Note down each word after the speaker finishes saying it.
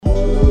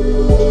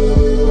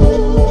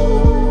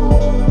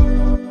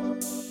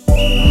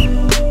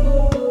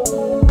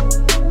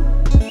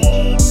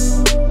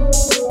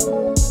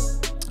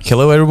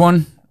Hello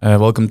everyone,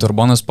 welcome to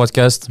Urbanas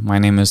podcast. My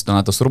name is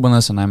Donatas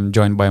Urbanas and I'm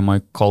joined by my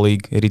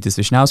colleague Rytis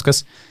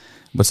Vyšniauskas.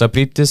 What's up,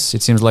 Rytis?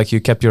 It seems like you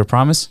kept your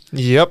promise.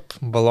 Yep,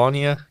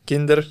 Bologna,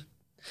 Kinder.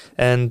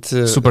 And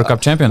Super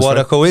Cup champions. What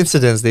right? a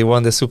coincidence. They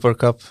won the Super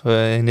Cup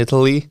in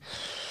Italy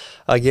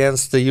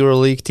against the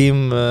EuroLeague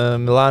team,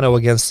 Milano,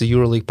 against the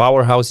EuroLeague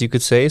powerhouse, you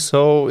could say.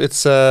 So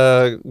it's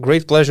a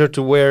great pleasure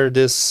to wear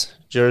this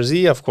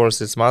jersey. Of course,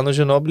 it's Manu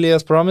Ginobili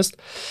as promised.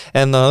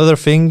 And another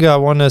thing, I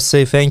want to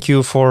say thank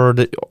you for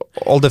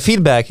all the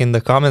feedback in the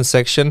comment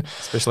section.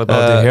 Especially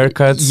about the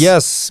haircuts.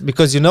 Yes,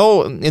 because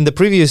in the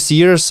previous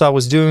years, I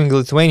was doing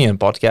Lithuanian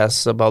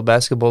podcasts about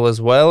basketball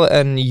as well.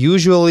 And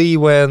usually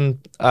when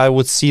I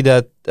would see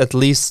that at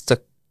least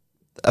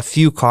a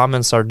few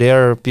comments are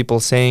there, people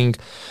saying,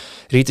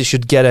 Rita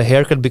should get a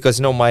haircut because,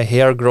 my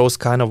hair grows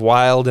kind of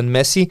wild and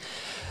messy.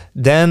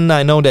 Then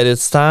I know that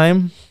it's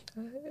time.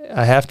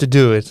 I have to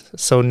do it.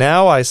 So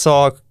now I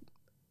saw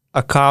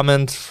a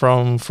comment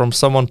from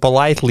someone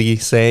politely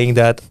saying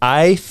that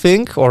I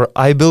think or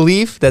I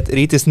believe that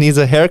Rytis needs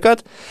a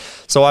haircut.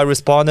 So I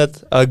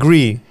responded,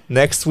 agree,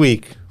 next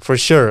week, for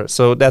sure.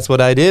 So that's what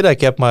I did. I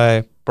kept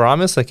my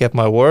promise. I kept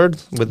my word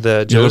with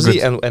the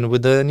jersey and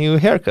with the new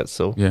haircut.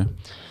 So yeah,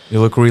 you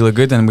look really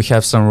good and we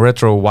have some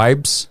retro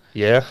vibes.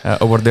 Yeah.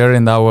 Over there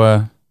in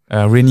our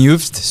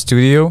renewed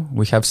studio.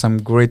 We have some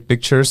great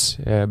pictures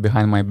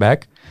behind my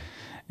back.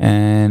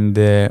 And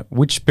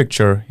which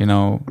picture,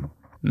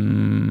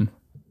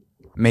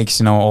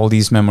 makes, all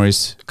these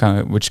memories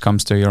which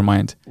comes to your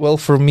mind? Well,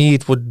 for me,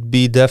 it would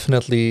be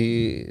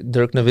definitely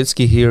Dirk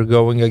Nowitzki here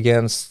going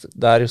against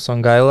Darius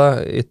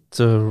Songaila. It,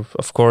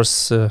 of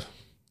course,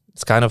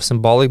 it's kind of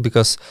symbolic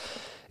because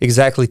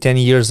exactly 10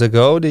 years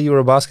ago, the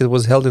EuroBasket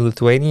was held in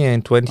Lithuania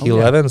in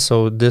 2011. Oh, yeah.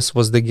 So this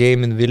was the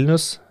game in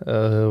Vilnius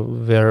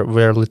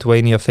where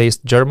Lithuania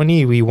faced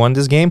Germany. We won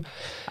this game.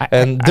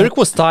 Dirk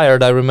was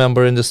tired, I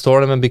remember, in this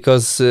tournament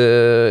because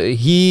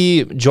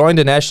he joined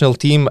the national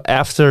team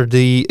after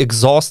the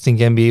exhausting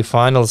NBA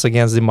Finals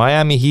against the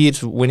Miami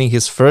Heat, winning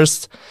his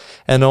first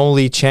and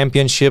only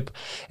championship.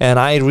 And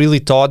I really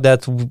thought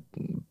that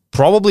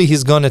probably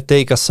he's going to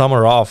take a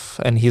summer off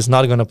and he's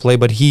not going to play,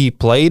 but he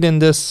played in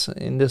this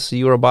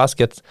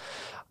EuroBasket.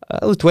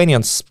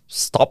 Lithuanians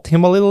stopped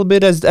him a little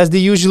bit as they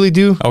usually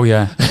do. Oh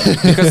yeah,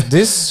 because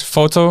this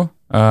photo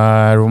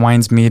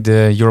reminds me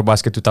the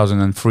EuroBasket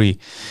 2003,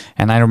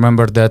 and I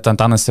remember that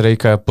Antanas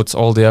Reika puts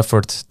all the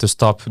effort to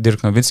stop Dirk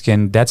Nowitzki,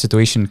 and that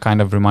situation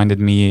kind of reminded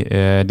me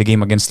the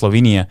game against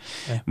Slovenia,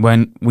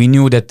 when we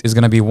knew that it's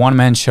going to be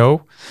one-man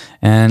show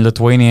and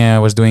Lithuania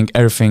was doing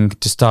everything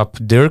to stop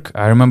Dirk.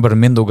 I remember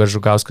Mindaugas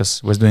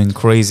Žukauskas was doing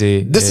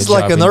crazy. This is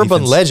like an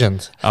urban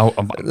legend.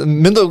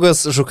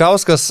 Mindaugas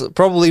Žukauskas,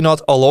 probably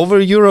not all over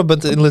Europe,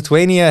 but in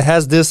Lithuania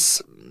has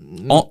this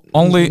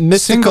only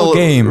mystical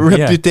game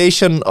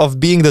reputation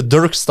of being the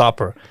Dirk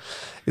stopper.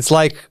 It's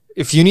like,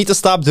 if you need to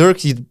stop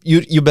Dirk,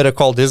 you better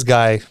call this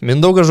guy.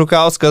 Mindaugas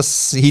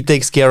Žukauskas, he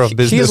takes care of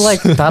business. He's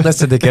like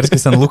Tadas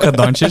Sedekerskis and Luka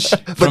Doncic.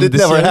 But it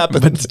never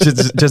happened. But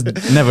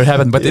just never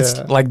happened. But it's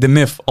like the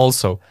myth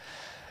also.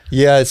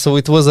 Yeah, so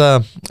it was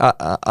a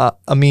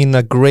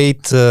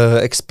great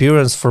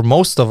experience for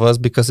most of us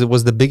because it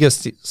was the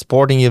biggest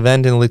sporting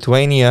event in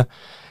Lithuania.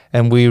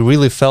 And we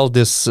really felt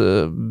this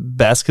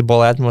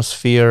basketball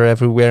atmosphere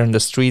everywhere in the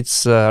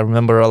streets. I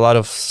remember a lot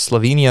of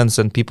Slovenians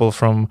and people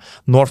from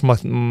North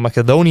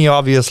Macedonia,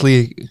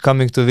 obviously,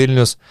 coming to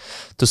Vilnius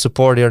to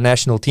support their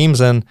national teams.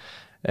 And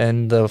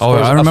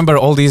I remember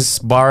all these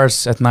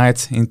bars at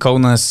night in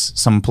Kaunas,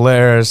 some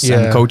players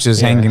and coaches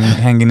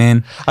hanging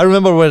in. I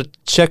remember where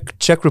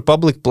Czech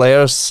Republic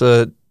players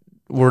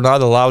were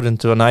not allowed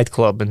into a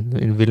nightclub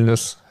in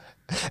Vilnius.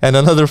 And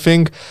another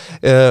thing,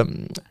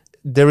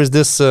 there is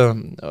this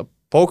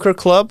poker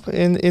club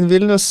in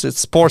Vilnius.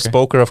 It's sports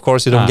poker, of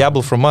course. You don't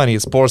gamble for money.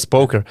 It's sports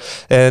poker,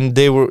 and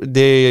they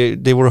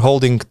were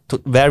holding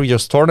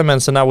various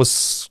tournaments, and I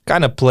was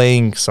kind of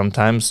playing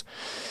sometimes.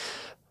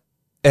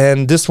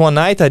 And this one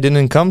night, I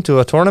didn't come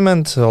to a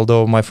tournament,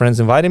 although my friends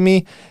invited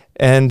me,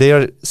 and they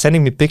are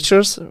sending me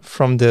pictures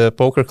from the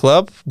poker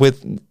club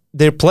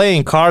they're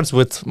playing cards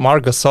with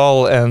Marc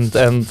Gasol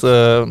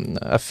and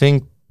I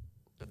think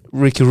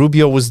Ricky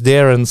Rubio was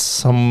there and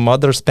some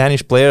other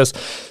Spanish players.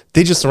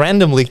 They just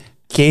randomly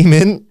came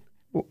in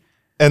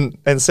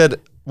and said,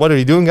 what are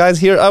you doing, guys,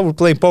 here? We're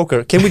playing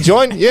poker. Can we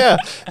join? Yeah.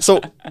 So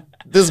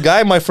this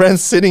guy, my friend,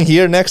 sitting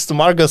here next to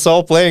Marc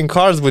Gasol playing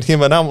cards with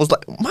him, and I was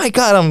like, my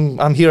God,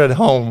 I'm here at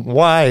home.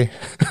 Why?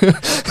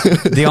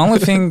 The only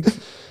thing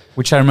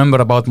which I remember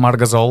about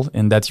Marc Gasol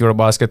in that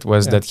EuroBasket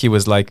was that he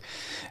was like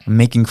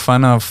making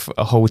fun of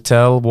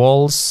hotel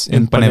walls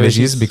in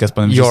Panevėžys because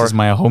Panevėžys is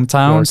my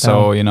hometown.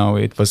 So,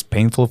 it was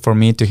painful for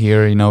me to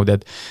hear,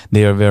 that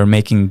they were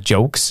making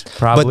jokes,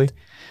 probably. But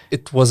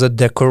it was a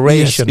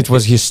decoration. Yes, it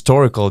was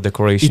historical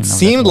decoration. It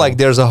seemed like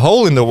there's a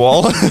hole in the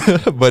wall,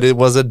 but it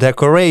was a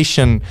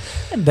decoration.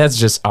 And that's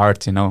just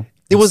art,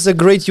 It was a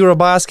great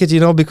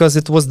EuroBasket, because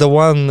it was the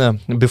one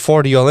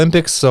before the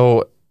Olympics.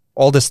 So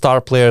all the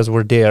star players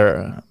were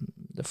there.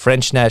 The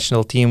French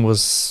national team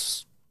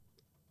was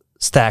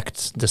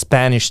stacked. The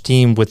Spanish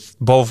team with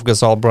both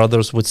Gasol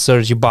brothers, with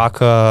Serge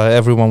Ibaka,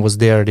 everyone was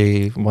there.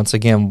 They once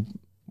again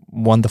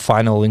won the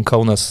final in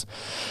Kaunas.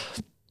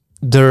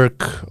 Dirk,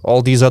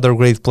 all these other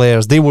great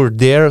players, they were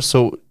there,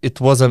 so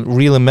it was a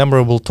really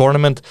memorable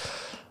tournament.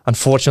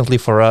 Unfortunately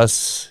for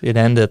us, it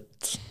ended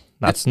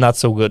not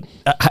so good.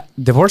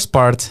 The worst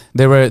part,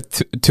 there were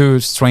two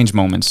strange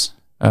moments.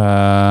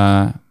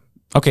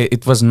 Okay,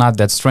 it was not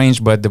that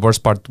strange, but the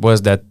worst part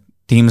was that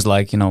teams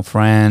like,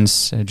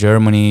 France,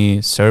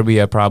 Germany,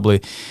 Serbia probably,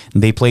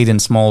 they played in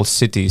small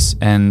cities,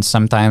 and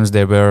sometimes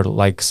there were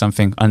like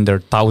something under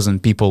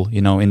 1,000 people,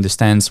 in the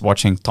stands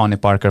watching Tony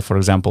Parker, for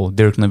example,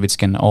 Dirk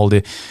Nowitzki, and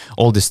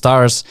all the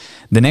stars.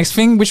 The next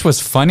thing, which was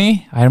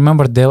funny, I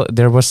remember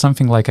there was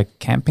something like a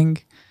camping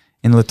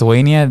in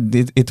Lithuania.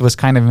 It was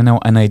kind of,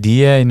 an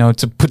idea,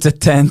 to put a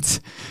tent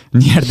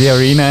near the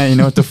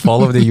arena, to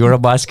follow the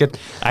Eurobasket.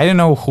 I don't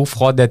know who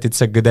thought that it's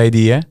a good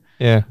idea.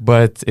 Yeah,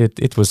 but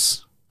it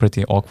was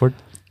pretty awkward.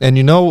 And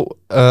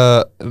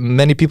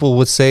many people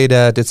would say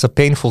that it's a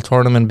painful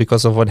tournament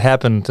because of what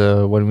happened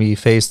when we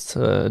faced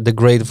the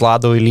great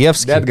Vlado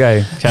Ilievski. That guy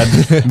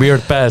had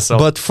weird pass.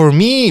 But for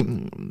me,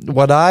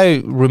 what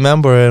I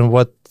remember and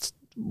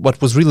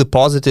what was really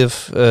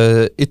positive,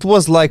 it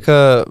was like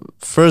a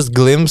first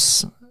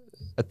glimpse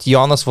at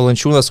Jonas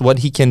Valančiūnas, what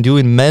he can do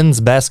in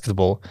men's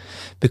basketball.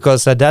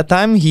 Because at that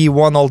time, he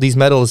won all these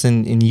medals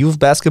in youth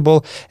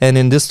basketball. And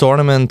in this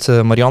tournament,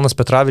 Marijonas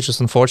Petravičius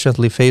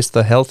unfortunately faced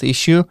a health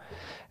issue.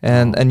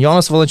 And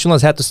Jonas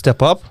Valančiūnas had to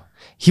step up.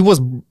 He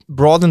was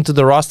brought into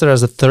the roster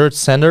as a third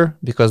center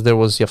because there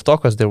was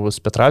Jevtokas, there was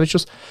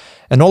Petravičius.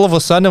 And all of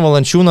a sudden,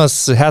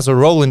 Valančiūnas has a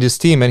role in this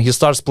team, and he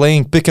starts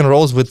playing pick and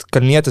rolls with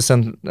Kalnietis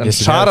and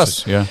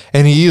Šaras. Yeah.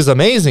 And he is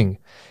amazing.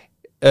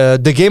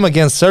 The game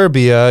against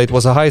Serbia, it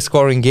was a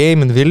high-scoring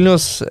game in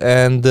Vilnius,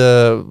 and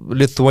the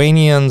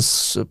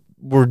Lithuanians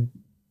were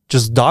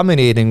just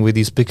dominating with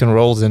these pick and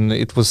rolls, and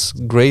it was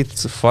great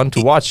fun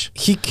to watch.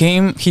 He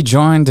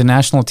joined the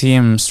national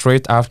team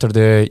straight after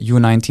the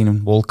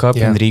U19 World Cup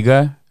in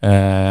Riga.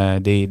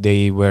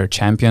 They were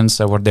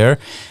champions over there,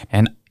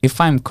 and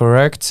if I'm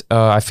correct,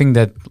 I think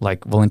that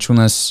like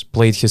Valančiūnas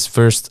played his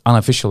first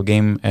unofficial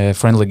game,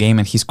 friendly game,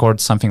 and he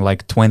scored something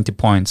like 20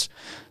 points.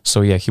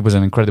 So yeah, he was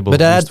an incredible.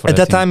 But at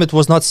that time, it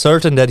was not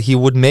certain that he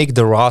would make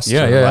the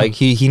roster. Yeah. Like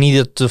he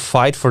needed to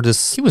fight for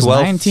this. He was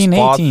 19,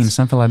 spot. 18,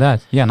 something like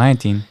that. Yeah,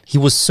 19. He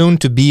was soon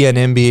to be an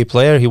NBA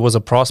player. He was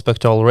a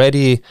prospect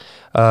already.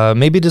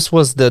 Maybe this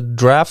was the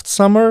draft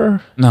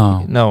summer.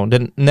 No,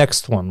 the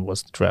next one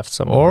was the draft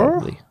summer.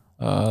 Or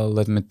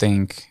let me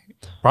think.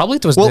 Probably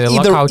it was the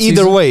lockout either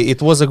season. way, it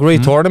was a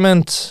great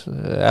tournament.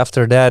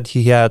 After that,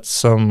 he had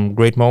some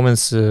great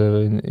moments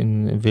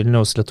in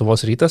Vilnius,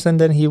 Lietuvos Rytas, and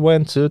then he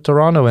went to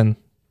Toronto, and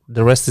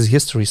the rest is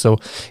history. So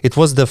it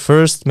was the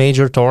first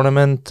major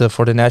tournament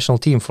for the national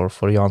team for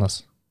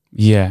Jonas.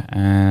 Yeah,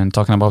 and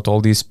talking about all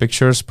these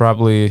pictures,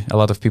 probably a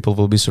lot of people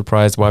will be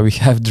surprised why we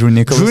have Drew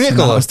Nicholas in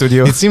our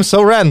studio. It seems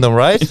so random,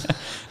 right?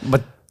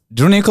 But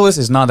Drew Nicholas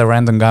is not a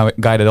random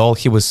guy at all.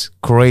 He was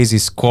crazy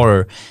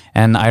scorer,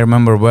 and I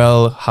remember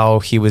well how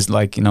he was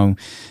like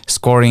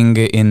scoring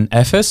in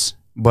Efes.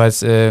 But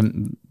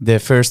the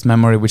first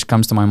memory which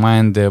comes to my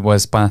mind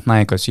was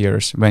Panathinaikos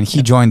years when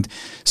he joined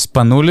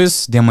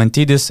Spanulis,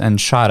 Diamantidis, and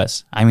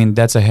Šaras. I mean,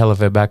 that's a hell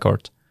of a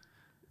backcourt.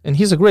 And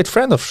he's a great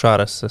friend of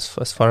Šaras,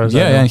 as far as I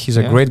know. Yeah, he's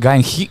a great guy,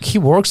 and he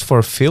works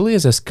for Philly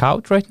as a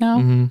scout right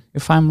now,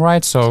 if I'm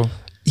right. So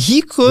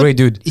great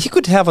dude. He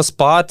could have a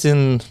spot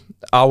in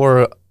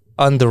our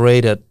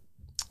underrated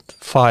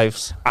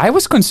fives. I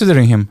was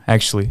considering him,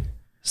 actually.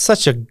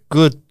 Such a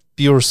good,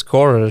 pure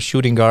scorer,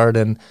 shooting guard,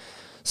 and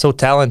so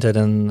talented.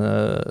 And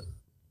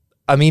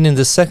I mean, in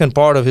the second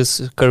part of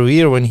his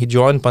career, when he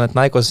joined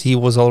Panathinaikos, he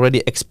was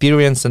already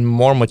experienced and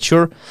more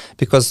mature.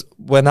 Because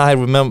when I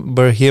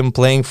remember him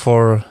playing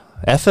for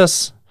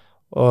Efes,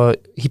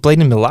 he played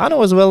in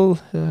Milano as well,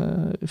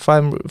 if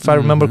I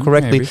remember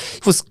correctly. Maybe.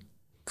 He was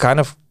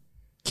kind of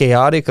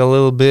chaotic a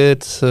little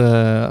bit.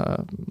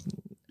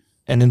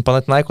 And in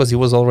Panathinaikos, he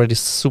was already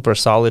super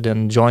solid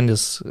and joined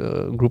this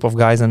group of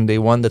guys, and they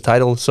won the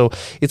title. So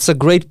it's a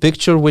great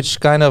picture, which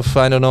kind of,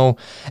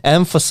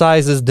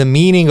 emphasizes the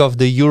meaning of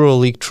the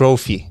EuroLeague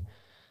trophy.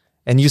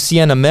 And you see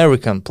an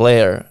American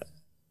player,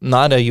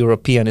 not a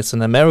European. It's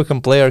an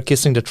American player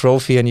kissing the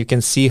trophy, and you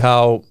can see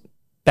how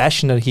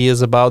passionate he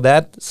is about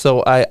that.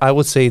 So I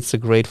would say it's a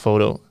great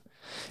photo.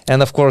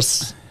 And of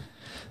course,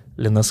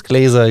 Linas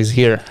Kleiza is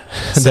here,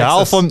 the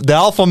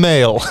alpha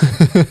male.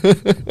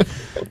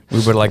 We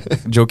were like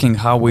joking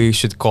how we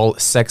should call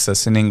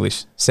sexus in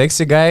English.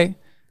 Sexy guy,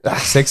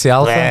 sexy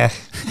alpha.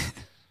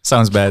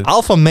 Sounds bad.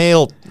 Alpha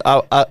male,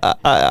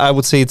 I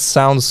would say it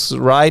sounds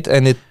right,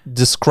 and it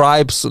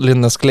describes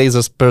Linas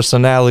Kleiza's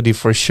personality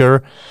for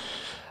sure.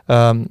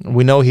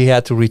 We know he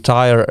had to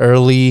retire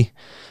early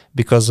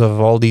because of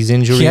all these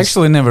injuries. He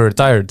actually never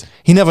retired.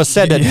 He never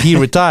said that he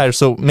retired,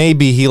 so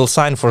maybe he'll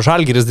sign for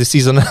Žalgiris this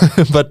season.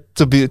 But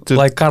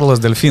like Carlos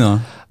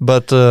Delfino.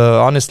 But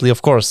honestly,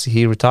 of course,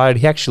 he retired.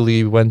 He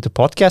actually went to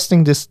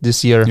podcasting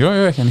this year.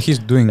 Yeah, and he's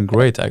doing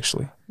great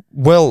actually.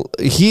 Well,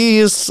 he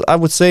is, I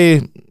would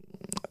say,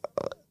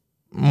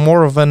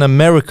 more of an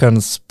American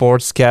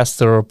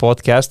sportscaster or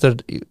podcaster.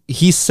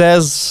 He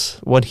says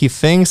what he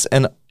thinks,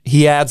 and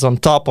he adds on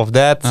top of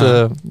that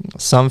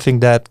something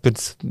that could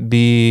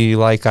be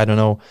like, I don't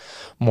know,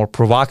 more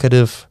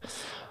provocative,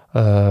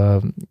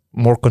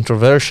 more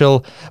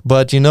controversial.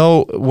 But,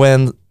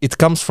 when it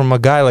comes from a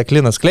guy like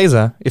Linas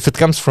Kleiza, if it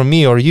comes from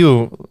me or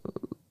you,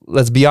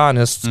 let's be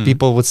honest,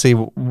 people would say,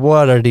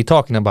 what are they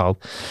talking about?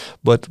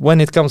 But when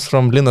it comes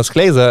from Linas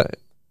Kleiza,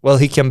 well,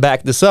 he can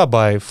back this up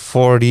by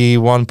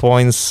 41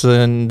 points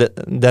in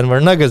Denver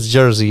Nuggets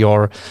jersey,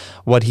 or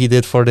what he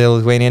did for the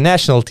Lithuanian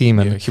national team.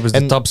 And he was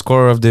the top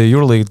scorer of the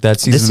EuroLeague that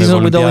season. This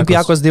season with the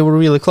Olympiacos, they were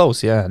really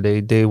close. Yeah,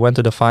 they went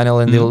to the final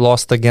and they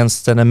lost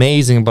against an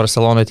amazing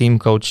Barcelona team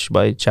coached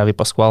by Xavi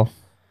Pascual.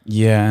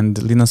 Yeah, and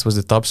Linas was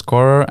the top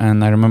scorer,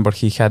 and I remember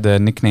he had a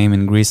nickname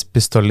in Greece,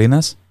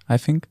 Pistolinas, I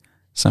think,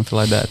 something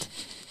like that,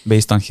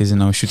 based on his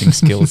shooting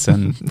skills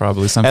and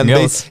probably something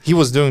else. He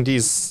was doing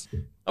these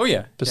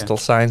pistol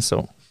signs, so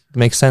it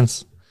makes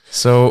sense.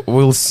 So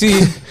we'll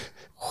see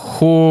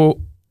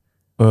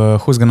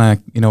who's gonna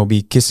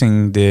be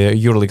kissing the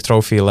EuroLeague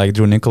trophy like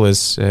Drew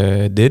Nicholas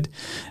did.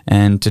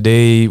 And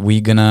today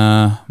we're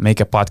gonna make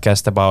a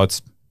podcast about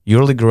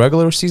EuroLeague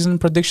regular season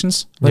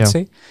predictions, let's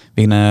say.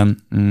 We're gonna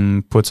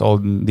put all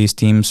these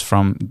teams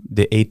from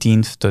the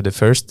 18th to the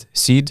 1st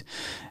seed,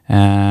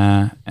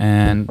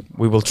 and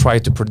we will try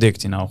to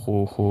predict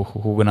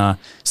who gonna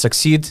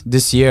succeed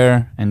this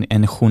year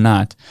and who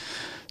not.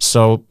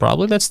 So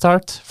probably let's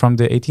start from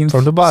the 18th.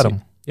 From the bottom,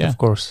 seed. Yeah, of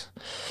course.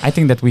 I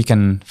think that we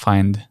can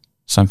find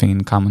something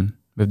in common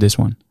with this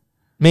one.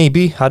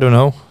 Maybe, I don't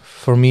know.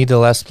 For me, the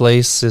last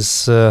place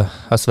is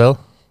as well.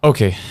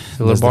 Okay,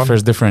 that's the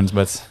first difference,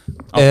 but...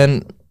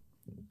 And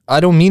I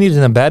don't mean it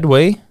in a bad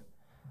way.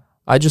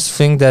 I just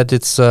think that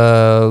it's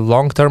a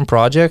long-term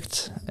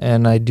project,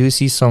 and I do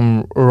see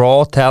some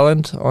raw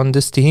talent on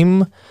this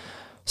team.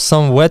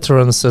 Some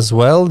veterans as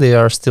well, they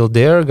are still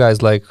there,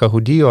 guys like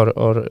Kahudi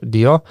or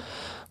Dio.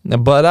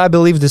 But I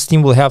believe this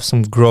team will have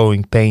some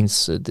growing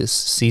pains this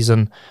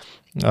season.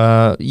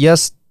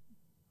 Yes,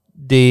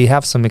 they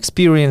have some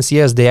experience.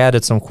 Yes, they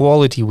added some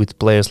quality with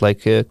players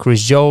like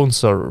Chris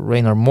Jones or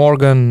Rainer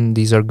Morgan.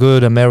 These are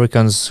good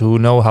Americans who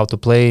know how to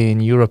play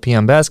in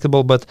European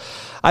basketball. But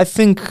I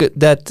think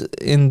that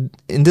in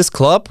this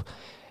club,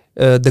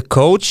 the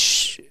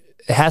coach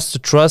has to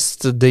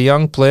trust the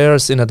young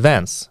players in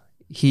advance.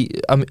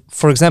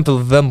 For example,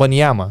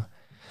 Wembanyama.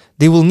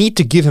 They will need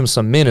to give him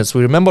some minutes.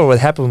 We remember what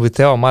happened with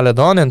Theo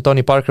Maledon, and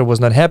Tony Parker was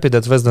not happy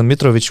that Zvezdan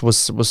Mitrovic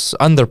was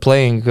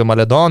underplaying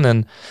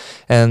Maledon,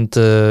 and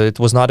it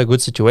was not a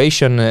good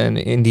situation. And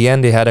in the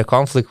end, they had a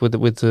conflict with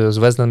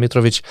Zvezdan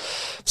Mitrovic.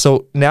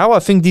 So now I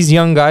think these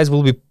young guys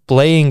will be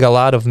playing a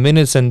lot of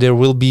minutes, and there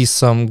will be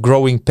some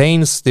growing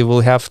pains. They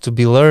will have to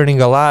be learning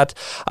a lot.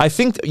 I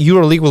think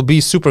EuroLeague will be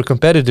super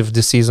competitive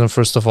this season,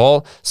 first of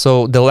all.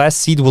 So the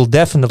last seed will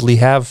definitely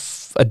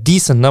have a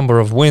decent number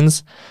of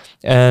wins,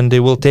 and they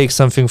will take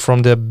something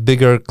from the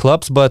bigger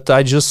clubs. But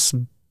I just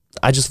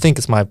think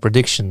it's my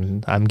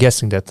prediction. I'm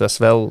guessing that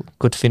Asvel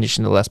could finish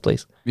in the last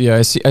place. Yeah,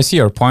 I see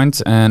your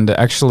point. And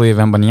actually,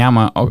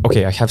 Wembanyama.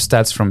 Okay, I have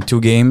stats from 2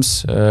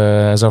 games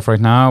as of right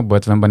now.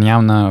 But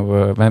Wembanyama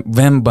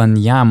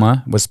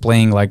was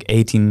playing like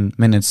 18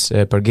 minutes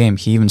per game.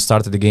 He even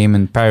started the game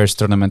in Paris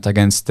tournament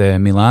against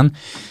Milan.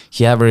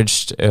 He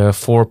averaged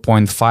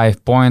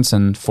 4.5 points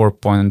and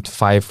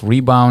 4.5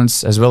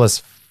 rebounds, as well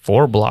as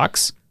 4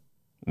 blocks.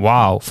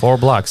 Wow, 4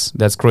 blocks.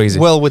 That's crazy.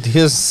 Well, with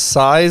his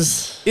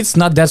size... It's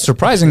not that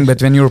surprising,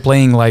 but when you're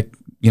playing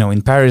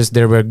in Paris,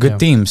 there were good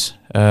teams.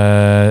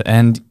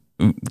 And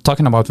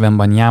talking about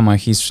Wembanyama,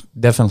 he's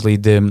definitely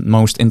the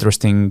most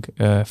interesting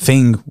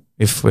thing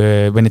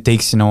when it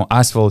takes,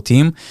 Asvel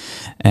team.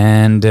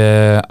 And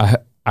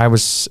I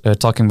was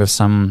talking with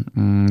some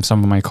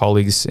of my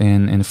colleagues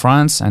in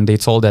France, and they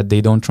told that they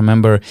don't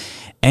remember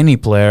any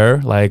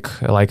player like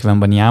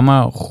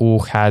Wembanyama who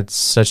had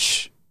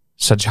such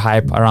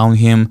hype around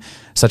him,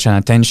 such an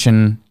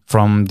attention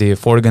from the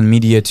foreign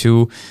media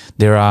too.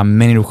 There are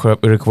many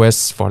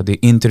requests for the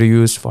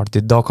interviews, for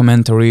the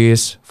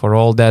documentaries, for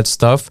all that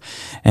stuff.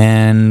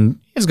 And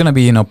it's going to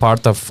be,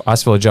 part of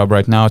Asvel's job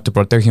right now to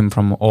protect him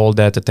from all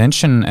that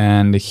attention.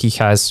 And he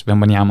has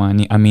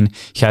Wembanyama,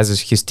 he has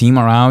his team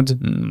around,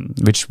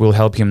 which will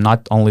help him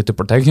not only to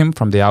protect him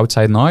from the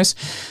outside noise,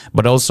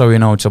 but also,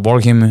 to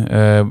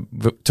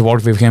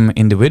work with him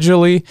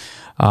individually.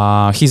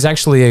 He's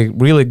actually a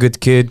really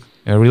good kid,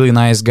 a really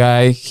nice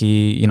guy.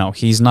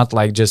 He's not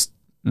like just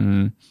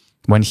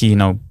when he,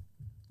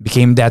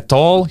 became that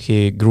tall,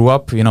 he grew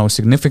up,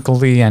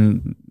 significantly,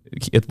 and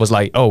it was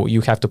like, oh,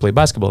 you have to play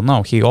basketball.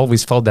 No, he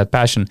always felt that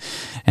passion,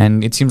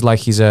 and it seems like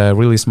he's a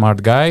really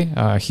smart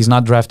guy. He's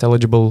not draft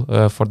eligible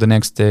for the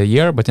next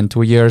year, but in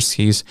 2 years,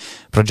 he's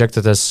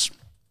projected as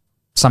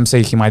some say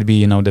he might be,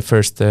 the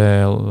first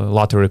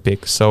lottery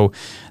pick. So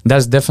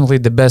that's definitely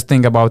the best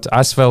thing about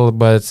Asvel.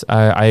 But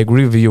I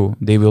agree with you.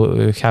 They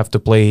will have to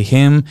play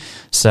him.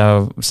 So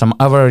some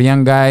other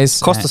young guys.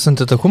 Kostas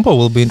Antetokounmpo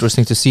will be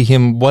interesting to see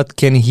him. What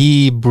can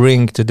he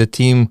bring to the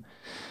team?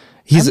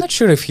 I'm not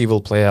sure if he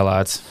will play a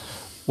lot.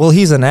 Well,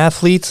 he's an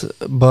athlete,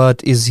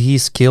 but is he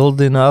skilled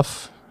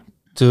enough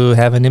to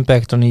have an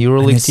impact on a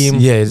EuroLeague team?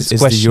 Yeah, it's the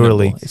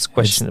EuroLeague. It's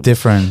questionable. It's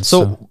different. So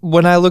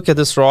when I look at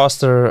this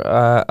roster,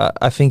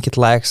 I think it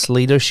lacks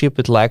leadership.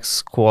 It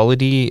lacks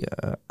quality.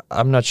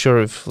 I'm not sure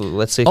if,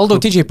 let's say... Although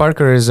TJ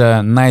Parker is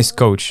a nice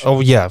coach. Oh,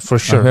 yeah, for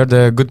sure. I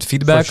heard good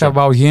feedback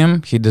about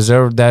him. He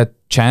deserved that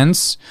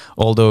chance.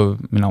 Although,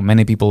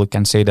 many people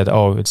can say that,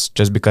 it's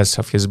just because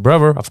of his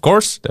brother, of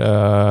course,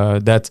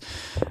 that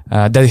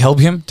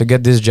helped him to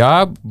get this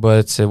job.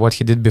 But what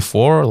he did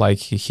before, like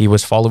he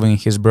was following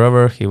his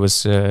brother. He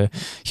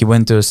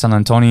went to San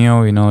Antonio,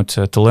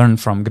 to learn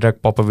from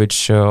Greg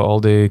Popovich, all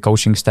the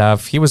coaching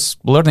staff. He was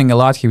learning a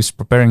lot. He was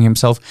preparing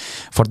himself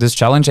for this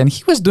challenge, and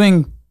he was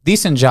doing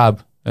decent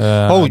job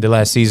the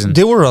last season.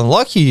 They were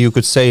unlucky, you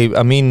could say.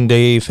 I mean,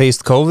 they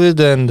faced COVID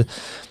and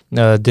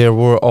there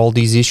were all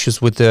these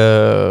issues with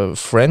the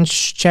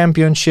French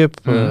championship,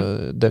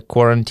 the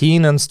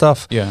quarantine and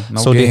stuff. Yeah,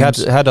 so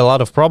games. They had a lot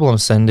of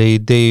problems and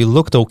they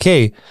looked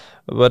okay.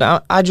 But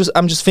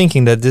I'm just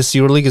thinking that this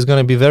EuroLeague is going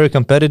to be very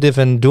competitive.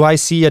 And do I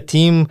see a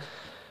team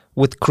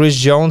with Chris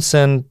Jones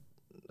and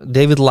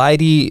David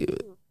Lighty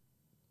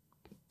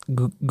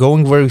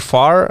going very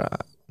far?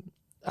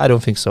 I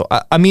don't think so.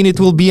 I mean, it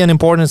will be an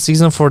important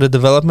season for the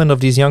development of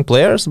these young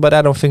players, but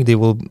I don't think they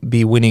will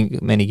be winning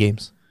many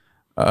games.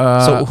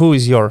 So who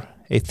is your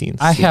 18th?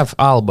 I have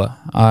Alba.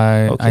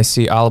 I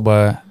see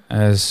Alba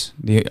as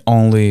the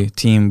only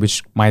team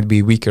which might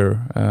be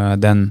weaker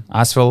than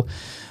Asvel.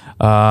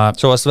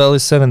 So Asvel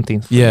is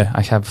 17th. Yeah,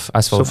 I have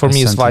Asvel. So for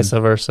me, it's vice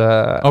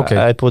versa. Okay.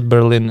 I put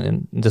Berlin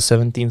in the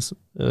 17th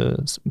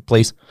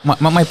place.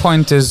 My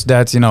point is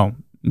that,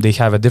 they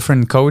have a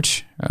different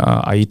coach.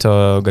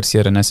 Aito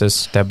Garcia Reneses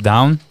stepped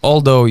down.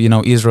 Although,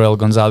 Israel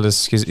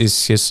Gonzalez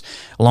is his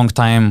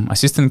long-time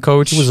assistant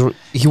coach.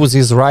 He was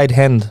his right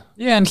hand.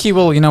 Yeah, and he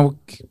will,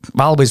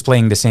 Alba is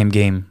playing the same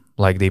game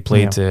like they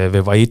played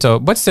with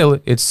Aito. But still,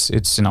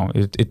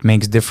 it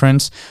makes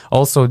difference.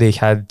 Also, they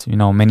had,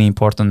 many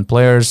important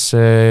players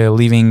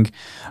leaving.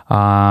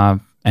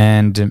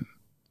 And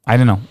I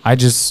don't know.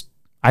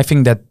 I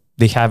think that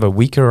they have a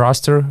weaker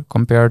roster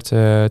compared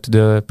to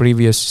the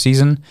previous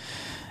season.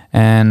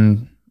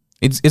 And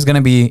it's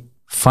gonna be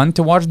fun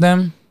to watch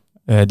them.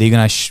 They're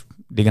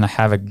gonna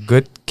have a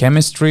good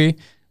chemistry.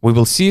 We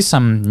will see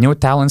some new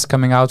talents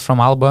coming out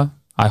from Alba.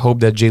 I hope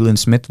that Jalen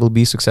Smith will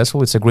be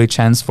successful. It's a great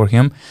chance for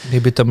him.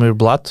 Maybe Tamir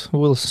Blatt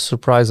will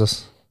surprise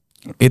us.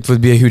 It would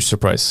be a huge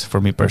surprise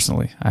for me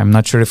personally. I'm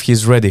not sure if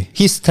he's ready.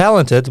 He's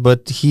talented,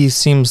 but he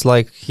seems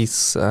like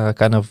he's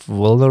kind of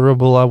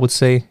vulnerable, I would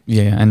say.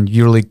 Yeah, and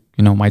EuroLeague,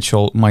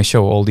 might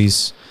show all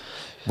these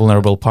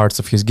vulnerable parts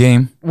of his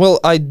game. Well,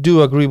 I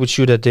do agree with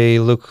you that they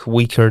look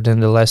weaker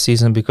than the last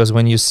season, because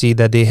when you see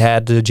that they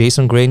had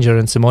Jason Granger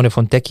and Simone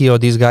Fontecchio,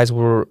 these guys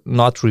were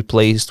not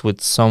replaced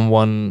with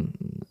someone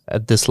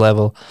at this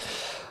level.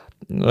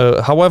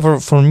 However,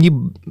 for me,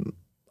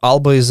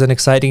 Alba is an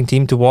exciting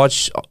team to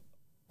watch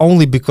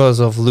only because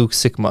of Luke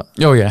Sigma.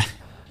 Oh, yeah.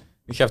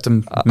 We have to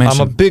mention I'm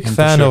a big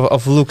fan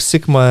of Luke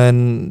Sigma,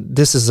 and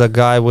this is a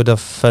guy with a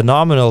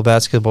phenomenal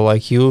basketball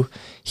IQ.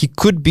 He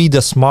could be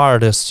the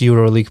smartest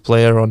EuroLeague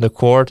player on the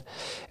court,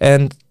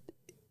 and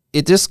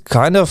it is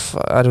kind of,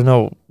 I don't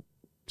know,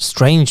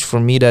 strange for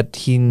me that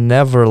he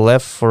never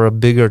left for a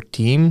bigger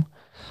team.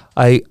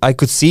 I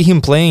could see him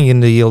playing in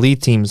the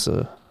elite teams.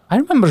 I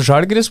remember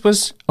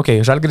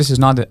Žalgiris is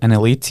not an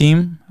elite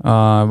team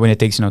when it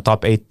takes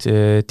top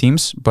 8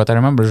 teams, but I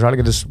remember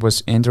Žalgiris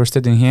was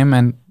interested in him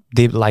and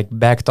they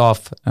backed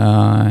off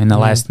in the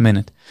last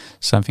minute.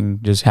 Something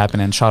just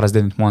happened and Šaras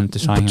didn't want to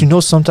sign him.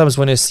 But sometimes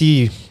when I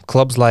see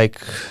clubs like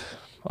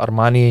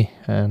Armani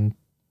and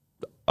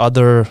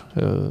other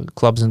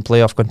clubs in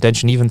playoff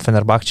contention, even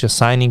Fenerbahce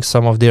signing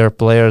some of their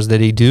players that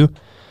they do,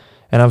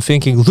 and I'm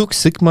thinking Luke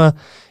Sigma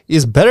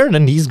is better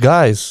than these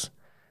guys.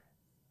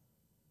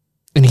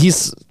 And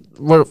he's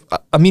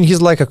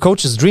like a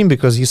coach's dream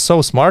because he's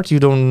so smart. You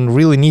don't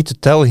really need to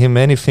tell him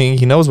anything.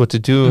 He knows what to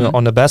do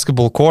on the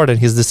basketball court, and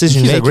his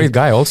decision making. He's a great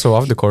guy also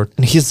off the court.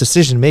 And his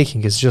decision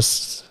making is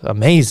just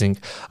amazing.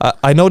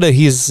 I know that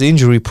he's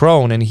injury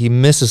prone and he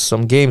misses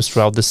some games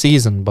throughout the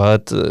season,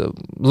 but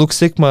Luke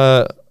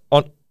Sigma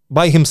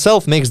by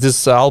himself makes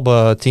this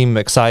Alba team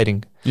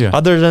exciting. Yeah.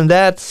 Other than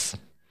that,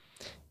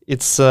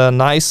 it's a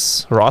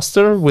nice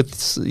roster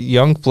with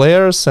young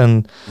players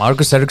and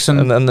Marcus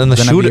Eriksson and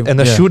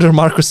a shooter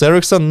Marcus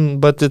Eriksson,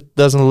 but it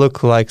doesn't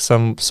look like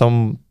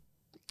something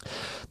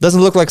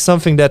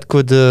that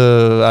could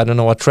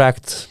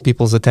attract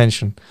people's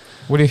attention.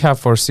 What do you have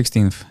for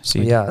 16th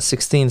seed? Yeah,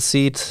 16th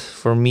seed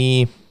for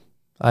me.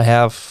 I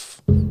have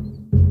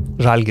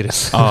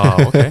Žalgiris. Oh,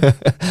 okay.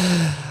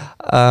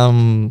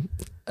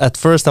 At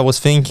first, I was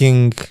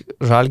thinking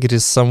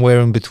Žalgiris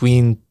somewhere in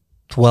between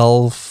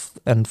 12th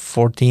and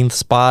 14th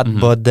spot,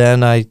 but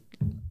then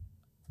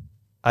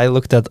I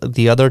looked at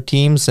the other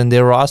teams and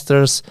their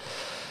rosters,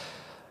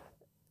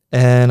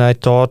 and I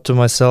thought to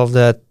myself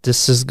that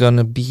this is going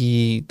to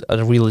be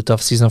a really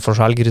tough season for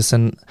Žalgiris.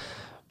 And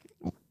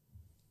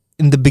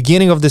in the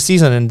beginning of the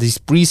season, and these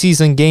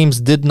preseason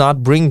games did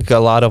not bring a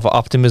lot of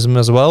optimism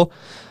as well.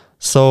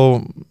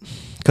 So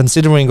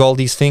considering all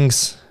these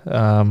things,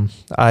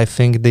 I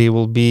think they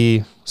will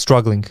be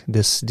struggling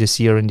this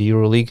year in the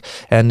EuroLeague.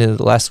 And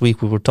last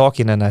week we were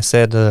talking, and I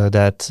said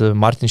that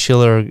Martin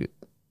Schiller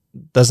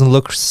doesn't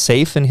look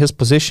safe in his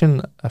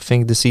position. I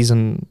think this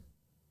season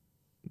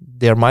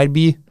there might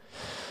be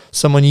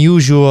some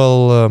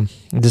unusual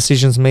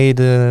decisions made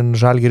in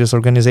Žalgiris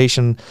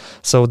organization.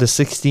 So the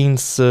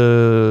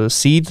 16th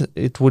seed,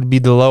 it would be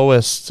the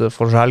lowest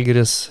for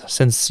Žalgiris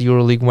since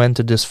EuroLeague went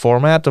to this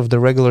format of the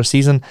regular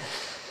season.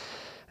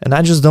 And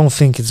I just don't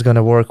think it's going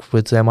to work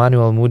with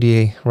Emmanuel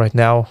Mudiay right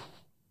now.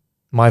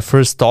 My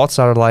first thoughts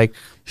are like...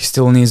 He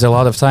still needs a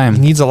lot of time.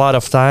 He needs a lot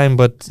of time,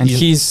 but... And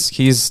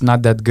he's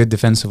not that good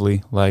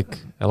defensively, like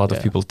a lot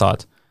of people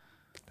thought.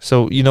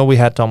 So, we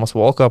had Thomas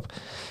Walkup,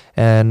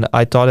 and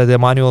I thought that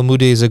Emmanuel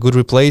Mudiay is a good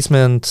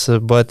replacement,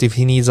 but if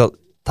he needs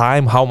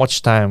time, how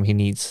much time he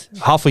needs?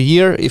 Half a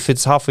year? If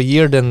it's half a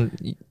year, then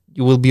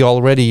you will be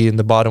already in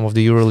the bottom of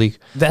the EuroLeague.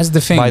 That's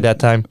the thing. By that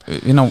time.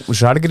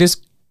 Žalgiris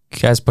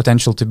has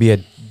potential to be a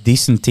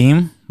decent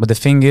team, but the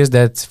thing is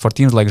that for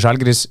teams like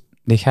Žalgiris,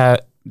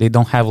 they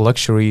don't have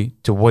luxury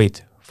to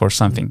wait for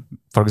something.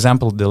 For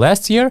example, the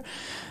last year,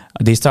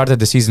 they started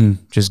the season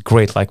just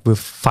great, like with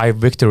 5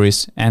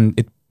 victories, and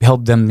it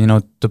helped them,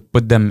 to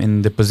put them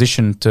in the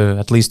position to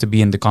at least to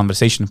be in the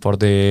conversation for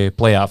the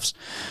playoffs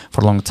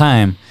for a long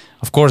time.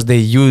 Of course, they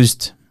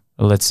used,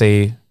 let's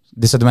say,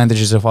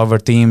 disadvantages of other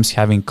teams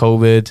having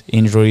COVID,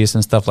 injuries,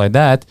 and stuff like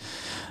that.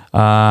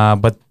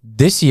 But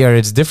this year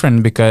it's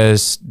different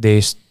because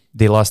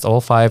they lost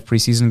all 5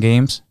 preseason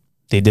games.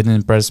 They didn't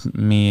impress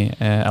me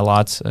a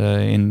lot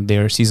in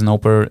their season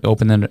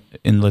opener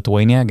in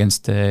Lithuania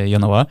against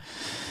Jonava.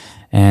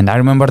 And I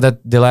remember that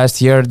the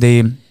last year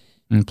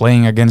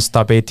playing against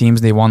top 8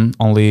 teams, they won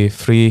only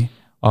 3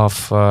 of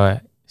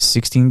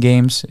 16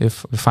 games,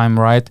 if I'm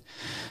right.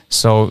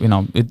 So,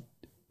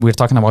 we're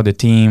talking about the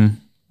team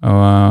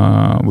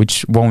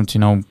which won't,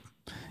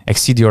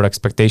 exceed your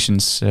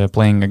expectations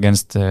playing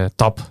against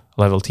top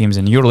level teams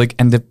in EuroLeague.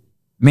 And the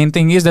main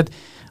thing is that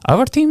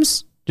our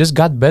teams just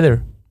got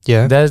better.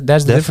 Yeah,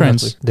 that's the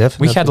difference.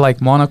 Definitely. We had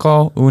like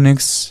Monaco,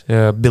 Unix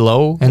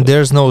below. And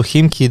there's no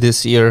Khimki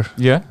this year.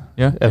 Yeah.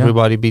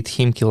 Everybody beat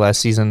Khimki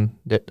last season.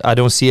 I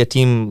don't see a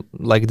team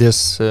like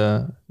this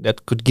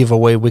that could give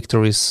away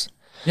victories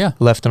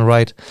left and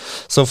right.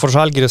 So for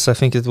Žalgiris, I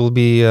think it will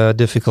be a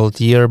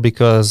difficult year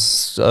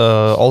because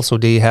also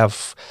they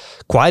have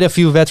quite a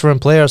few veteran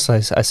players.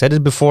 I said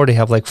it before, they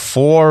have like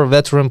 4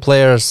 veteran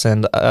players,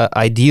 and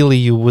ideally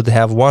you would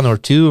have 1 or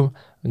 2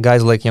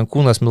 guys like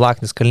Jankūnas,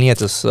 Milaknis,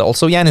 Kalnietis,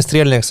 also Yanis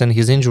Strelnieks and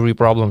his injury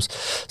problems.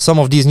 Some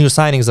of these new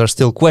signings are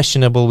still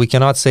questionable. We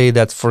cannot say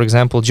that, for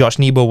example, Josh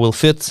Nebo will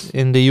fit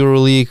in the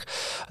EuroLeague,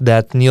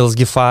 that Niels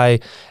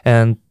Giffey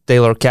and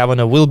Taylor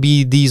Kavanagh will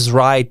be these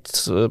right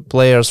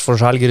players for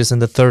Žalgiris in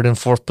the 3rd and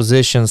 4th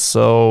positions.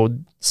 So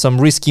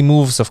some risky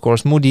moves, of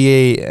course,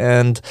 Mudiay,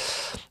 and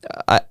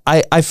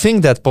I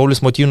think that Paulius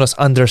Motiejunas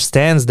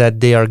understands that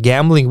they are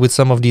gambling with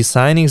some of these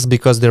signings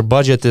because their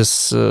budget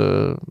is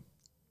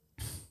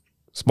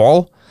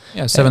small.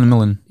 Yeah, 7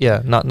 million.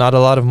 Yeah, not a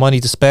lot of money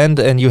to spend,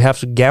 and you have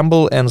to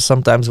gamble, and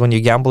sometimes when you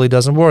gamble, it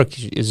doesn't work.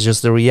 It's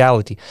just the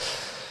reality.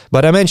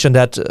 But I mentioned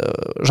that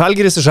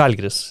Žalgiris is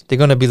Žalgiris. They're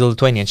going to be the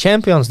Lithuanian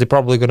champions. They're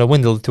probably going to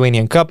win the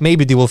Lithuanian Cup.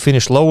 Maybe they will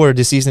finish lower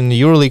this season in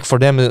the EuroLeague. For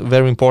them,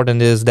 very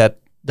important is that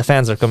the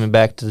fans are coming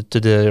back to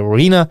the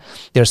arena.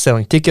 They're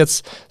selling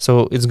tickets,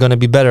 so it's going to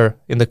be better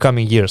in the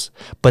coming years.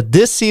 But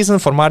this season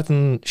for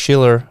Martin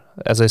Schiller,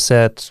 as I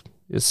said,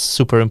 is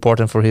super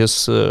important for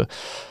his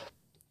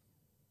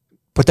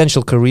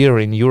potential career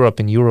in Europe,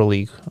 in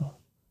EuroLeague,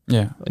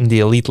 in the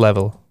elite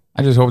level.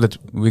 I just hope that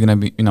we're gonna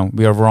be,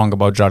 we are wrong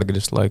about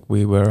Žalgiris like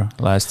we were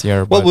last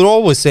year. Well, we're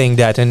always saying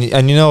that, and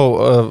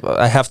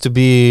I have to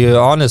be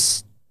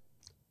honest.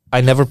 I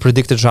never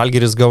predicted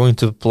Žalgiris going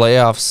to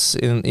playoffs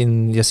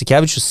in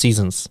Jasikevičius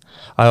seasons.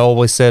 I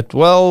always said,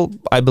 well,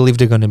 I believe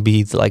they're going to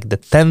be like the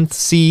 10th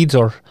seed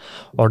or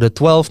the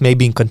 12th,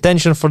 maybe in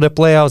contention for the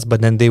playoffs,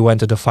 but then they went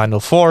to the Final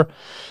Four.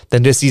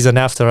 Then this season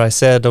after, I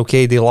said,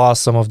 okay, they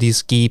lost some of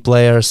these key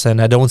players,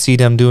 and I don't see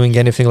them doing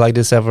anything like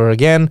this ever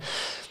again.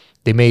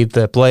 They made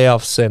the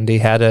playoffs and they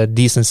had a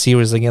decent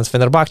series against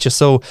Fenerbahce.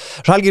 So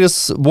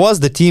Žalgiris was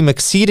the team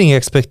exceeding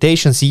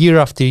expectations year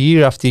after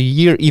year after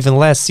year. Even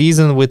last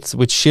season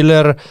with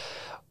Schiller,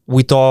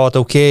 we thought,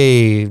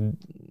 okay,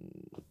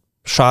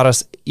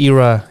 Šara's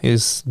era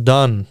is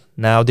done.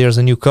 Now there's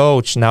a new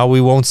coach. Now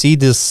we won't see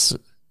this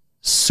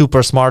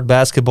super smart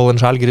basketball and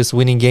Žalgiris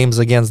winning games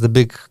against the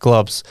big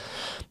clubs.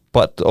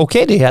 But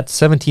okay, they had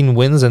 17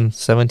 wins and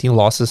 17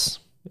 losses.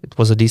 It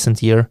was a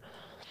decent year.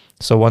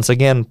 So once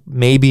again,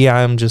 maybe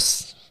I'm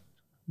just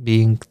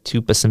being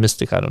too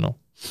pessimistic. I don't know.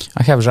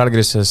 I have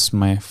Žalgiris as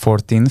my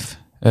 14th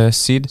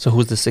seed. So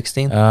who's the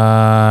 16th?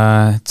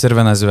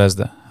 Crvena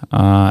Zvezda.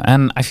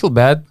 And I feel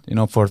bad,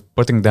 for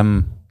putting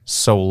them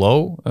so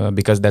low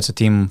because that's a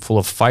team full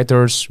of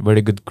fighters,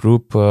 very good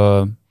group,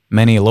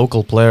 many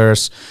local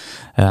players,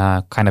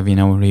 kind of,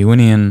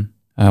 reunion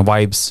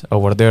vibes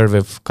over there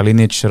with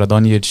Kalinic,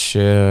 Radonjic,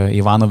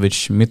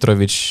 Ivanovic,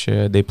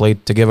 Mitrovic. They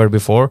played together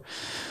before.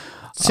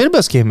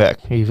 Serbas came back.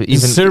 Even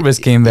Serbas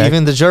came back.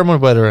 Even the German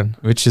veteran.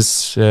 Which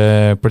is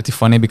pretty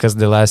funny because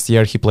the last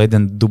year he played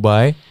in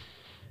Dubai.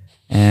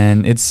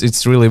 And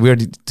it's really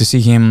weird to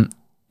see him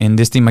in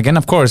this team again.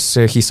 Of course,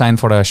 he signed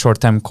for a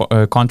short-term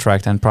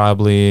contract, and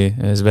probably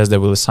Zvezda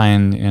will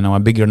sign, a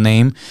bigger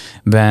name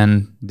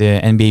when the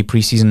NBA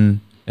preseason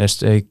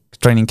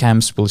training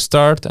camps will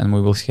start, and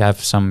we will have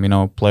some,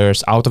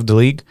 players out of the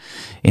league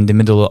in the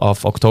middle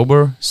of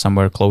October,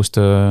 somewhere close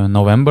to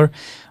November.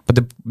 But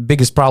the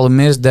biggest problem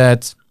is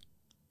that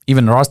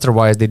even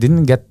roster-wise, they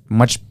didn't get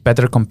much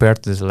better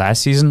compared to the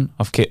last season.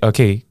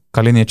 Okay,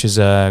 Kalinic is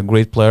a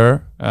great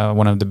player,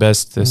 one of the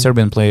best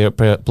Serbian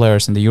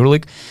players in the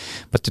EuroLeague.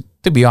 But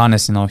to be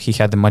honest, he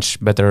had a much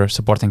better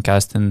supporting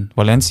cast in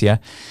Valencia.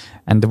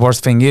 And the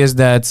worst thing is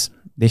that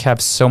they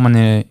have so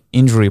many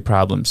injury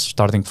problems,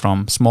 starting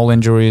from small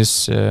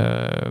injuries,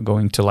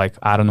 going to like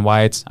Aaron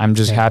White. I'm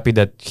just happy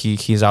that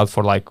he's out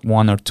for like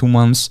 1 or 2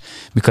 months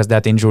because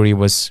that injury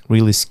was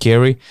really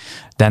scary.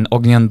 Then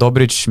Ognjan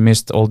Dobric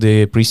missed all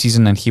the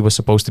preseason, and he was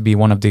supposed to be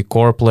one of the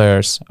core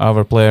players.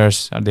 Our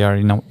players, they are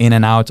in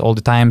and out all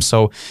the time.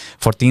 So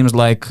for teams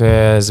like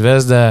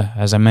Zvezda,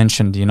 as I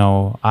mentioned,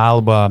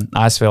 Alba,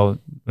 Asvel,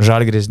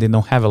 Žalgiris, they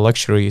don't have a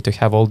luxury to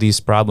have all these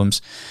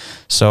problems.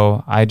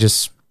 So I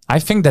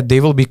think that they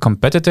will be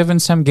competitive in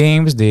some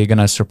games. They're going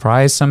to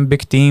surprise some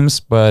big teams,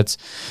 but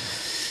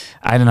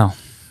I don't know.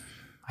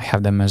 I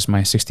have them as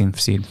my 16th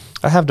seed.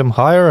 I have them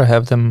higher. I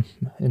have them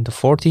in the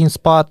 14th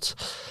spot.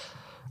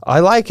 I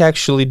like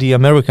actually the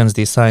Americans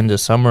they signed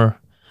this summer.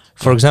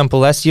 For example,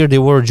 last year they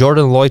were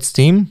Jordan Lloyd's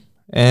team,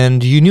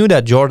 and you knew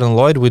that Jordan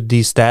Lloyd, with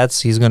these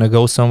stats, he's going to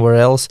go somewhere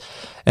else.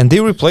 And they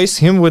replaced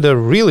him with a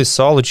really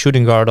solid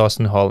shooting guard,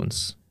 Austin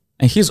Hollins.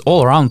 And he's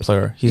all-around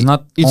player. He's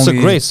not. It's a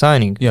great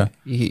signing. Yeah,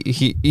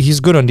 he's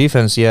good on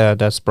defense. Yeah,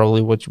 that's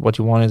probably what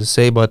you wanted to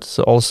say. But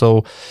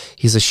also,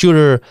 he's a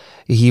shooter.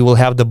 He will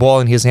have the ball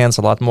in his hands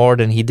a lot more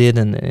than he did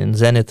in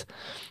Zenit.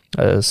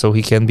 So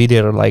he can be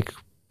their like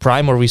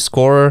primary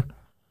scorer.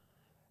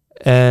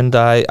 And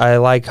I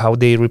like how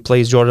they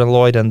replaced Jordan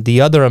Lloyd and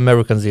the other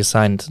Americans they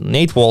signed.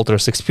 Nate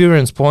Walters,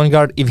 experienced point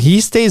guard. If he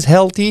stays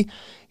healthy,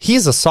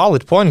 he's a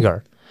solid point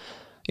guard.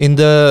 In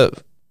the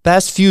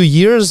past few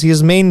years,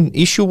 his main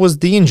issue was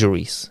the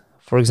injuries.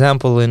 For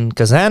example, in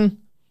Kazan,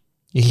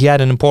 he had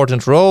an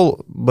important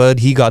role, but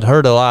he got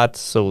hurt a lot.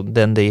 So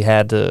then they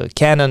had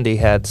Cannon, they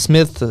had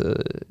Smith.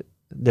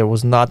 There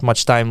was not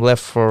much time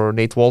left for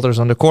Nate Walters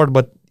on the court,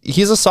 but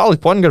he's a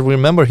solid point guard. We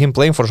remember him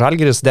playing for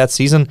Žalgiris that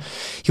season.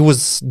 He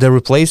was the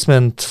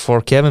replacement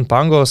for Kevin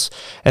Pangos,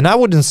 and I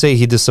wouldn't say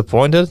he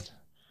disappointed.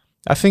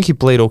 I think he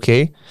played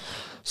okay.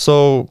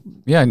 So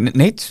yeah,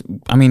 Nate,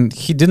 I mean,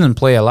 he didn't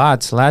play a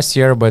lot last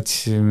year,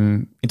 but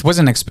it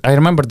wasn't. I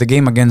remember the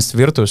game against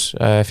Virtus.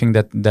 I think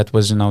that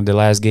was the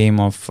last game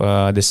of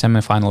the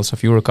semifinals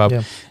of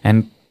EuroCup,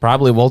 and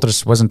probably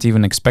Walters wasn't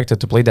even expected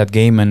to play that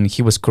game, and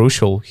he was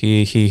crucial.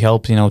 He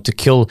helped to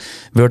kill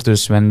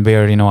Virtus when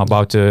they're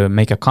about to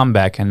make a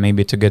comeback and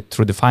maybe to get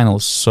through the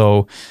finals.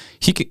 So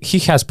he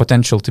has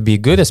potential to be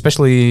good,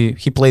 especially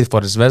he played for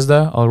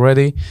Zvezda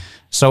already.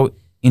 So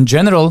in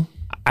general,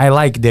 I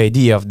like the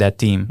idea of that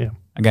team. Yeah.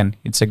 Again,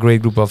 it's a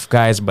great group of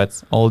guys,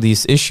 but all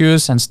these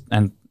issues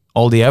and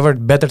all the ever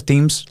better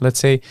teams, let's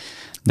say,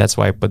 that's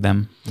why I put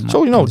them.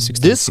 So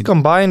this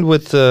combined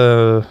with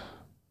the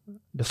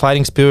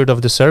fighting spirit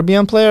of the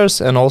Serbian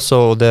players and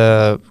also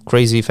the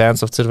crazy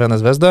fans of Crvena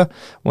Zvezda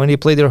when they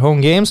play their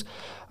home games,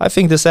 I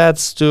think this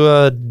adds to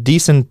a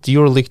decent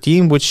EuroLeague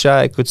team, which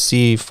I could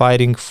see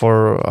fighting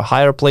for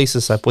higher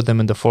places. I put them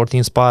in the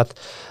 14th spot.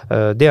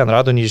 Dejan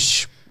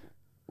Radonjic,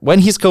 when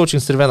he's coaching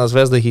Crvena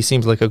Zvezda, he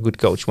seems like a good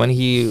coach. When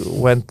he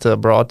went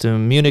abroad to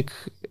Munich,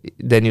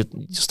 then you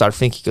start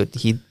thinking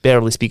he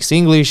barely speaks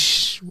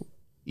English.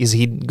 Is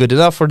he good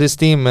enough for this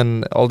team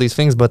and all these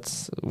things?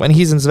 But when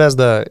he's in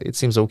Zvezda, it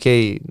seems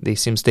okay. They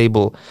seem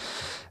stable.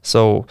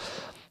 So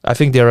I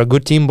think they're a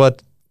good team.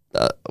 But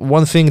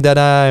one thing that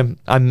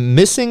I'm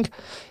missing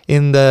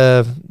in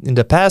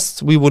the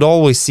past, we would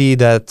always see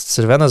that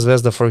Crvena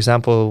Zvezda, for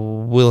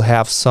example, will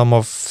have some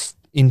of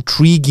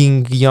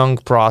intriguing young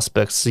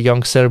prospects,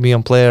 young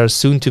Serbian players,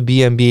 soon to be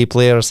NBA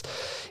players.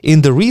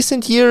 In the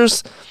recent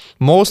years,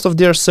 most of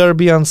their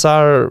Serbians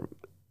are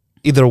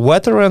either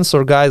veterans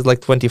or guys like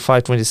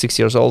 25, 26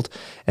 years old.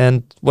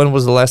 And when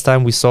was the last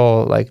time we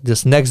saw like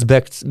this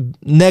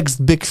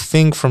next big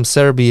thing from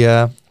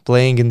Serbia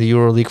playing in the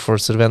EuroLeague for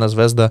Crvena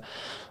Zvezda?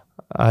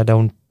 I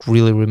don't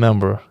really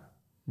remember.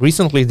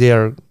 Recently,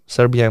 their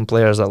Serbian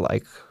players are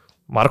like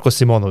Marko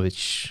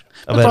Simonovic.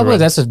 Probably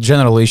that's a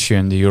general issue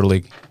in the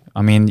EuroLeague.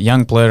 I mean,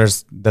 young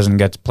players doesn't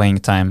get playing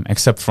time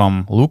except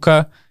from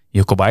Luka.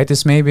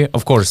 Jokubaitis maybe.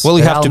 Of course. Well,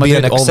 you have Real to be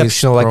an Madrid always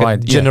exceptional, like a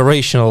provide-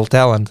 generational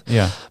talent.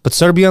 Yeah. But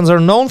Serbians are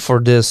known for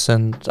this,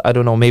 and I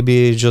don't know,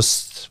 maybe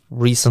just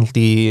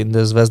recently in the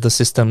Zvezda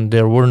system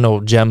there were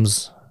no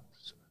gems,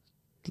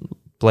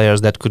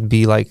 players that could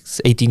be like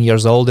 18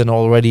 years old and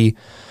already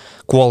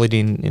quality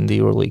in the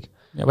EuroLeague.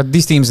 Yeah, but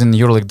these teams in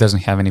EuroLeague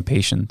doesn't have any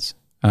patience.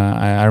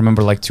 I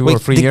remember like 2 or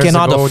 3 they years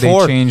cannot ago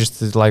afford- they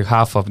changed like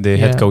half of the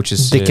head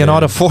coaches. They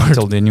cannot afford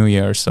until the new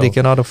year. So They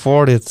cannot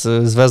afford it.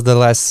 Zvezda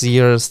last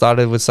year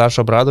started with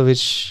Sasha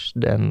Obradovic,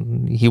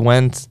 then he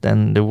went.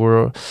 Then there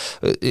were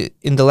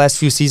in the last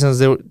few seasons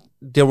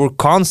there were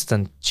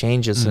constant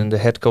changes in the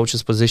head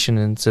coach's position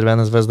in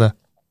Crvena Zvezda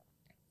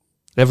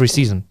every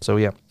season. So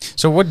yeah.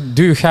 So what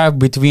do you have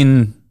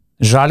between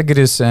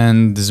Žalgiris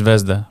and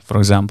Zvezda, for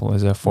example,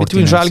 as a 14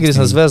 Between Žalgiris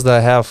and Zvezda, I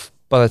have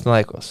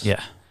Panathinaikos.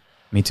 Yeah,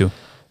 me too.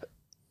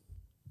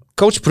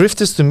 Coach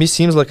Priftis to me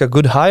seems like a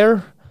good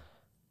hire,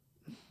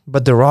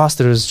 but the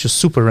roster is just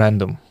super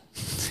random.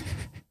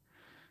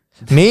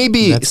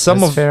 Maybe That's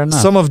fair enough.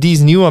 some of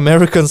these new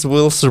Americans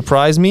will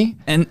surprise me.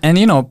 And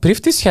you know,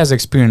 Priftis has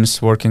experience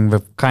working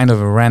with kind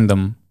of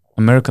random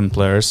American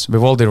players,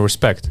 with all due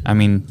respect. I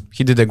mean,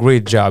 he did a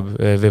great job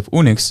with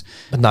Unix.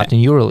 But not in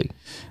EuroLeague.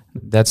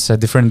 That's a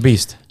different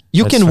beast.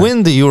 You That's can right.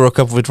 win the Euro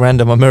Cup with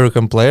random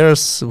American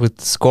players,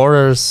 with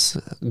scorers,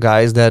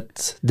 guys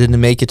that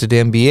didn't make it to the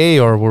NBA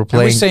or were I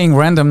playing was saying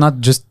random, not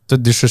just to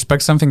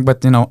disrespect something,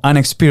 but you know,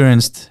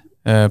 unexperienced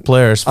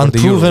players for the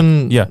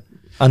unproven, EuroLeague. Yeah.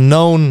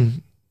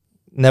 unknown,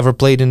 never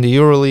played in the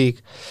EuroLeague.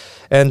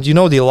 And you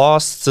know, they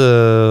lost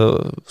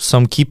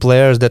some key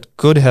players that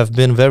could have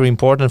been very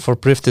important for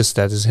Priftis.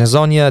 That is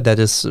Hezonja, that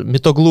is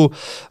Mitoglu.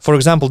 For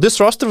example, this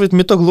roster with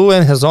Mitoglu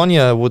and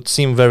Hezonja would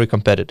seem very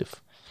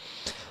competitive.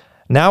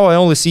 Now I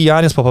only see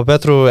Yanis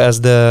Papapetrou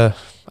as the,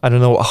 I don't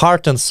know,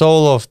 heart and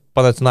soul of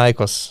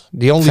Panathinaikos.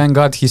 Thank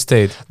God he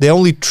stayed. The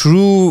only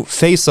true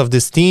face of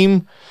this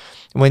team.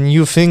 When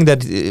you think that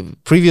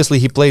previously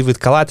he played with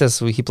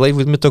Kalates, he played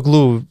with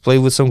Mitoglu, played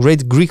with some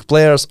great Greek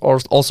players, or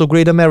also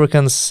great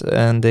Americans,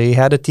 and they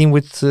had a team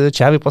with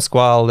Xavi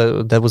Pascual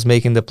that was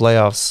making the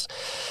playoffs.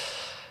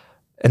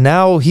 And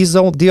now he's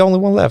the only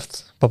one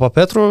left.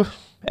 Papapetrou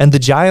and the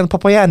giant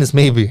Papagiannis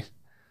maybe.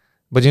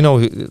 But you know,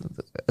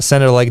 a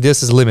center like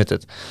this is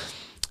limited.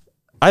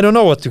 I don't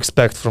know what to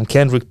expect from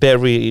Kendrick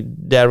Perry,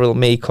 Daryl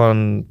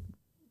Macon,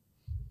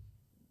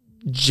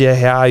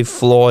 J.I.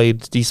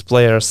 Floyd, these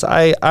players.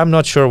 I'm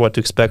not sure what to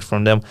expect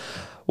from them.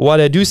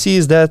 What I do see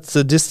is that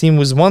this team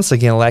was once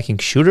again lacking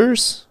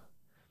shooters.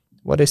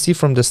 What I see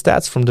from the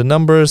stats, from the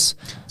numbers,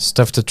 It's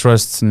tough to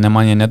trust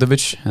Nemanja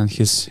Nedovic and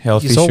his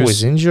health he's issues.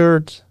 always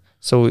injured.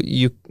 So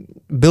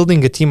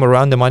building a team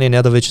around Nemanja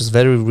Nedovic is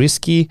very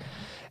risky.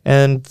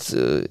 And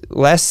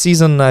last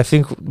season, I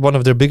think one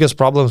of their biggest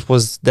problems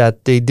was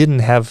that they didn't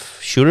have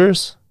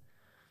shooters.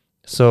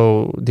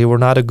 So they were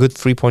not a good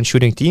three-point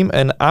shooting team.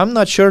 And I'm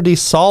not sure they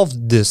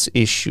solved this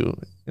issue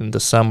in the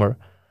summer.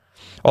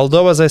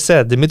 Although, as I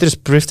said, Dimitris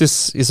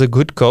Priftis is a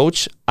good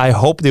coach. I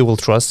hope they will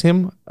trust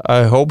him.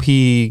 I hope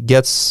he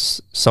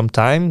gets some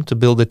time to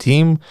build a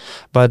team.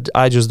 But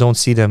I just don't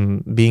see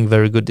them being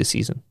very good this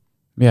season.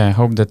 Yeah, I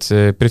hope that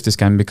Priftis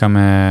can become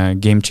a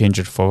game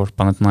changer for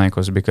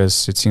Panathinaikos,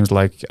 because it seems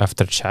like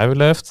after Xavi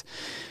left,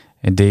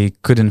 they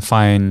couldn't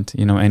find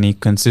any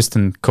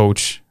consistent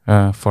coach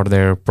for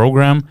their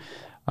program.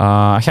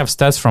 I have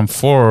stats from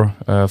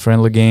 4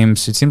 friendly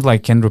games. It seems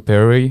like Kendrick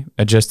Perry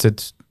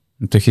adjusted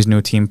to his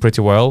new team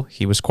pretty well.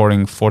 He was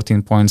scoring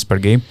 14 points per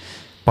game.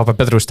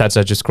 Papapetrou's stats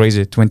are just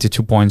crazy,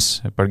 22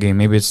 points per game.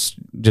 Maybe it's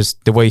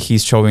just the way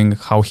he's showing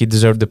how he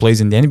deserved the place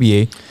in the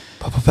NBA.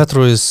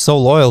 Papapetrou is so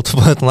loyal to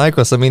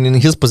Panathinaikos. I mean, in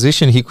his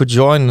position, he could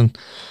join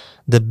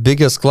the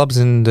biggest clubs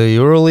in the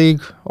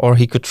EuroLeague, or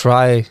he could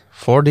try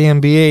for the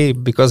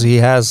NBA because he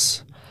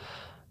has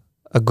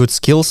a good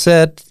skill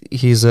set.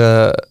 He's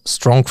a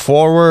strong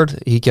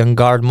forward. He can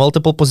guard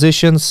multiple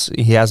positions.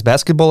 He has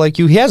basketball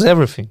IQ. He has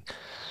everything.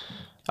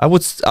 I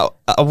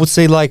would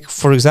say, like,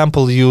 for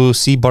example, you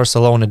see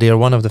Barcelona. They are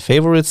one of the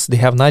favorites. They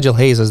have Nigel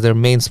Hayes as their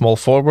main small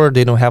forward.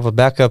 They don't have a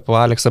backup.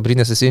 Alex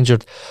Abrines is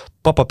injured.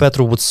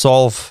 Papapetrou would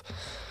solve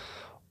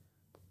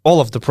all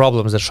of the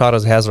problems that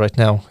Šaras has right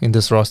now in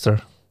this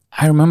roster.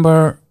 I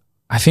remember,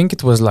 I think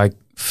it was like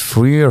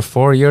 3 or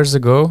 4 years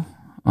ago,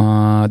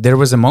 there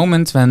was a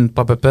moment when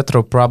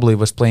Papapetrou probably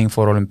was playing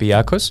for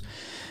Olympiacos,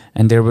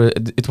 and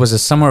it was a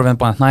summer when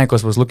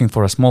Panathinaikos was looking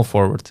for a small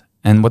forward.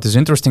 And what is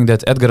interesting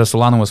that Edgaras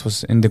Ulanovas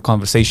was in the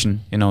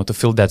conversation, to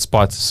fill that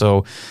spot.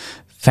 So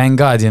thank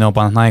God,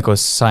 Panathinaikos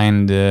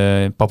signed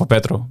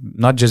Papapetrou,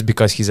 not just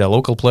because he's a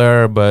local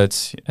player,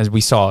 but as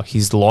we saw,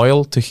 he's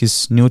loyal to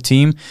his new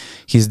team.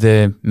 He's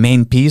the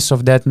main piece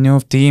of that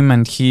new team,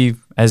 and he,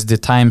 as the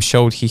time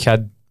showed, he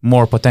had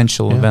more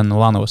potential than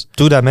Ulanovas.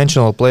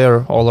 Two-dimensional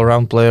player,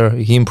 all-around player.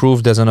 He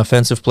improved as an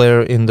offensive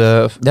player in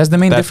the That's the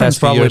main difference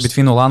probably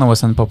between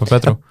Ulanovas and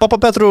Papapetrou.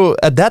 Papapetrou,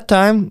 at that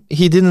time,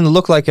 he didn't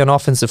look like an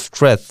offensive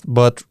threat,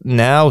 but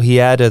now he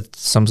added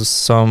some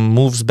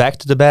moves back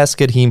to the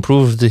basket. He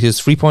improved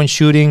his three-point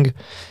shooting.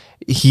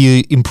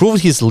 He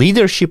improved his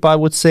leadership, I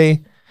would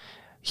say.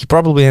 he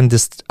probably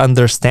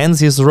understands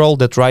his role,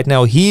 that right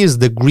now he is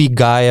the Greek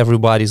guy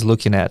everybody's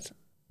looking at.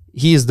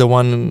 He is the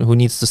one who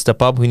needs to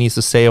step up, who needs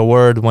to say a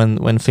word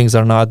when things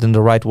are not in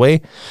the right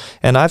way.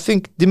 And I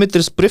think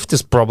Dimitris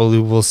Priftis probably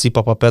will see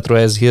Papapetru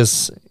as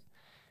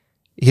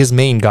his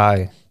main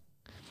guy.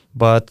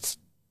 But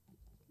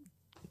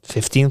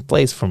 15th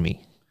place for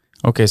me.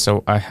 Okay,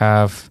 so I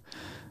have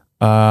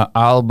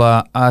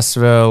Alba,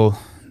 Asvel,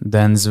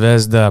 then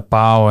Zvezda,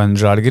 Pau, and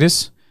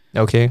Žalgiris.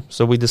 Okay,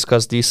 so we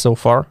discussed these so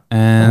far.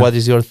 And what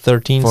is your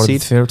 13th for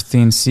seed? For the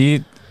 13th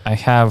seed, I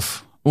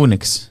have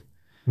Unix.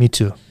 Me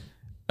too.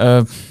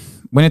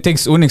 When it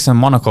takes Unix and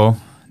Monaco,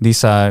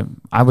 these I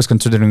was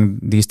considering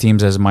these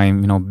teams as my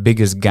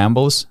biggest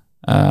gambles.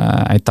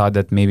 I thought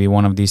that maybe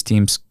one of these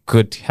teams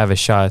could have a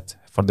shot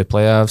for the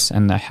playoffs,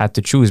 and I had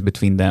to choose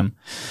between them.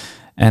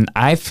 And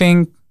I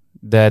think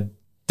that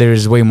there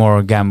is way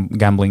more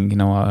gambling,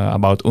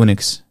 about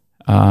Unix,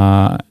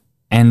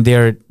 and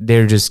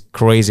they're just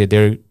crazy.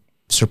 They're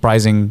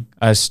surprising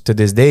us to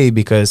this day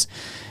because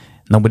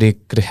nobody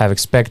could have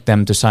expected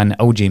them to sign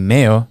OJ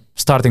Mayo,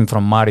 starting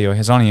from Mario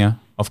Hezonja,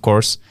 of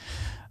course.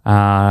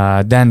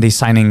 Then they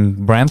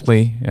signing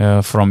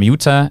Brantley from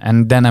Utah,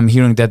 and then I'm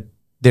hearing that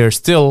they're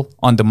still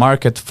on the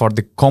market for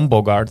the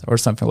combo guard or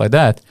something like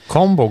that.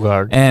 Combo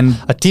guard. And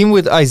a team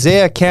with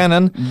Isaiah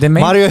Cannon,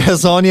 Mario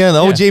Hezonja, and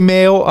OJ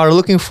Mayo are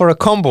looking for a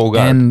combo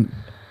guard. And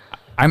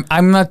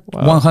I'm not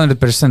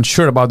 100%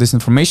 sure about this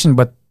information,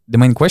 but the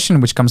main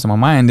question which comes to my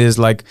mind is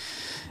like,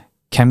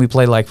 can we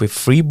play like with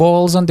free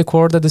balls on the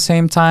court at the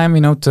same time,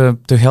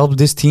 to help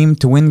this team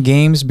to win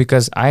games?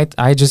 Because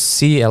I just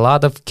see a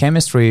lot of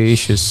chemistry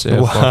issues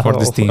for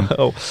this team.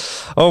 Wow.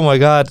 Oh my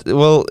God.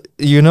 Well,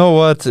 you know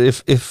what?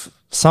 If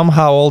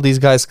somehow all these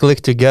guys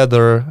click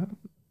together,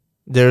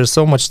 there's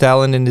so much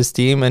talent in this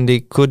team, and they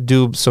could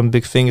do some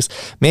big things.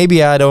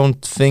 Maybe I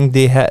don't think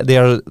they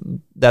are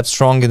that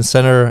strong in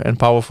center and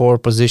power forward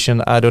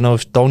position. I don't know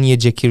if Tony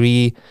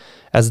Ejekiri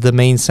as the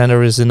main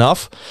center is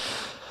enough.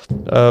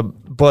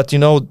 But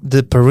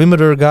the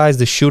perimeter guys,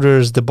 the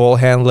shooters, the ball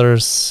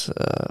handlers,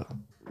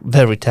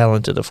 very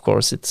talented, of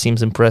course. It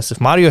seems impressive.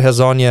 Mario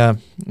Hezonja,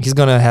 he's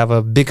going to have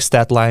a big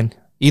stat line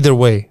either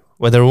way,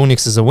 whether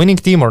Unix is a winning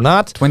team or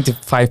not.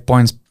 25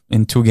 points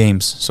in 2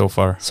 games so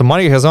far. So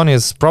Mario Hezonja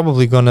is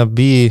probably going to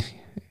be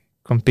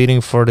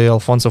competing for the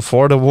Alfonso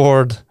Ford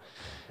Award.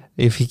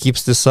 If he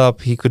keeps this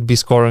up, he could be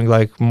scoring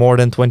like more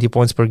than 20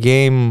 points per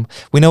game.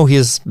 We know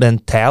his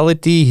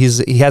mentality.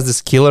 He has this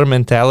killer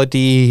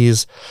mentality.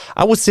 He's,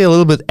 I would say, a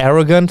little bit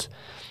arrogant,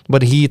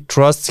 but he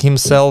trusts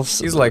himself.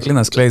 He's like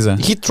Linas Kleiza.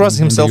 He trusts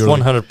himself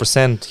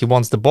 100%. He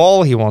wants the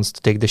ball. He wants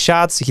to take the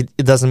shots. It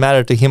doesn't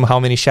matter to him how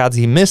many shots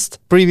he missed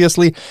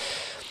previously.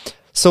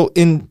 So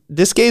in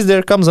this case,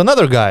 there comes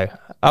another guy.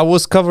 I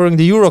was covering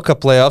the Euro Cup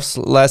playoffs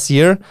last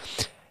year,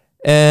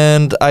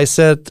 and I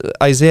said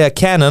Isaiah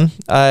Cannon.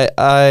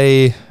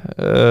 I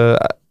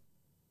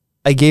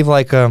gave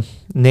like a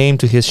name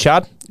to his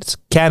shot. It's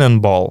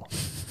Cannonball.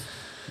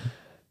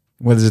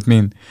 What does it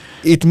mean?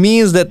 It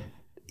means that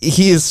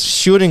he is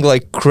shooting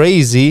like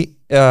crazy.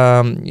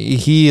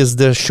 He is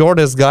the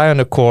shortest guy on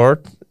the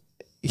court.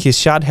 His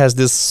shot has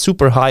this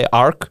super high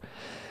arc,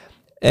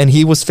 and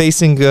he was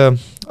facing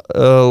Krasnodar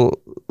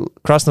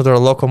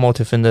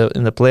Lokomotiv in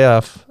the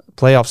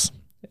playoffs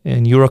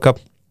in Euro Cup.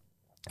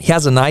 He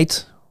has a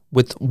night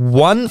with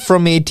 1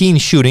 from 18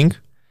 shooting.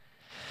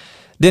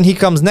 Then he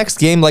comes next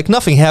game like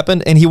nothing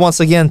happened, and he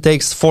once again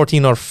takes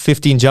 14 or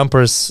 15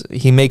 jumpers.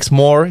 He makes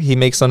more. He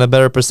makes on a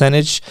better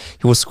percentage.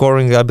 He was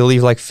scoring, I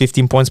believe, like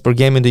 15 points per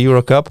game in the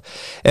Euro Cup.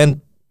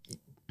 And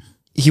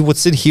he would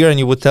sit here and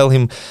you would tell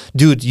him,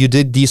 dude, you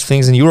did these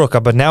things in Euro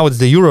Cup, but now it's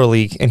the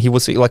EuroLeague. And he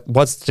would say, like,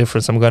 what's the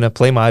difference? I'm going to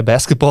play my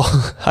basketball.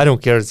 I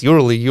don't care. It's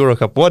EuroLeague, Euro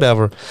Cup,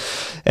 whatever.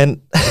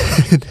 And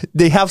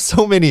they have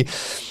so many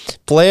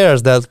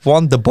players that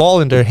want the ball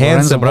in their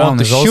hands and want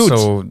to shoot.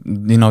 Also,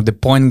 the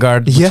point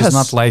guard, which is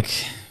not like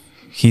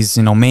he's,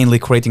 mainly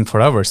creating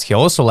for others. He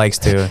also likes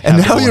to. And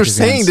now you're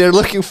saying they're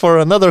looking for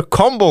another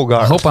combo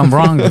guard. I hope I'm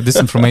wrong with this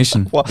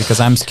information because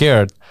I'm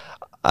scared.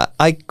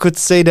 I could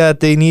say that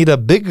they need a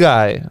big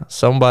guy,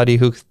 somebody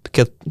who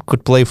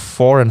could play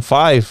 4 and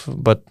 5,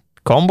 but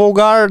combo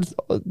guard,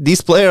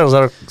 these players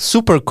are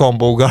super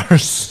combo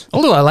guards.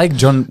 Although I like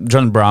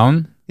John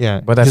Brown,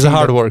 but he's a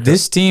hard worker.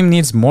 This team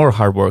needs more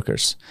hard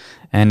workers,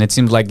 and it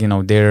seems like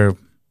they're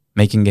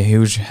making a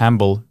huge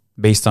gamble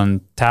based on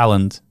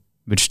talent,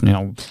 which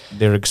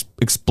they're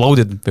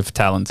exploded with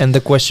talent. And the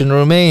question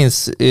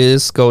remains: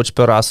 is Coach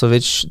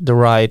Perasovic the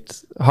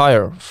right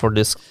hire for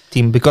this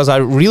team? Because I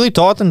really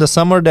thought in the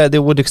summer that they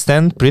would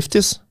extend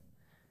Priftis,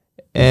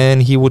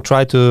 and he would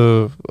try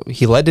to.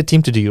 He led the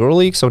team to the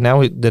EuroLeague, so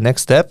now the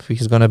next step,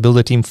 he's going to build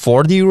a team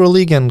for the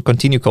EuroLeague and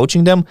continue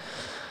coaching them.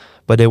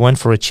 But they went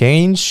for a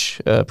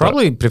change.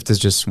 Probably Priftis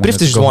just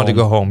wanted to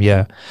go home.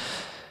 Yeah,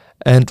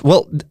 and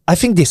well, I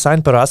think they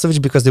signed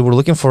Perasovic because they were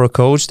looking for a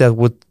coach that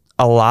would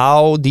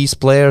allow these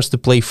players to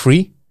play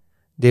free.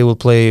 They will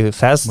play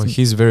fast. Well,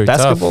 he's very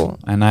basketball. tough,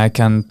 and I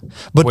can't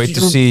wait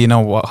to see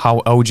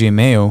how OJ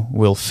Mayo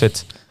will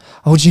fit.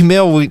 OG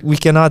Mayo, we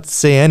cannot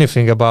say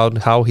anything about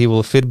how he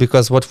will fit,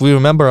 because what we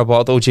remember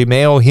about OG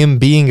Mayo, him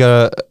being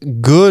a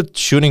good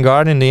shooting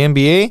guard in the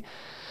NBA,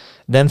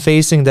 then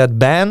facing that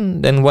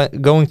ban, then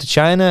going to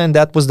China, and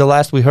that was the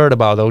last we heard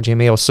about OG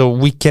Mayo. So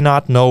we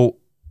cannot know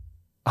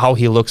how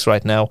he looks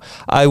right now.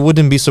 I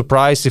wouldn't be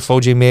surprised if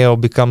OG Mayo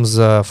becomes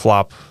a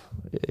flop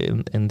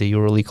in the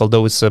EuroLeague,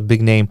 although it's a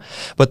big name.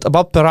 But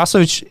about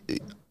Perasovic,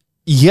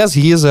 yes,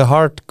 he is a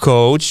hard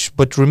coach,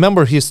 but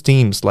remember his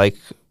teams like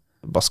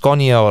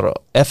Baskonia or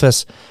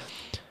Efes,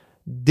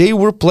 they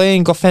were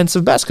playing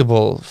offensive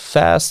basketball,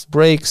 fast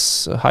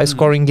breaks,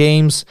 high-scoring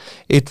games.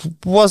 It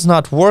was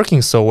not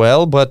working so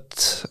well,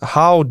 but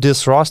how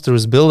this roster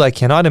is built, I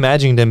cannot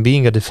imagine them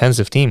being a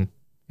defensive team.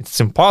 It's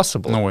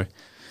impossible. No way.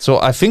 So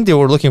I think they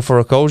were looking for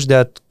a coach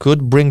that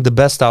could bring the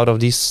best out of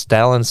these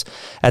talents,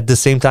 at the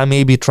same time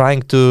maybe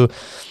trying to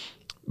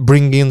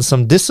bring in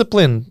some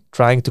discipline,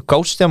 trying to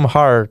coach them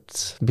hard,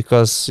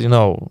 because, you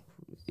know,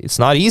 it's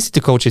not easy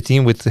to coach a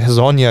team with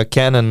Hezonja,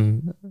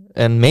 Cannon,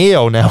 and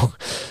Mayo now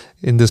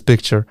in this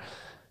picture.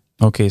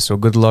 Okay, so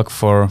good luck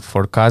for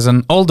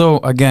Kazan. Although,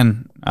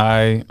 again,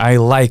 I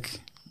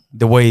like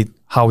the way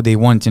how they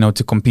want,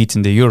 to compete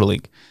in the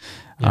EuroLeague.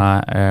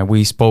 Yeah.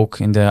 We spoke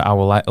in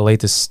our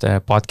latest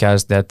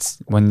podcast that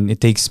when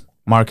it takes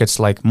markets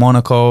like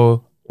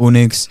Monaco,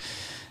 Unix,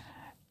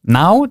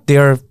 now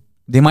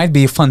they might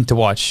be fun to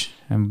watch.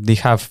 They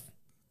have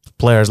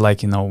players like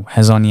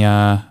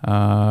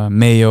Hezonja,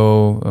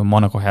 Mayo,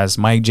 Monaco has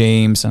Mike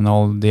James and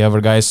all the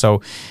other guys.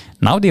 So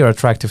now they are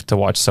attractive to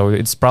watch. So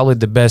it's probably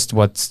the best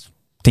what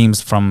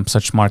teams from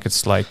such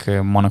markets like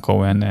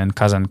Monaco and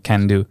Kazan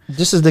can do.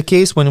 This is the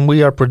case when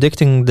we are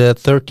predicting the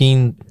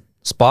 13th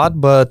spot,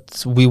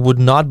 but we would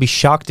not be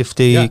shocked if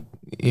they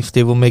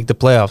will make the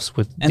playoffs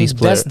with these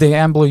players. And that's the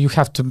gamble you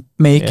have to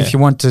make if you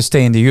want to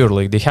stay in the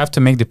EuroLeague. They have to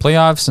make the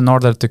playoffs in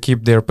order to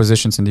keep their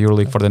positions in the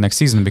EuroLeague for the next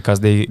season, because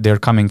they're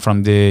coming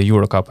from the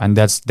Eurocup, and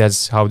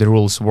that's how the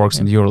rules works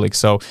in the EuroLeague.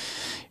 So,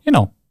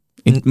 so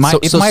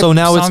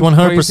now it's 100%.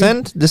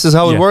 Crazy. This is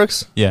how it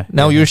works. Yeah.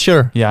 Now you're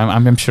sure. Yeah,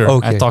 I'm sure.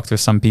 Okay. I talked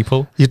with some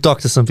people. You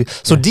talked to some people.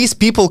 So these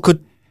people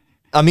could,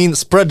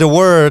 spread the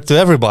word to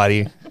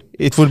everybody.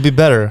 It would be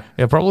better.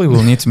 Yeah, probably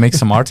we'll need to make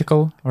some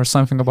article or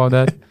something about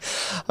that.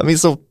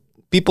 So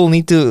people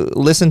need to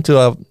listen to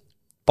a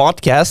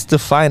podcast to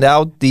find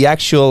out the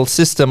actual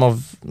system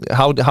of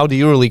how the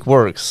EuroLeague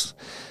works.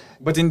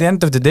 But in the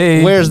end of the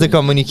day, where's the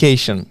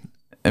communication?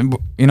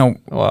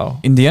 Wow.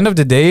 In the end of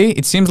the day,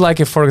 it seems like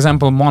if, for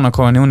example,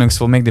 Monaco and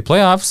Unix will make the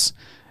playoffs,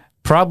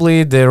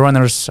 probably the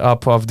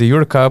runners-up of the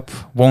Eurocup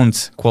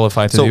won't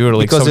qualify to the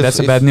EuroLeague. So that's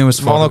a bad news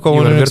for Monaco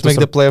and Unix make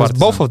the playoffs.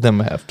 Both of them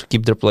have to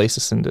keep their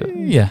places in the...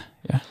 Yeah.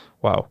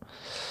 Wow.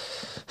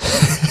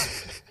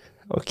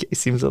 Okay,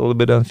 seems a little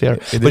bit unfair.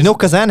 But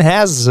Kazan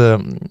has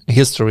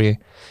history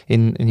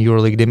in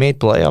EuroLeague. They made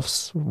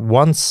playoffs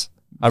once.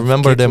 I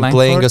remember them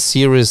playing a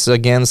series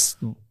against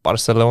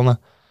Barcelona.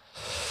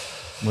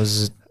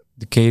 Was it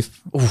the Kate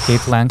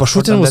Langford?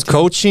 Pashutin was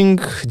coaching.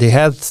 They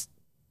had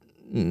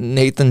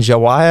Nathan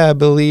Jawaya, I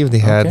believe. They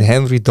had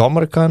Henry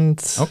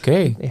Domerkant.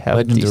 Okay. They have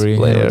legendary these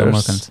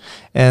players.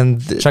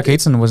 And Chuck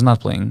Aitzen was not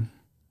playing.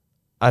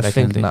 I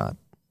think not.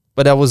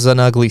 But that was an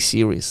ugly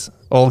series.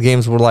 All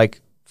games were like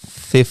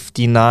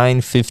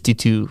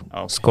 59-52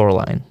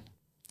 scoreline.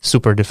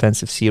 Super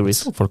defensive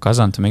series. For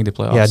Kazan to make the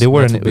playoffs. Yeah, they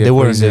were in the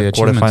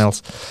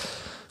quarterfinals.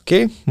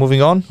 Okay,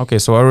 moving on. Okay,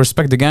 so I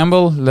respect the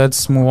gamble.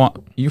 Let's move on.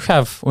 You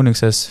have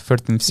Unix as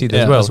 13th seed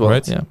as well,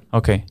 right? Yeah.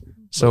 Okay,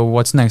 so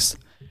what's next?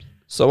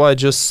 So I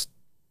just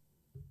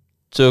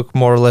took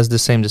more or less the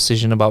same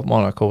decision about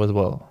Monaco as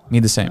well. Me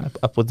the same.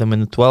 I put them in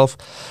the 12th.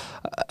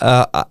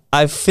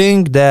 I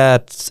think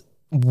that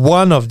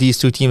one of these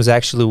two teams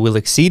actually will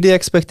exceed the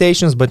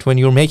expectations, but when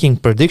you're making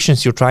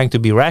predictions, you're trying to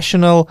be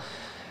rational.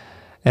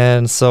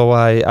 And so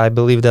I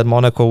believe that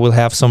Monaco will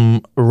have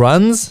some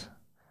runs,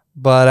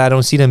 but I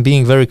don't see them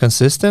being very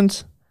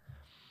consistent.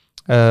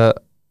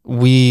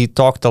 We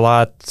talked a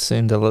lot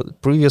in the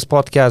previous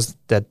podcast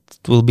that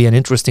it will be an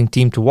interesting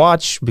team to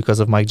watch because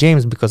of Mike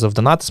James, because of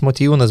Donatas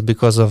Motiejūnas,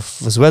 because of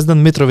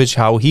Zvezdan Mitrovic,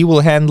 how he will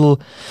handle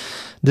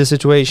the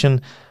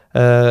situation.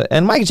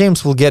 And Mike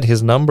James will get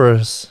his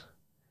numbers,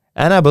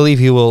 and I believe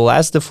he will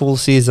last the full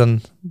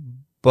season,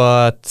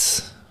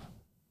 but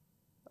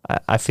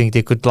I think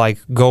they could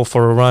go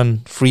for a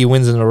run, 3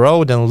 wins in a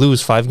row, then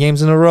lose 5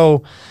 games in a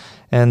row,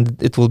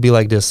 and it will be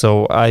like this.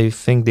 So I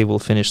think they will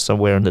finish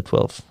somewhere in the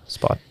 12th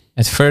spot.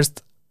 At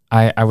first,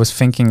 I was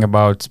thinking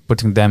about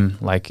putting them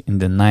in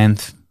the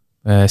 9th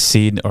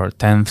seed or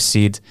 10th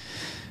seed,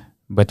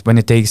 but when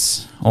it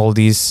takes all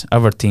these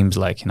other teams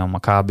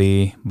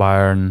Maccabi,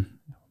 Bayern,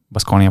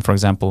 Baskonia, for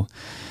example,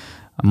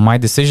 my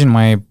decision,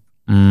 my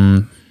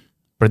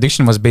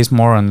prediction was based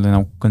more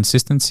on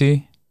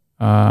consistency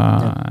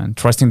and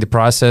trusting the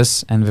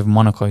process. And with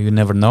Monaco, you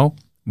never know.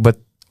 But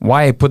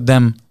why I put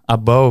them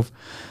above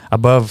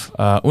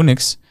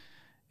Unix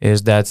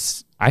is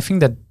that I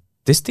think that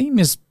this team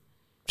is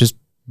just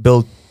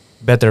built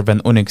better than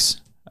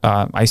Unix.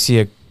 I see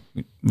a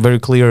very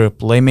clear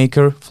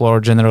playmaker, floor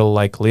general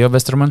like Leo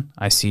Westerman.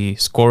 I see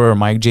scorer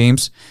Mike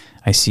James.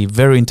 I see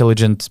very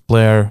intelligent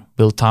player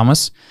Will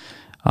Thomas,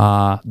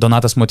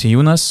 Donatas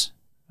Motiejunas,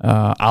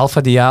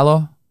 Alpha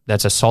Diallo.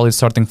 That's a solid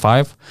starting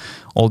five.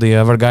 All the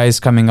other guys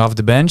coming off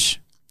the bench,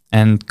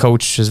 and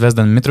coach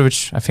Zvezdan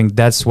Mitrovic. I think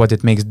that's what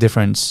it makes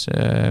difference.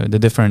 The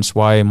difference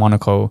why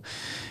Monaco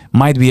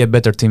might be a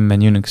better team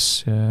than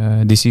Unix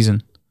this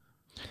season.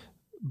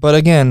 But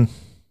again,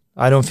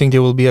 I don't think they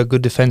will be a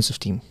good defensive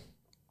team.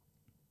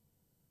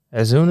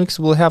 As Unix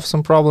will have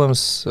some problems,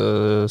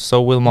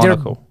 so will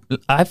Monaco.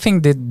 I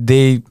think that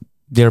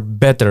they're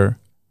better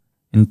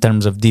in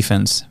terms of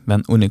defense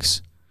than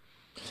Unix.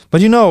 But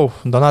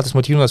Donatas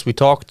Motiejunas, we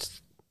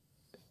talked,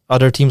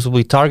 other teams will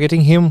be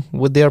targeting him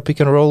with their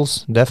pick and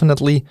rolls,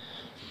 definitely.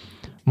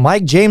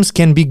 Mike James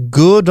can be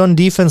good on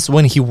defense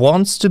when he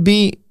wants to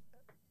be,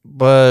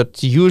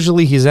 but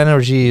usually his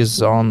energy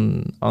is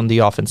on the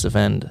offensive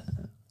end,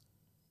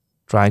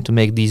 trying to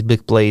make these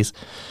big plays.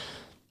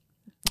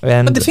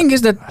 But the thing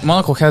is that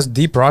Monaco has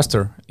deep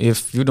roster.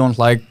 If you don't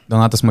like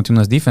Donatas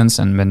Motiejunas' defense,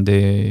 and when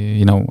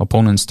the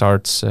opponent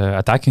starts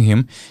attacking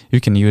him, you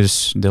can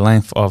use the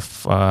length of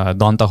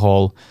Donta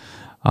Hall.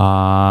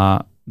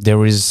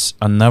 There is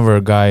another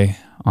guy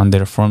on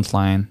their front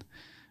line,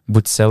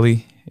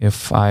 Butselli,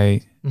 if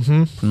I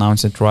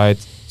pronounce it right.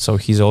 So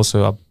he's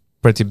also a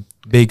pretty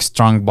big,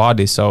 strong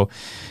body. So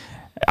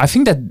I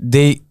think that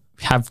they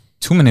have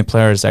too many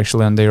players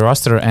actually on their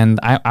roster, and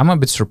I'm a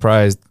bit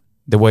surprised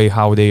the way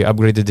how they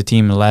upgraded the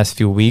team in the last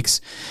few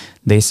weeks.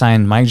 They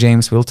signed Mike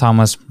James, Will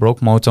Thomas, Brock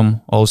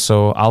Motum,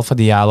 also Alpha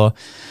Diallo.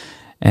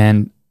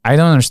 And I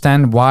don't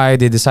understand why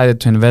they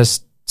decided to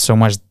invest so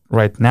much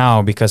right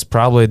now, because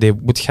probably they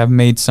would have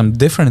made some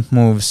different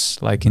moves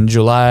like in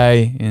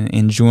July,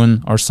 in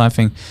June or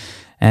something.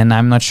 And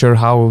I'm not sure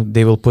how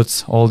they will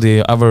put all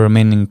the other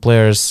remaining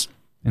players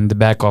in the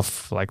back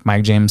of like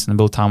Mike James and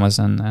Will Thomas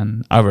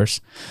and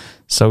others.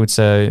 So it's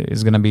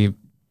going to be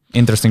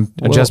interesting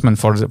adjustment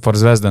for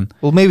Zvezdan.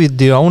 Well, maybe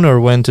the owner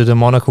went to the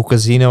Monaco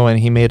casino and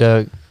he made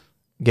a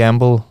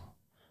gamble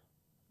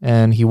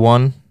and he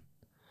won.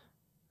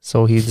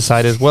 So he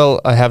decided, well,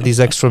 I have these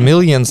extra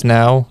millions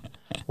now.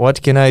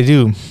 What can I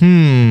do?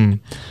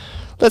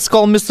 Let's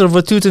call Mr.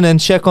 Vatutin and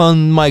check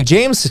on Mike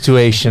James'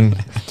 situation.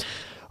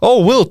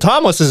 Oh, Will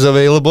Thomas is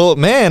available.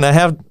 Man, I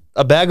have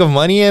a bag of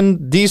money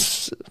and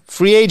these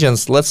free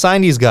agents. Let's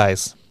sign these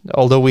guys.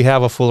 Although we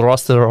have a full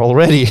roster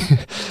already.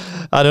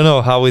 I don't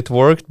know how it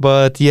worked,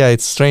 but yeah,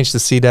 it's strange to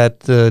see that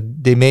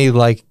they made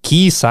like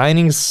key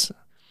signings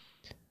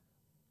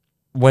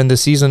when the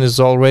season is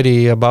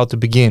already about to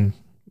begin.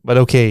 But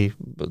okay,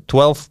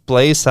 12th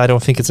place, I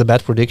don't think it's a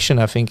bad prediction.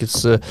 I think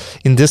it's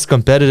in this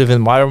competitive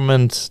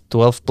environment,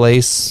 12th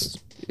place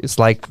is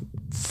like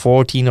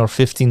 14 or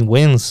 15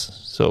 wins.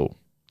 So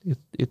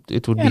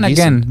it would be And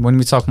decent. again, when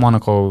we talk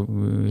Monaco,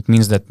 it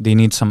means that they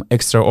need some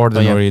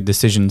extraordinary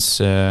decisions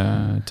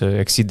to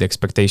exceed the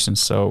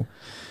expectations. So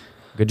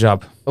good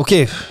job.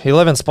 Okay,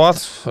 11th spot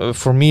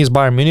for me is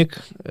Bayern Munich,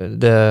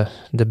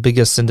 the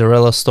biggest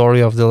Cinderella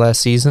story of the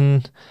last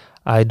season.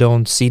 I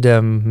don't see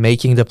them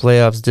making the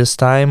playoffs this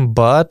time,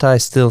 but I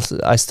still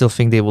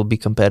think they will be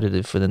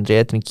competitive with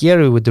Andrea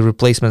Trinchieri, with the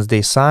replacements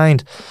they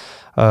signed.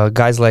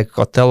 Guys like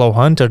Othello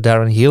Hunter,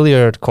 Darren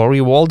Hilliard,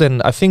 Corey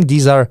Walden. I think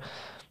these are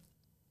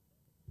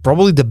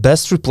probably the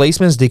best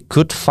replacements they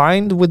could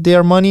find with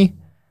their money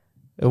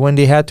when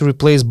they had to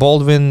replace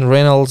Baldwin,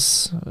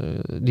 Reynolds,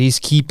 these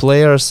key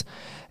players.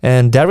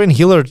 And Darren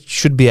Hilliard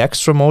should be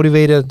extra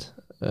motivated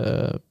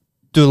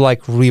to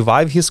like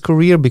revive his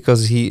career,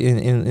 because he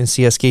in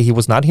CSK he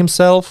was not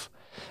himself.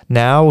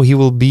 Now he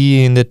will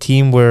be in the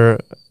team where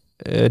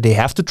they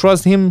have to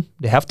trust him.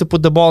 They have to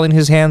put the ball in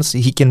his hands.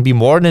 He can be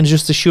more than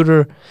just a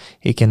shooter.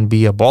 He can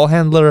be a ball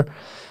handler.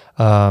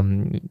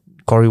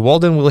 Corey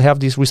Walden will have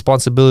these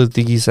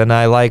responsibilities, and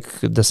I like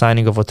the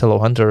signing of Othello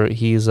Hunter.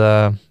 He's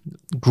a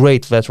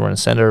great veteran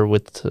center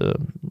with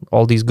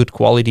all these good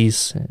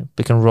qualities,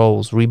 pick and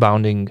rolls,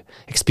 rebounding,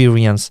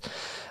 experience.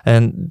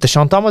 And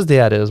Deshaun Thomas they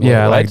added as well. Yeah,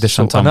 I right? like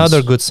Deshaun Thomas.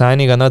 Another good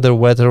signing, another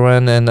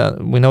veteran,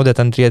 and we know that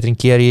Andrea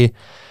Trinchieri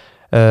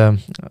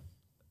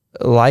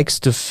likes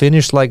to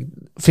finish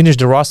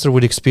the roster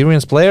with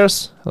experienced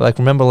players. Like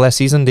remember last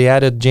season they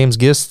added James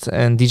Gist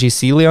and DJ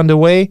Seeley on the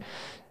way.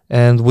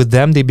 And with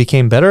them, they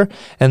became better.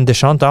 And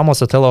Deshaun Thomas,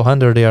 Othello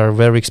Hunter, they are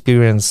very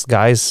experienced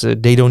guys.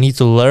 They don't need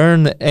to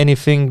learn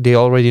anything. They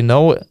already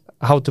know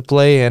how to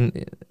play,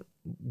 and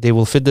they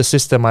will fit the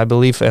system, I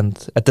believe. And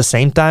at the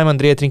same time,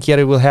 Andrea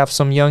Trinchieri will have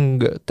some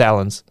young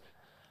talents.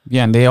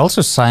 Yeah, and they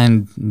also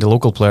signed the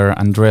local player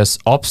Andreas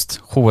Obst,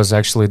 who was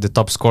actually the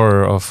top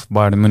scorer of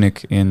Bayern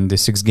Munich in the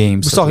 6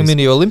 games. We saw him in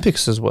the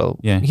Olympics as well.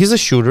 Yeah. He's a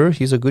shooter.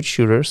 He's a good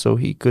shooter, so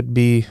he could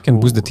be... Can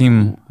boost the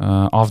team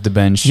off the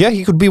bench. Yeah,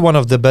 he could be one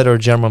of the better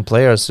German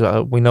players.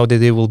 We know that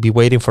they will be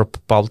waiting for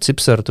Paul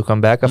Zipser to come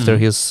back after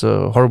his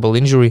horrible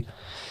injury.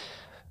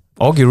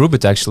 Augie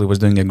Rubit actually was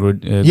doing a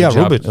good job.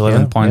 Rubit,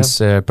 11 points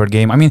per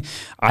game. I mean,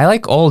 I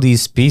like all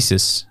these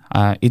pieces.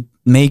 It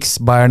makes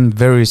Bayern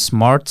very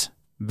smart,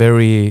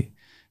 very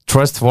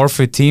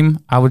trustworthy team,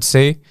 I would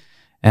say,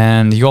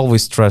 and you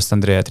always trust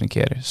Andrea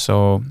Trinchieri.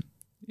 So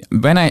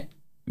when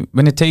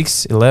it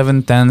takes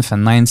 11th, 10th,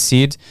 and 9th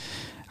seed,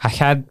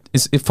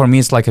 for me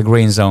it's like a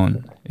gray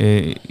zone.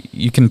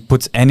 You can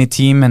put any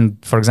team, and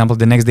for example,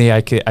 the next day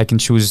I can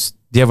choose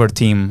the other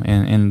team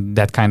in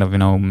that kind of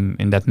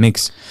in that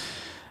mix.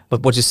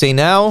 But what you say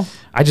now,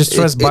 I just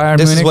trust Bayern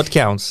this Munich. is what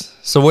counts.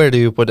 So where do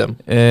you put them?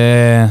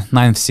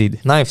 9th seed.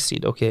 9th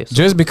seed, okay. So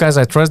Just because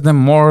I trust them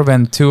more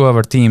than two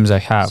other teams I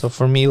have. So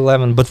for me,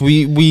 11. But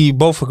we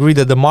both agree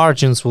that the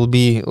margins will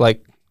be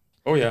like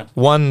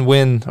 1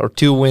 win or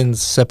 2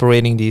 wins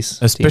separating these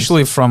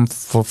Especially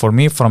teams. for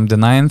me, from the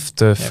 9th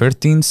to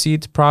 13th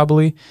seed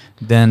probably.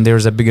 Then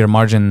there's a bigger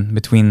margin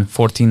between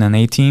 14 and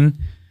 18.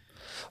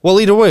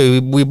 Well, either way,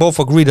 we both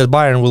agree that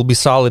Bayern will be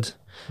solid.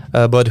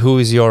 But who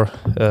is your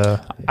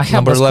I have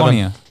number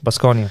Baskonia. 11?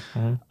 Baskonia.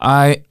 Mm-hmm.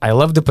 I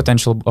love the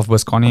potential of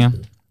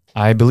Baskonia.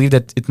 I believe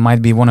that it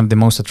might be one of the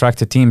most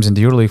attractive teams in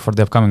the EuroLeague for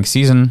the upcoming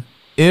season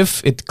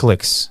if it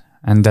clicks.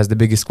 And that's the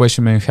biggest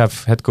question when you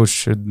have head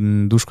coach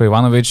Duško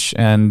Ivanović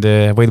and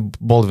Wade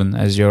Baldwin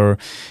as your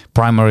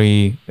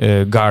primary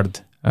guard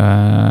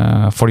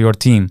for your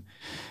team.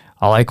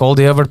 I like all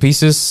the other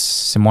pieces.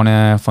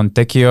 Simone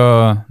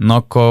Fontecchio,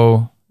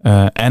 Nocco,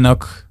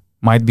 Enoch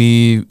might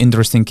be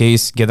interesting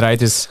case.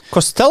 Giedraitis.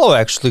 Costello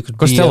actually could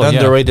be an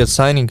underrated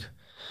signing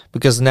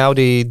because now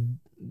they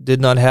did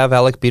not have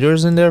Alec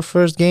Peters in their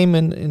first game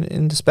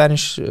in the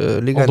Spanish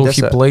Liga Although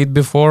Endesa. he played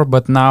before,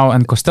 but now,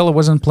 and Costello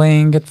wasn't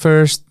playing at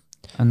first.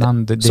 And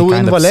then they so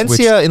kind in of Valencia,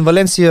 switched. in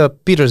Valencia,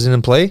 Peters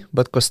didn't play,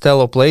 but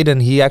Costello played,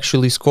 and he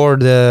actually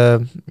scored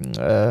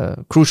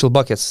crucial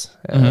buckets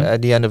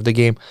at the end of the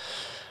game.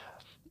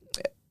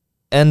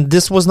 And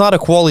this was not a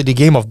quality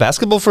game of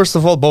basketball. First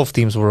of all, both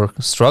teams were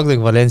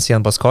struggling, Valencia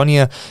and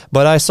Baskonia.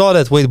 But I saw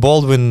that Wade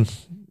Baldwin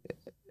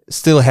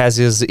still has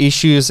his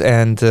issues,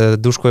 and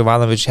Duško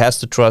Ivanović has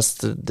to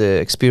trust the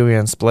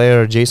experienced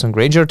player Jason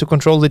Granger to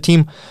control the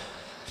team.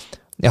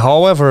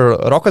 However,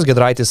 Rokas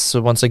Giedraitis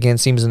once again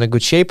seems in a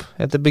good shape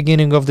at the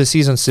beginning of the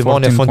season.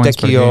 Simone 14 points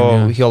per Fontecchio,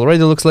 game, yeah. he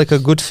already looks like a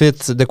good fit.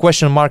 The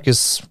question mark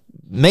is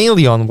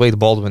mainly on Wade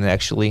Baldwin,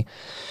 actually.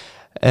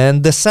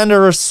 And the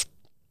centers,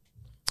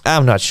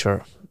 I'm not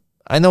sure.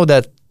 I know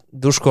that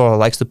Duško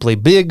likes to play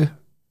big.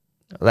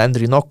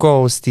 Landry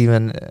Nocco,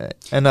 Steven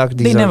Enoch,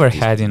 They never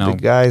had,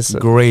 big guys.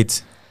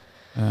 great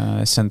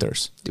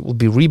centers. It will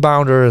be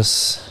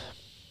rebounders.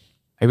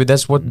 Maybe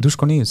that's what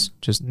Duško needs.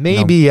 Just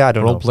Maybe, I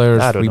don't know. role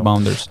players, I don't know.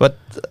 rebounders. But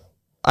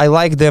I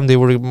like them. They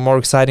were more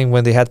exciting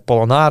when they had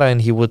Polonara,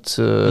 and he would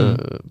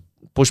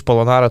push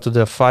Polonara to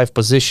the 5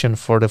 position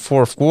for the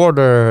 4th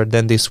quarter.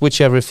 Then they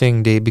switch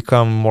everything. They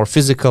become more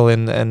physical,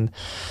 and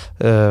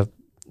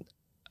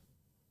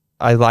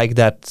I like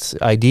that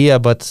idea.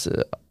 But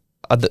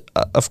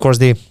of course,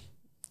 they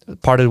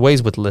parted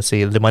ways with, let's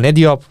say, Limane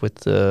Diop,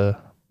 with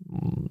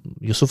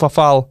Yusuf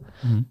Afal,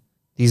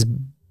 these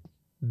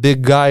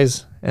big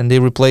guys, and they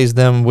replaced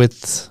them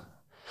with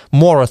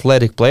more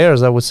athletic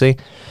players, I would say.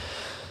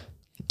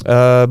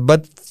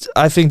 But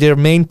I think their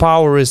main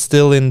power is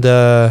still in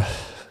the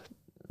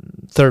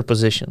 3rd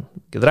position.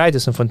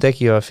 Giedraitis and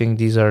Fontecchio, I think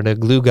these are the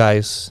glue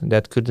guys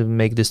that could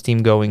make this team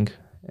going.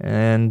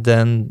 And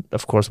then,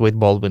 of course, Wade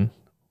Baldwin.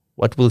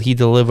 What will he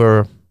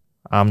deliver?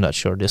 I'm not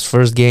sure. This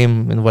first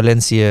game in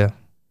Valencia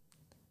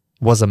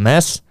was a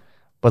mess,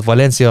 but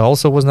Valencia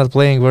also was not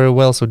playing very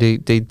well, so they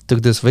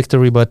took this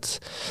victory. But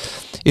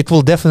it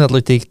will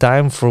definitely take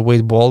time for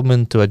Wade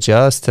Baldwin to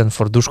adjust and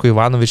for Duško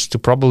Ivanović to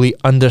probably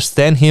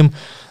understand him,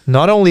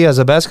 not only as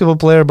a basketball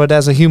player, but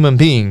as a human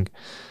being,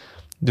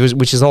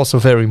 which is also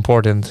very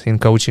important in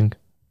coaching.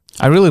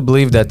 I really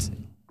believe that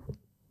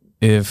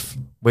if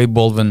Wade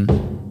Baldwin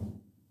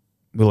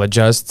will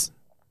adjust,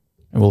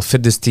 will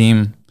fit this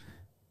team,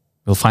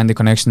 will find the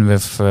connection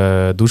with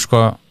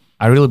Duško,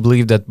 I really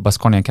believe that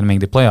Baskonia can make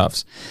the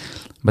playoffs.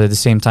 But at the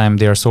same time,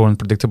 they are so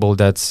unpredictable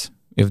that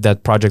if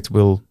that project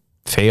will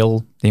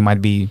fail, they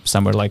might be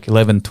somewhere like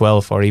 11,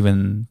 12, or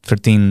even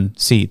 13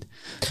 seed.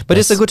 But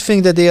it's a good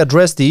thing that they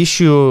addressed the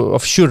issue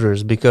of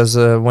shooters, because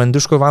when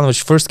Duško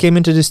Ivanović first came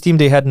into this team,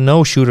 they had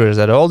no shooters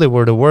at all. They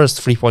were the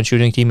worst 3-point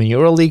shooting team in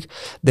EuroLeague.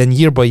 Then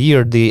year by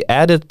year, they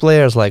added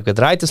players like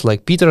Giedraitis,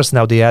 like Peters.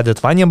 Now they added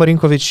Vanja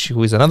Marinković,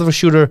 who is another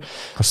shooter.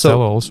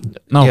 Costello also.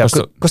 No, yeah,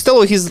 Costello.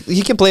 Costello,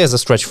 he can play as a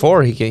stretch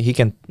 4. He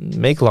can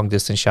make long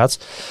distance shots.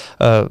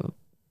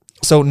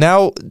 So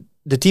now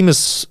the team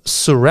is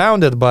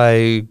surrounded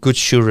by good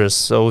shooters.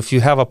 So if you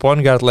have a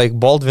point guard like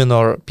Baldwin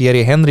or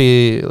Pierre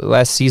Henry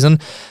last season,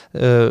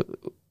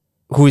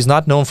 who is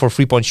not known for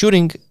 3-point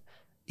shooting,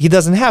 he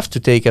doesn't have to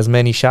take as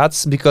many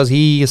shots because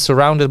he is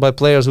surrounded by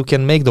players who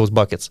can make those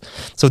buckets.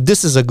 So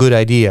this is a good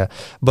idea.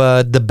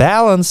 But the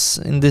balance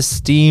in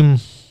this team,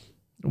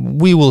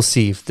 we will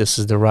see if this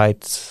is the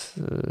right,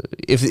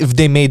 if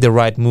they made the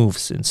right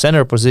moves in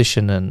center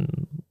position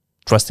and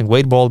trusting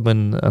Wade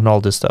Baldwin and all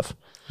this stuff.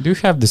 Do you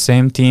have the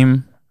same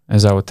team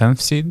as our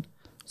 10th seed?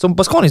 So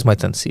Baskonia is my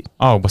 10th seed.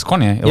 Oh,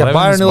 Baskonia. Yeah,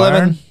 Bayern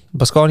 11.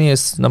 Baskonia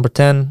is number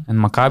 10. And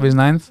Maccabi is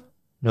 9th?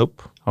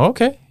 Nope.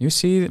 Okay, you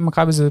see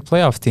Maccabi is a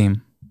playoff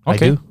team.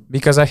 Okay, I do.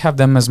 because I have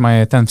them as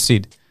my 10th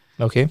seed.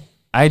 Okay.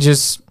 I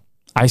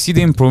see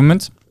the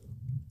improvement,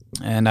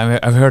 and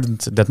I've heard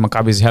that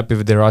Maccabi is happy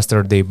with the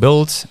roster they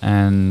built,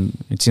 and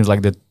it seems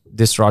like that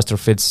this roster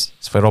fits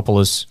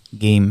Sfairopoulos'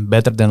 game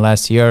better than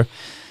last year.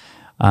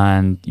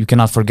 And you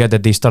cannot forget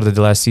that they started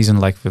the last season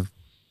like with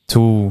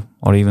 2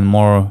 or even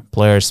more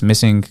players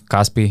missing.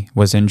 Caspi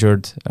was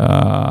injured.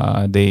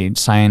 They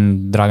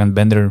signed Dragan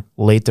Bender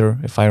later,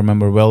 if I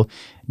remember well.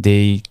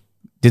 They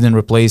didn't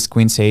replace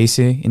Quincy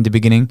Acey in the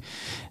beginning,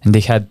 and they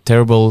had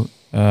terrible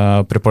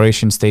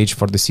preparation stage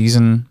for the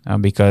season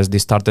because they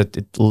started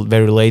it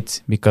very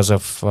late because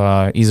of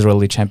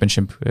Israeli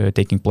championship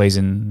taking place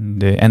in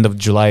the end of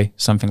July,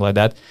 something like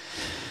that.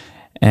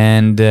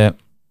 And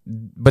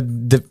but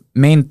the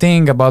main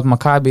thing about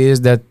Maccabi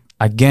is that,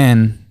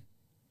 again,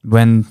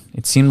 when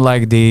it seemed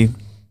like they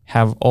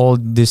have all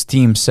this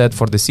team set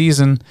for the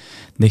season,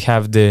 they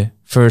have the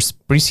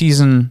first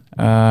preseason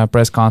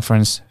press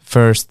conference,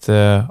 first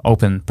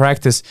open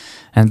practice,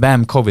 and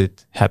bam,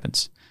 COVID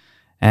happens.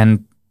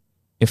 And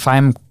if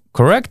I'm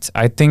correct,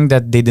 I think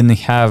that they didn't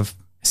have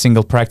a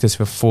single practice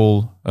with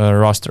full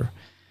roster.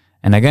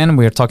 And again,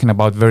 we are talking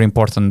about very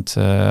important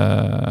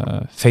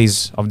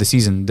phase of the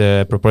season,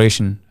 the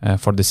preparation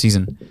for the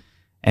season.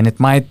 And it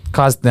might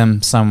cost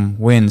them some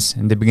wins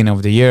in the beginning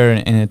of the year,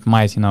 and it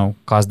might,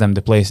 cost them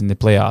the place in the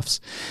playoffs.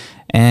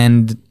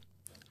 And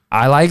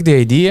I like the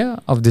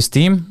idea of this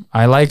team.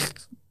 I like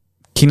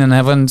Keenan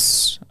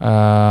Evans.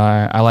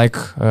 I like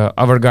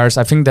other guys.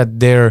 I think that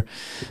they're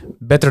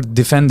better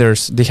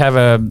defenders. They have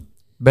a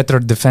better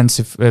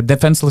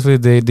defensively,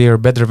 they are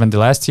better than the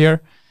last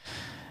year.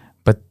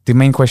 But the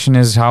main question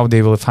is how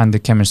they will find the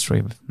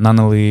chemistry. Not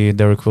only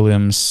Derek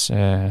Williams,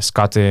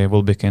 Scotty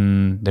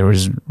Wilbekin, there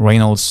is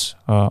Reynolds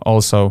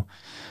also.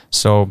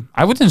 So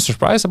I wouldn't be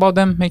surprised about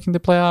them making the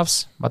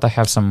playoffs, but I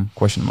have some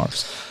question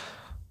marks.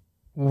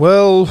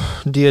 Well,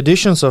 the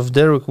additions of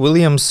Derek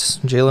Williams,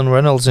 Jalen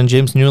Reynolds, and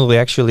James Newell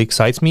actually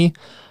excites me.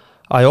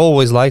 I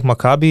always like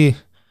Maccabi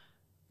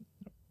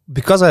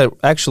because I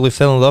actually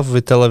fell in love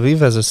with Tel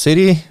Aviv as a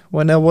city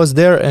when I was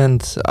there,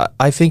 and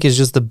I think it's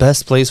just the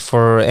best place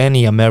for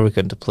any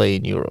American to play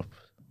in Europe.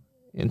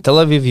 In Tel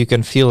Aviv, you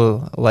can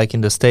feel like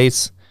in the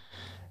States,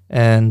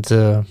 and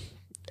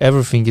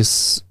everything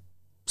is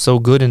so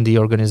good in the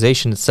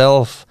organization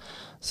itself.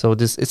 So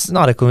it's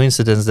not a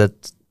coincidence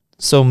that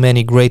so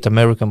many great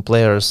American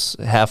players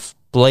have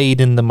played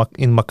in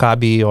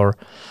Maccabi or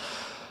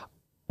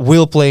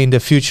will play in the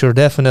future,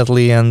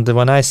 definitely. And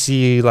when I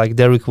see like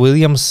Derek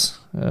Williams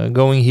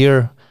going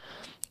here,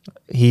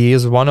 he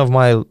is one of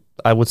my,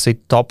 I would say,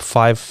 top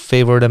 5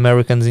 favorite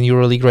Americans in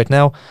EuroLeague right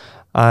now.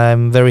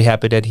 I'm very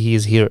happy that he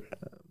is here.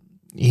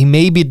 He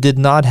maybe did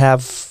not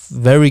have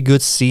very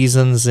good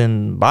seasons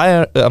in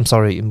Bayern.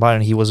 In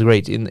Bayern he was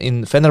great.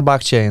 In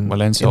Fenerbahce and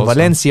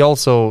Valencia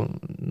also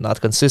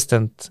not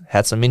consistent,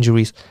 had some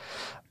injuries.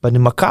 But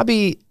in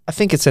Maccabi, I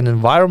think it's an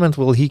environment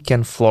where he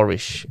can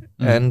flourish.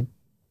 And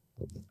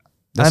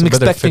that's a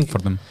better fit for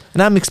them.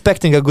 And I'm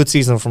expecting a good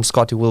season from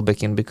Scotty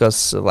Wilbekin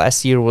because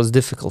last year was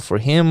difficult for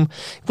him.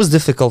 It was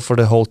difficult for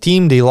the whole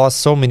team. They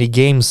lost so many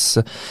games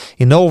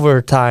in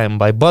overtime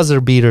by buzzer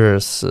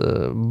beaters,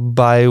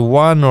 by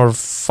 1 or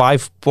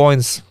 5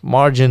 points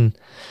margin.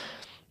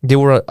 They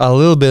were a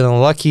little bit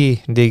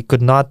unlucky. They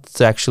could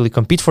not actually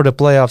compete for the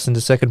playoffs in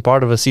the second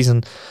part of the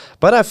season.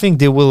 But I think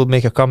they will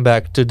make a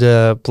comeback to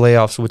the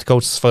playoffs with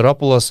Coach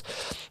Sfairopoulos.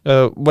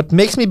 What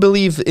makes me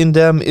believe in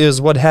them is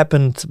what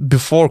happened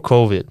before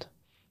COVID.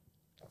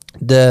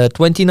 The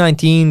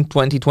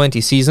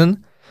 2019-2020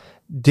 season,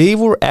 they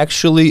were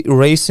actually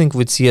racing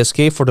with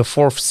CSK for the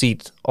 4th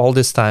seed all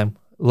this time,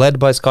 led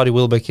by Scotty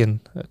Wilbekin,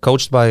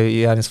 coached by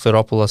Yanis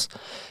Sfairopoulos.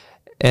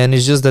 And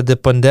it's just that the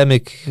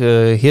pandemic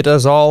hit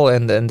us all,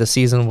 and the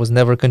season was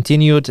never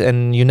continued,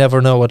 and you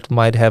never know what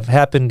might have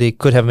happened. They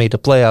could have made the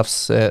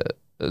playoffs.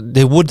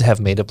 They would have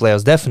made the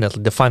playoffs,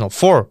 definitely. The Final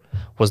Four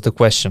was the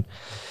question.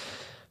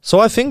 So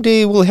I think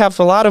they will have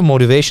a lot of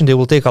motivation. They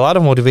will take a lot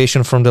of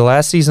motivation from the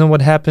last season,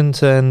 what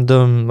happened. And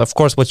of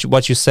course,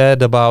 what you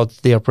said about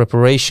their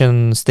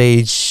preparation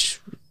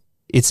stage,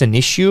 it's an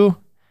issue.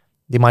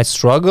 They might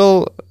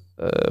struggle.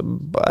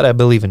 But I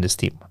believe in this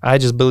team. I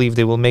just believe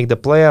they will make the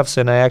playoffs,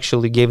 and I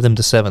actually gave them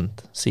the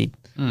 7th seed.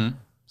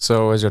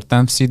 So as your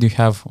 10th seed, you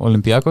have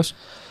Olympiacos?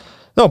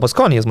 No,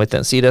 Basconia is my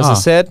 10th seed, as I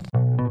said.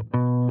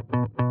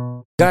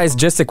 Guys,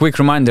 just a quick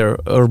reminder,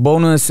 our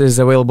bonus is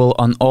available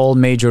on all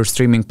major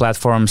streaming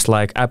platforms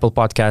like Apple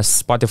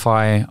Podcasts,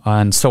 Spotify,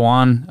 and so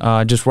on.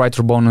 Just write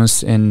your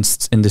bonus in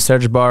the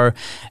search bar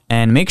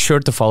and make sure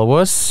to follow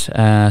us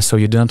so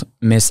you don't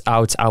miss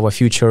out our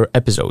future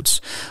episodes.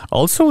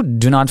 Also,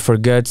 do not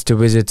forget to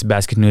visit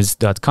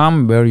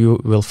basketnews.com where you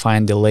will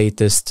find the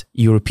latest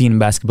European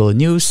basketball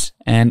news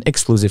and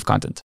exclusive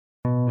content.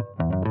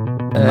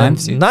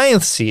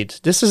 Ninth seed.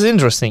 This is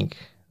interesting.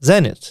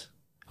 Zenit.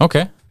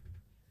 Okay.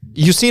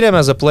 You see them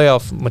as a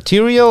playoff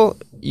material.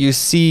 You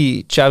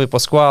see Xavi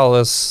Pascual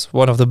as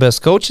one of the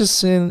best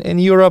coaches in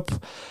Europe.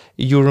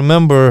 You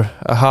remember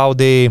how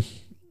they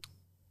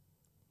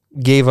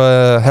gave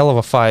a hell of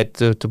a fight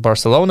to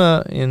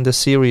Barcelona in the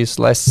series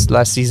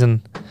last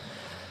season.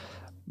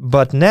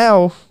 But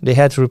now they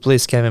had to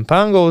replace Kevin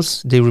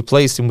Pangos. They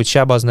replaced him with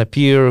Shabazz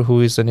Napier,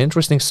 who is an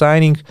interesting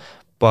signing,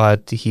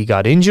 but he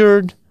got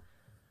injured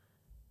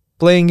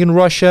playing in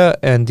Russia,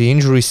 and the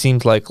injury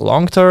seemed like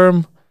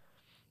long-term.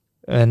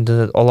 And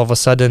all of a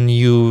sudden,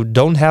 you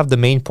don't have the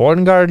main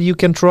point guard you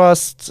can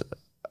trust.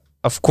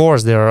 Of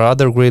course, there are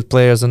other great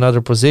players in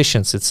other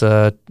positions. It's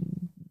a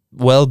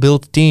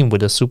well-built team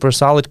with a super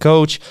solid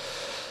coach.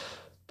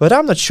 But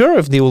I'm not sure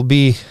if they will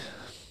be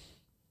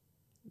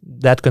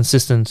that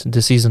consistent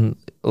this season.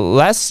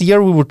 Last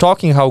year, we were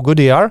talking how good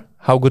they are,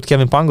 how good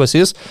Kevin Pangos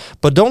is.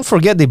 But don't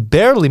forget, they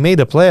barely made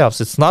the playoffs.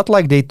 It's not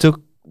like they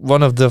took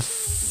one of the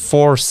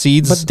 4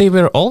 seeds. But they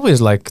were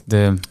always like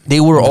they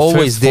were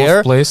always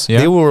there. Place, yeah.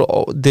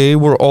 They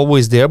were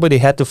always there, but they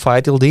had to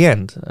fight till the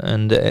end.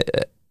 And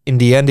in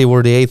the end, they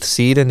were the 8th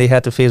seed, and they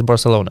had to face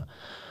Barcelona.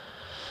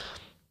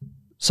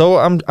 So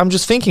I'm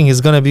just thinking it's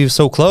gonna be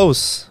so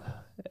close,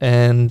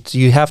 and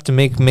you have to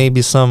make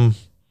maybe some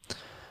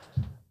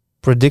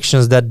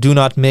predictions that do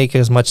not make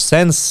as much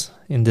sense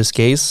in this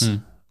case.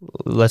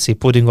 Let's say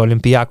putting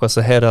Olympiacos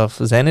ahead of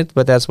Zenit,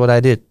 but that's what I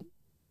did.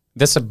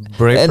 That's a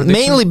brave and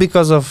prediction. Mainly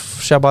because of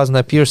Shabazz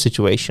Napier's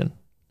situation.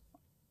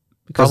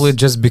 Probably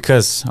just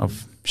because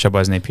of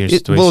Shabazz Napier's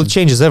situation. Well, it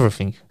changes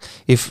everything.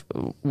 If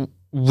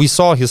we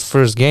saw his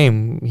first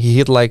game, he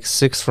hit like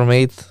 6 from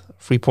 8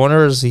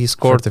 3-pointers. He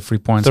scored 33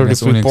 points.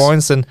 33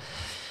 points. And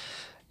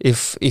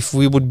if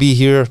we would be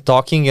here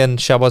talking and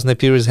Shabazz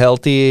Napier is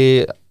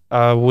healthy,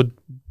 I would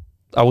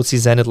see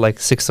Zenit like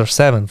 6th or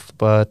 7th.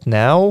 But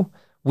now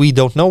we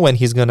don't know when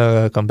he's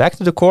gonna come back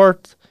to the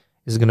court.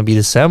 Is it going to be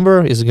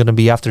December? Is it going to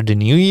be after the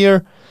new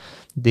year?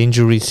 The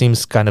injury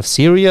seems kind of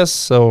serious,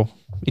 so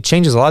it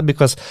changes a lot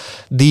because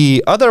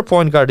the other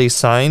point guard they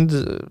signed,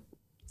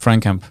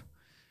 Frankamp.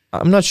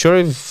 I'm not sure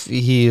if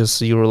he is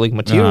EuroLeague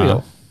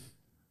material.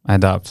 I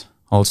doubt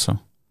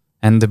also.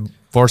 And the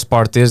worst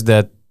part is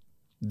that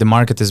the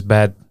market is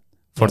bad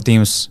for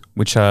teams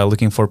which are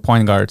looking for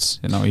point guards.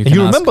 You know,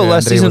 you remember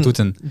last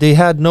season they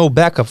had no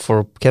backup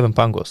for Kevin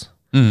Pangos.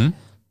 Mm-hmm.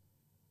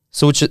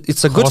 So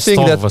it's a good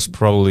thing that was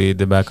probably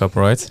the backup,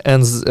 right?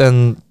 And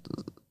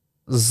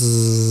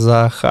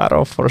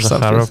Zakharov or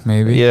something. Zakharov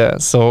maybe. Yeah.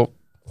 So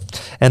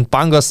and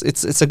Pangos,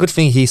 it's a good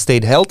thing he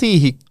stayed healthy.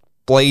 He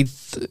played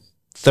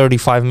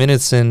 35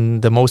 minutes in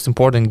the most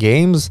important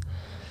games.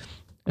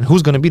 And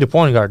who's going to be the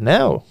point guard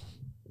now?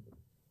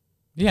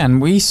 Yeah,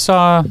 and we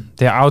saw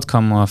the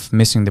outcome of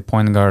missing the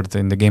point guard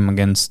in the game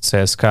against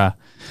CSKA.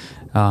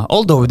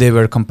 Although they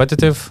were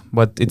competitive,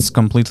 but it's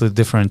completely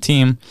different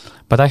team.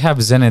 But I have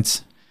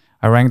Zenit.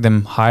 I rank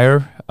them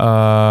higher.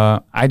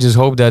 I just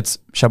hope that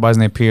Shabazz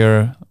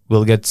Napier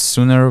will get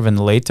sooner than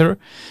later.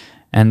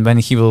 And when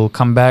he will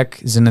come back,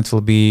 Zenit will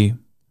be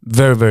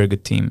very, very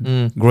good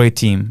team. Great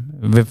team.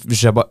 With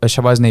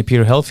Shabazz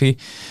Napier healthy,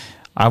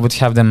 I would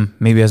have them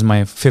maybe as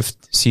my 5th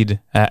seed,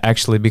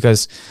 actually,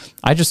 because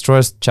I just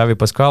trust Xavi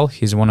Pascal.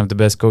 He's one of the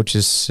best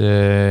coaches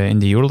in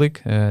the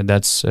EuroLeague.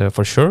 That's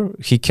for sure.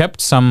 He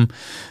kept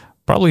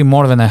probably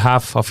more than a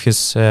half of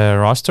his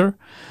roster.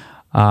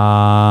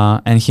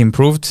 And he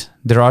improved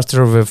the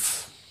roster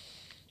with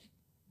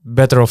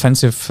better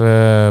offensive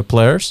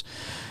players.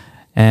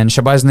 And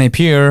Shabazz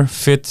Napier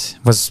fit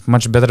was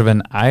much better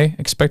than I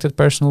expected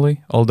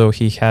personally, although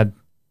he had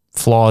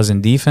flaws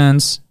in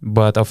defense,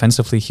 but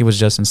offensively he was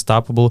just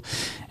unstoppable.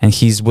 And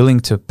he's willing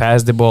to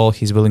pass the ball,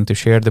 he's willing to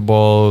share the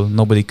ball.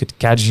 Nobody could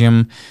catch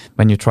him.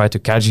 When you try to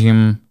catch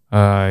him,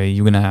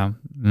 you're gonna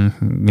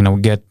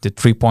get the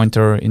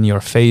 3-pointer in your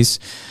face.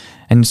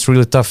 And it's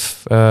really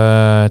tough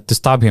to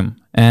stop him.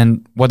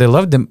 And what I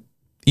loved them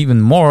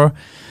even more,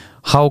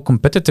 how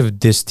competitive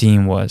this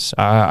team was.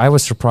 I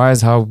was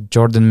surprised how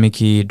Jordan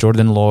Mickey,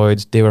 Jordan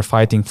Lloyd, they were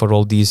fighting for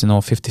all these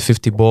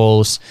 50-50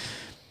 balls.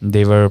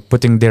 They were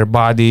putting their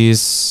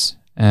bodies.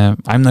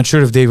 I'm not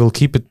sure if they will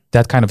keep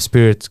that kind of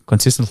spirit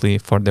consistently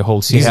for the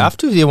whole season. They have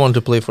to if they want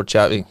to play for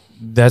Xavi.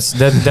 That's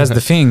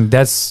the thing.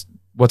 That's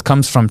what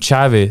comes from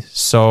Xavi.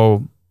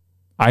 So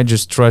I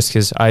just trust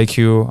his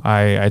IQ.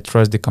 I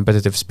trust the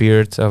competitive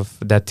spirit of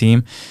that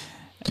team.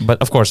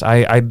 But of course,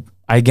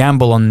 I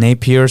gamble on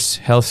Napier's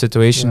health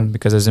situation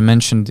because, as I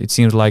mentioned, it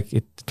seems like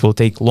it will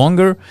take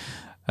longer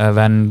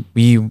than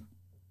we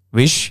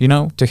wish,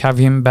 to have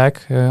him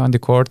back on the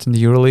court in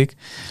the EuroLeague.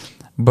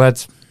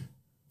 But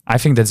I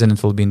think that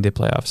Zenit will be in the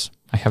playoffs.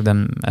 I have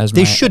them as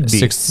my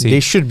 6th seed. They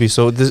should be.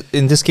 So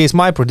in this case,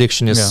 my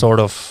prediction is sort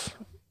of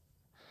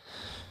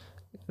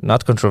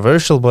not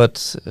controversial,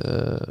 but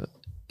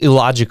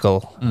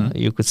illogical,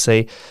 you could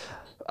say.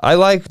 I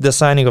like the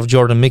signing of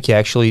Jordan Mickey.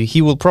 Actually,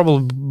 he will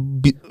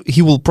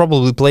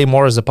probably play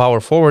more as a power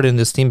forward in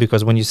this team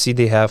because when you see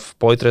they have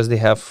Poitres, they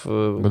have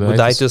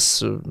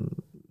Gudaitis,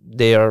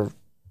 they are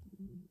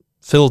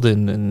filled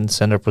in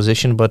center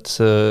position. But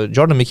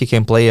Jordan Mickey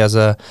can play as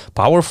a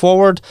power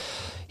forward.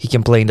 He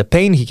can play in the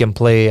paint. He can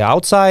play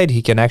outside.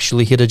 He can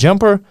actually hit a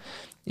jumper.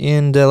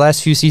 In the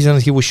last few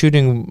seasons, he was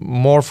shooting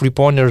more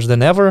 3-pointers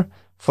than ever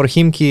for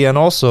Khimki and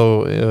also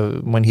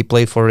when he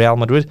played for Real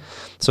Madrid.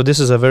 So this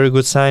is a very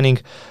good signing.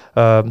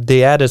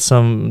 They added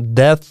some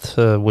depth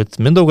with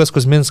Mindaugas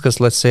Kuzminskas.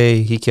 Let's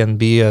say he can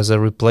be as a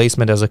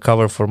replacement, as a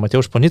cover for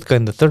Mateusz Ponitka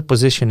in the third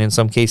position. In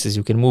some cases,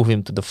 you can move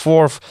him to the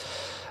fourth.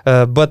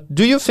 But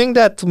do you think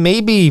that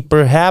maybe,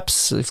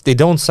 perhaps, if they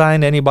don't sign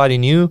anybody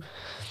new,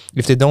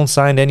 if they don't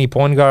sign any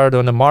point guard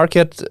on the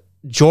market,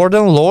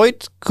 Jordan Lloyd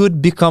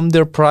could become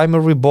their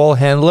primary ball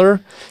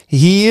handler?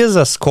 He is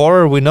a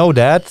scorer, we know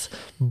that,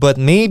 but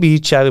maybe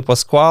Xavi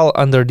Pascual,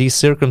 under these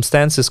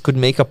circumstances, could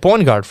make a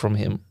point guard from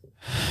him.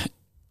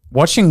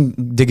 Watching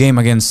the game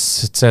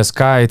against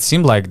CSKA, it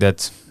seemed like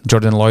that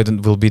Jordan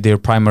Lloyd will be their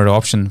primary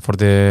option for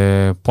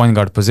the point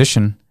guard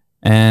position.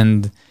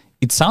 And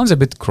it sounds a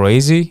bit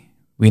crazy.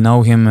 We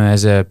know him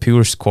as a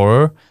pure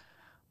scorer.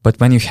 But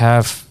when you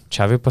have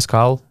Xavi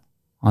Pascual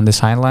on the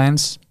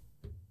sidelines,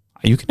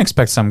 you can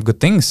expect some good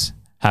things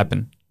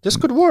happen. This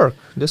could work.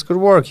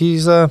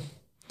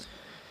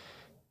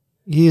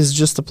 He's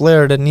just a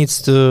player that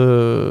needs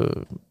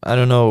to, I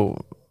don't know,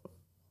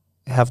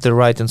 have the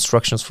right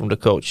instructions from the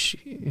coach.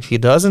 If he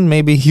doesn't,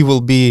 maybe he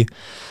will be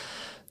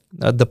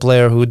the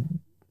player who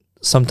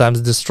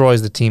sometimes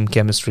destroys the team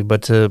chemistry.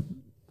 But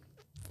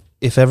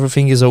if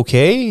everything is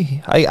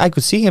okay, I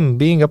could see him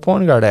being a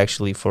point guard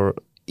actually.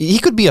 He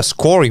could be a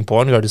scoring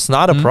point guard. It's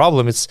not a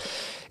problem.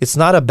 It's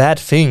not a bad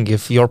thing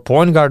if your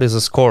point guard is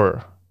a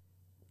scorer.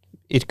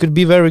 It could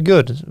be very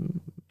good.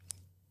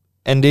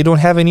 And they don't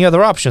have any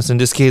other options in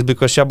this case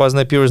because Shabazz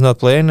Napier is not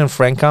playing, and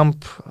Frank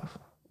Kamp,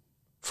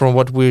 from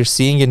what we're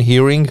seeing and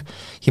hearing,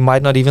 he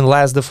might not even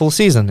last the full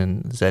season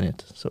in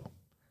Zenit. So,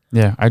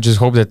 yeah, I just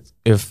hope that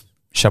if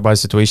Shabazz's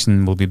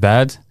situation will be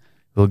bad,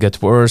 will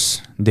get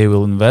worse, they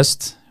will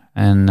invest.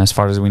 And as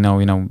far as we know,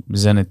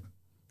 Zenit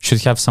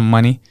should have some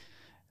money.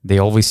 They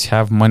always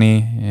have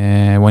money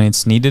when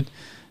it's needed.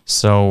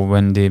 So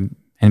when the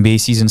NBA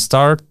season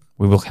starts,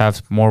 we will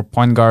have more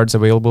point guards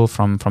available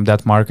from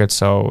that market.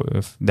 So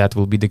if that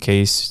will be the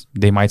case,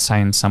 they might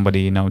sign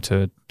somebody,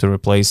 to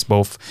replace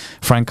both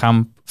Frank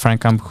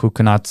Kamp, who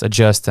cannot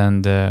adjust,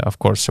 and of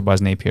course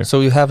Shabazz Napier.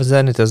 So you have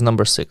Zenit as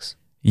number 6.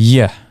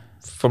 Yeah.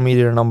 For me,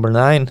 they're number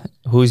 9.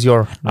 Who is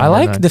your number I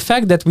like 9? the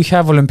fact that we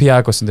have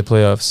Olympiacos in the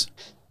playoffs.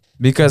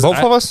 Because both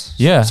of us?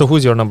 Yeah. So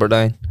who's your number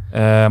 9?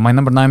 My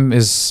number 9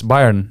 is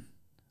Bayern.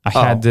 I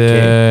had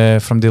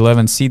from the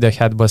 11th seed, I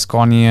had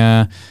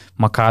Baskonia,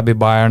 Maccabi,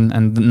 Bayern,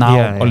 and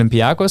now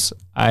Olympiacos.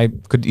 I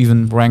could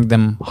even rank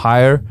them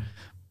higher,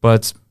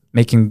 but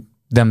making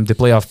them the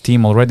playoff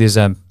team already is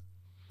a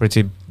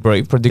pretty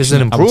brave prediction.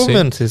 It's an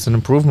improvement. It's an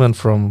improvement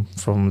from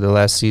the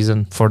last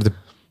season. For the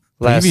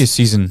previous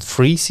season.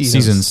 3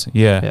 seasons.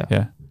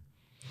 Yeah.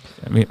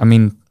 I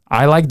mean,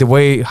 I like the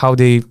way how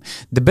the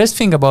best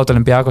thing about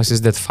Olympiacos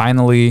is that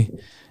finally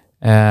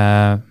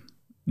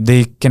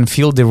they can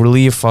feel the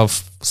relief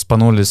of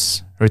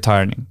Spanoulis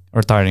retiring.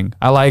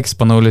 I like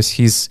Spanoulis.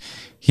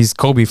 He's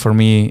Kobe for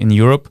me in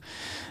Europe,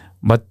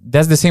 but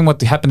that's the same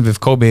what happened with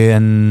Kobe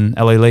and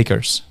LA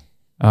Lakers.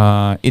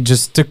 It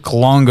just took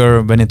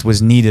longer when it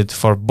was needed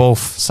for both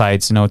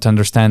sides, to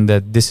understand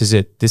that this is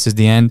it. This is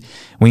the end.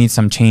 We need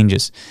some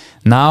changes.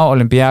 Now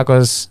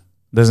Olympiacos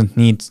doesn't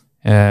need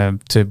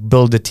to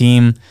build the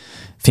team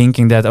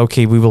thinking that,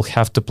 okay, we will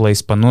have to play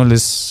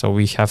Spanoulis, so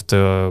we have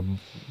to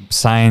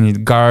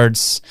sign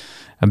guards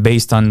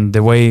based on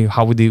the way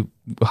how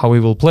we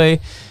will play.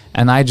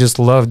 And I just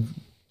loved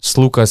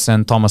Slukas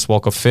and Thomas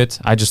Walkup fit.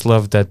 I just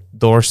love that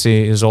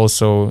Dorsey is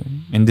also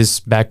in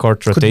this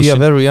backcourt rotation. Could be a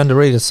very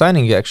underrated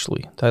signing,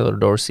 actually, Tyler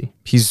Dorsey.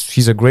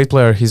 He's a great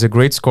player. He's a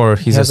great scorer.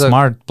 He's a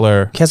smart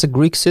player. He has a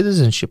Greek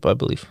citizenship, I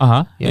believe.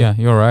 Yeah,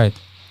 you're right.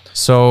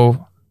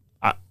 So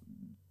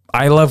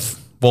I love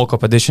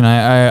Walkup addition.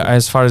 I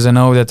as far as I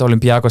know, that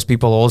Olympiacos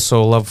people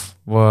also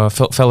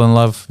fell in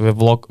love with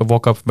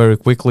Walkup very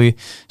quickly,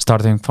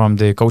 starting from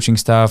the coaching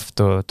staff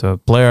to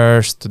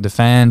players to the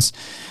fans.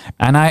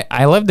 And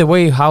I love the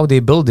way how they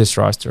build this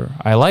roster.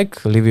 I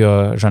like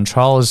Livio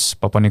Jean-Charles,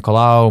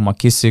 Papanikolaou,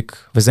 Makisik,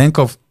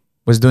 Vezenkov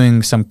was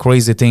doing some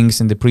crazy things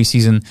in the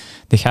preseason.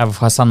 They have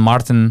Hassan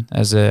Martin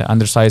as an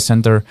undersized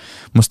center.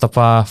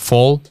 Mustafa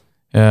Fall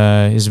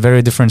is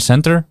very different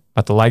center,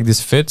 but I like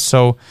this fit.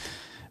 So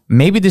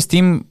maybe this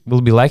team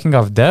will be lacking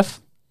of depth,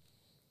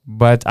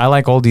 but I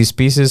like all these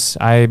pieces.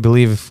 I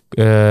believe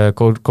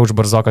Coach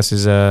Barzokas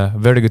is a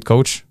very good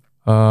coach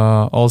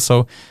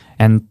also,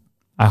 and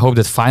I hope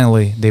that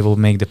finally they will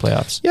make the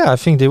playoffs. Yeah, I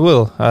think they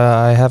will.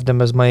 I have them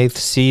as my 8th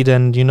seed,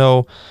 and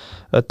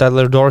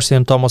Tyler Dorsey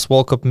and Thomas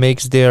Walkup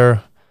makes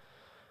their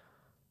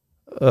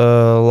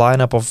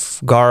lineup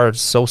of guards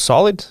so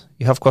solid.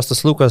 You have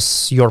Kostas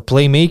Lukas, your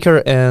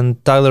playmaker, and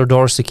Tyler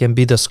Dorsey can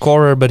be the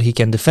scorer, but he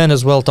can defend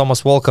as well.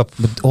 Thomas Walkup.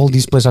 But all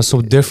these players are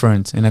so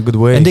different in a good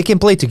way. And they can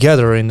play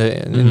together in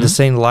the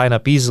same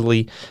lineup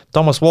easily.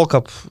 Thomas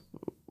Walkup,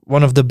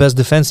 one of the best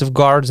defensive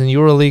guards in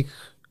EuroLeague,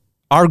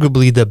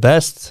 arguably the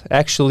best,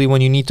 actually,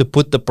 when you need to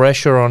put the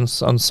pressure on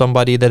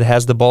somebody that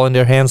has the ball in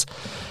their hands.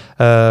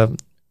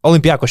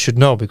 Olympiacos should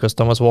know because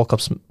Thomas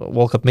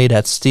Walkup made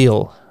that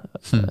steal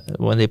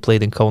when they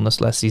played in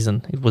Kaunas last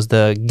season. It was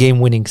the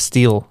game-winning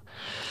steal.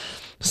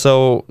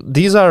 So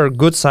these are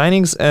good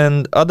signings,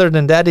 and other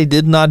than that, they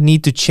did not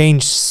need to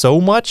change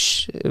so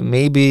much.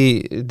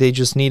 Maybe they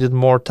just needed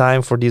more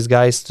time for these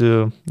guys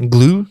to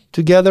glue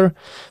together.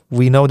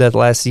 We know that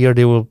last year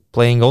they were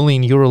playing only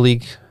in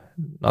EuroLeague,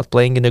 not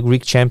playing in the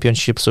Greek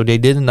Championship, so they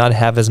did not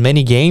have as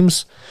many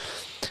games.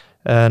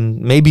 And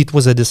maybe it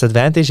was a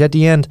disadvantage at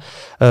the end.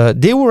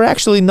 They were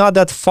actually not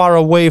that far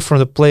away from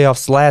the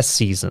playoffs last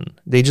season.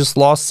 They just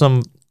lost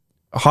some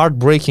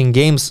heartbreaking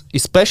games,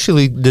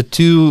 especially the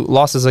 2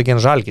 losses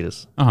against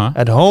Žalgiris.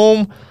 At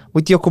home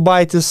with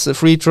Jokubaitis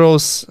free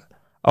throws,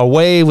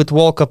 away with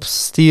Walkup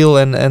steal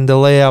and the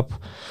layup.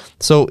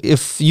 So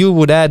if you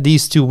would add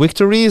these 2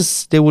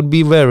 victories, they would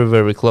be very,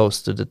 very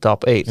close to the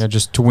top 8. Yeah,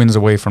 just 2 wins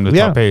away from the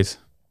top 8.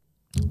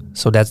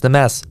 So that's the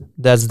math.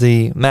 That's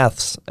the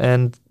maths.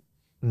 And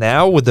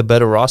now with the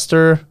better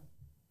roster,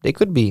 they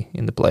could be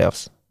in the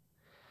playoffs.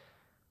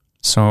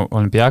 So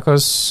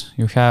Olympiacos,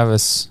 you have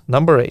as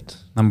number 8.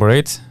 Number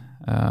 8.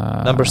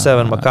 Number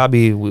 7,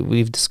 Maccabi.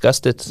 We've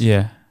discussed it.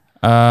 Yeah.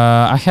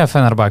 I have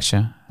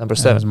Fenerbahce. Number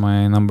 7. As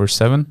my number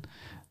 7.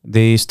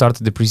 They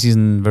started the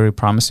preseason very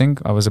promising.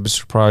 I was a bit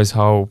surprised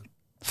how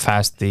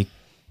fast they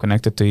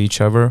connected to each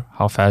other,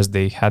 how fast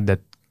they had that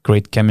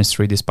great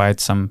chemistry despite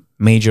some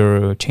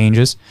major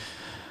changes.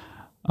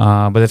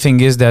 But the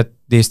thing is that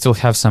they still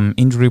have some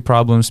injury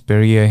problems.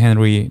 Pierre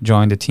Henry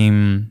joined the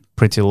team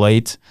pretty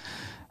late,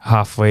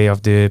 halfway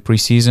of the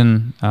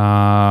preseason.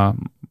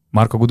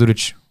 Marko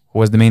Guduric, who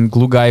was the main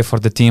glue guy for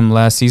the team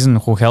last season,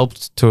 who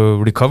helped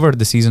to recover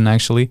the season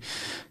actually,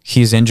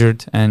 he's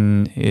injured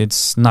and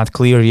it's not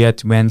clear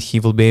yet when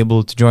he will be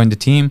able to join the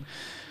team.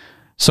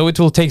 So it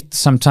will take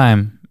some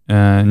time.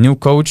 New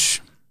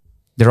coach,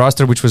 the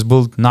roster which was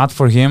built not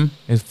for him,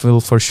 it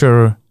will for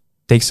sure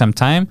take some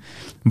time.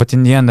 But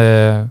in the end,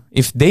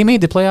 if they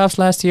made the playoffs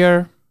last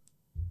year,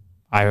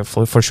 I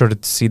for sure to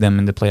see them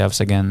in the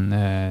playoffs again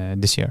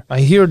this year.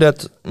 I hear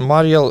that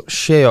Mariel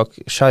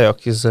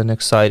Shayok is an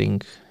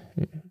exciting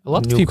a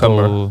lot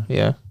newcomer. Of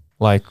people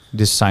like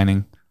this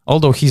signing.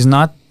 Although he's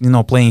not,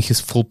 playing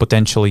his full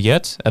potential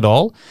yet at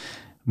all,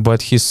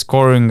 but his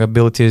scoring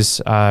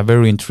abilities are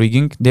very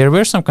intriguing. There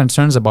were some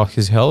concerns about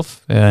his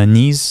health,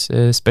 knees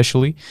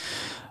especially,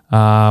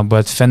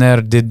 but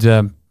Fener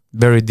did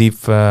very deep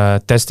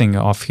testing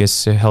of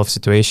his health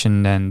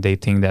situation, and they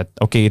think that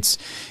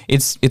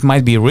it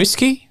might be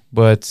risky,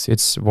 but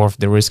it's worth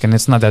the risk, and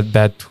it's not that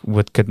bad.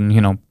 What could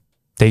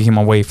take him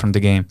away from the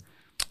game?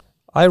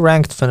 I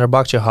ranked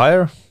Fenerbahce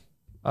higher.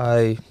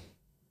 I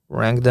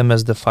ranked them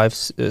as the 5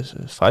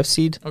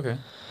 seed. Okay.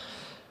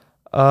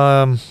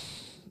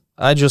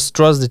 I just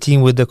trust the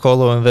team with De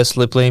Colo and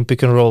Vesely playing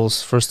pick and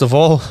rolls. First of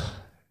all,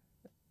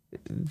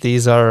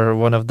 these are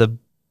one of the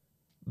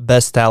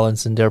best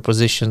talents in their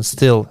position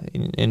still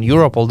in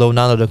Europe, although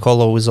Nano De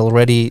Colo is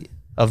already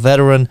a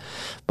veteran.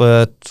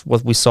 But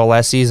what we saw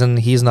last season,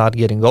 he's not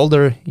getting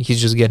older. He's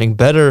just getting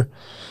better.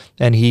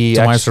 And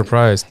to my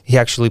surprise, he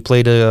actually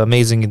played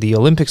amazing in the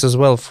Olympics as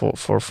well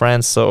for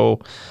France. So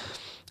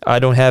I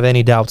don't have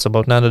any doubts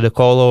about Nando De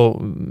Colo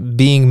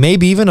being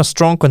maybe even a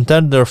strong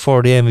contender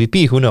for the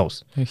MVP. Who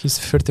knows? He's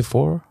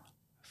 34.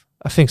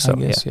 I think so. I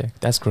guess, yeah.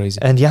 That's crazy.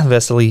 And Jan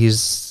Vesely, he's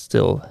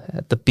still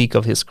at the peak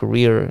of his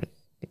career.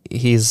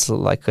 He's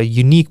like a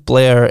unique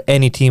player.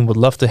 Any team would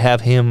love to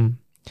have him.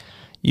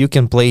 You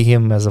can play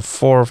him as a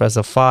 4, as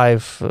a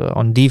 5.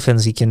 On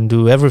defense, he can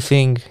do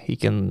everything. He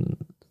can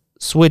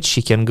switch.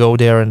 He can go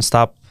there and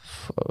stop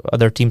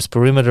other teams'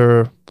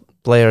 perimeter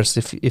players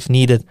if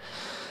needed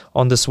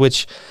on the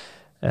switch.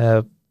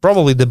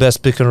 Probably the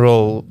best pick and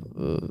roll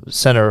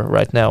center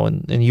right now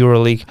in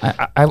EuroLeague.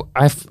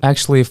 I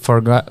actually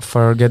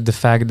forget the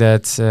fact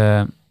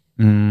that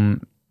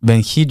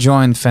when he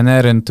joined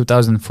Fener in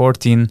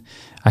 2014,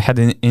 I had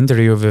an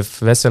interview with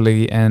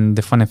Vesely, and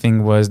the funny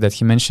thing was that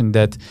he mentioned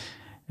that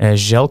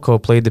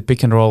Željko played the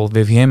pick and roll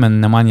with him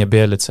and Nemanja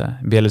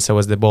Bjelica. Bjelica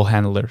was the ball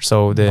handler,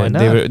 so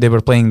they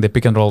were playing the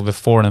pick and roll with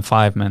 4 and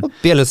 5 men. Well,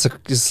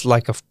 Bjelica is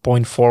like a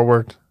point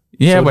forward.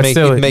 Yeah, so but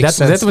still,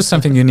 that was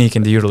something unique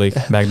in the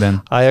EuroLeague back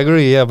then. I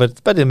agree, yeah,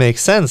 but it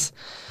makes sense.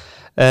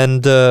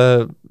 And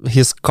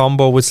his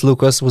combo with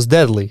Lucas was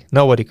deadly.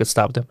 Nobody could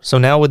stop them. So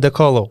now with De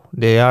Colo,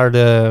 they are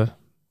the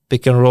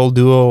pick and roll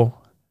duo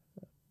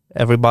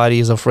everybody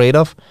is afraid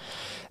of.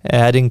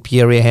 Adding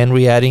Pierre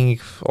Henry, adding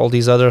all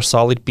these other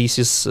solid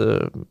pieces,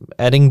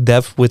 adding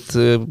depth with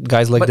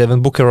guys like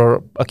Devin Booker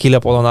or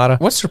Achille Polonara.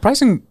 What's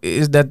surprising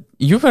is that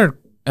you were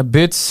a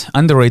bit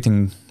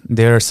underrating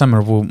their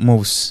summer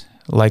moves.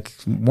 Like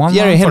 1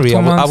 Pierre month Henry,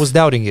 or 2 months. I was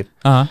doubting it.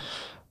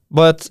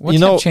 But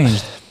what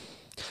changed?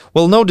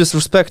 Well, no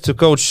disrespect to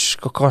Coach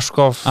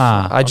Kokoshkov.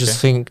 I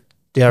just think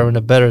they are in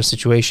a better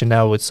situation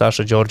now with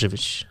Sasha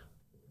Djordjevic.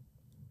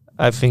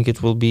 I think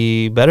it will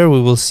be better.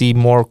 We will see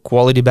more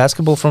quality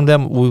basketball from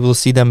them. We will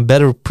see them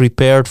better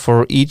prepared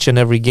for each and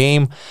every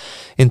game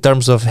in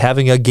terms of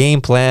having a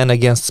game plan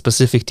against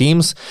specific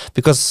teams.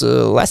 Because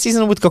last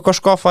season with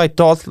Kokoshkov, I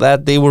thought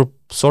that they were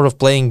sort of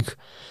playing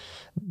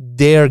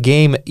their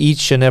game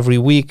each and every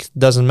week.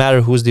 Doesn't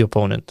matter who's the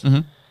opponent.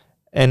 Mm-hmm.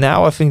 And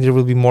now I think there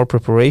will be more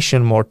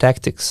preparation, more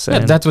tactics. Yeah,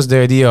 that was the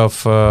idea of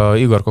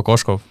Igor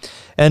Kokoshkov.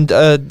 And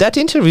that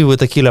interview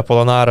with Achille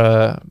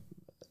Polonara,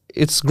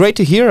 it's great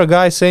to hear a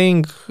guy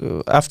saying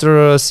after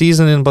a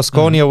season in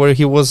Baskonia where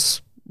he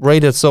was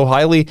rated so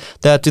highly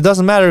that it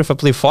doesn't matter if I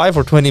play 5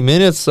 or 20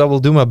 minutes, I will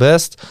do my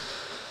best.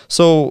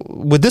 So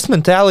with this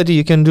mentality,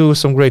 you can do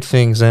some great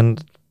things.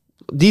 And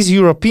these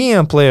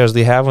European players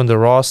they have on the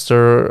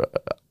roster...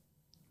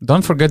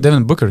 Don't forget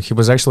Devin Booker. He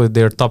was actually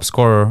their top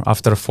scorer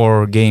after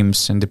 4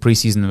 games in the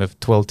preseason with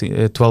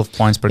 12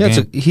 points per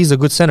game. He's a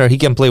good center. He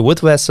can play with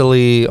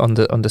Vesely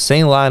on the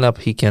same lineup.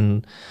 He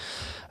can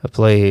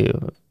play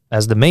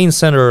as the main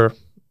center,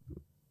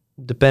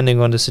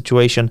 depending on the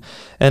situation.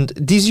 And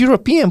these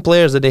European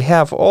players that they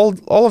have, all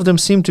of them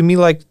seem to me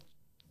like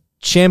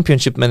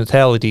championship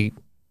mentality.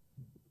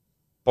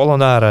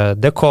 Polonara,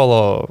 De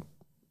Colo,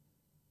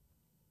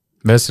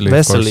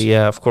 Vesely,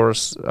 yeah, of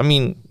course. I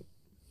mean,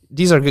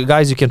 these are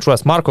guys you can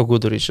trust. Marko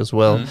Guduric as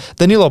well.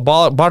 Danilo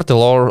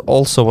Bartel,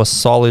 also a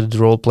solid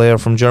role player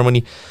from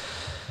Germany.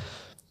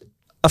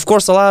 Of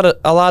course, a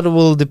lot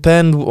will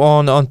depend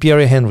on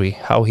Pierre Henry,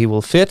 how he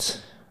will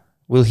fit.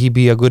 Will he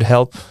be a good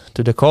help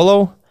to De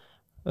Colo?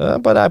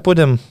 But I put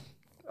him,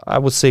 I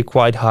would say,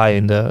 quite high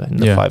in the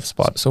 5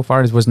 spot. So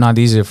far, it was not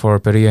easy for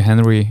Pierre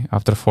Henry.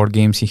 After 4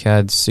 games, he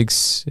had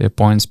 6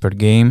 points per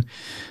game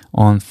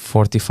on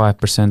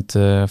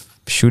 45%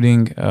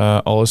 shooting,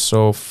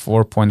 also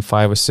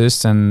 4.5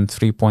 assists and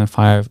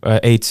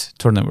 8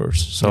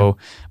 turnovers. So,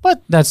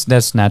 but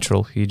that's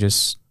natural. He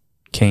just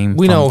came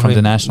from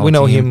the national team. We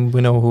know team. him.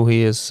 We know who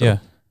he is. So. Yeah.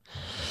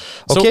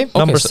 Okay,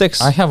 number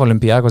 6. I have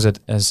Olympiacos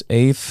as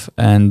 8th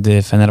and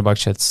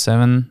Fenerbahce at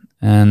 7.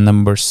 And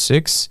number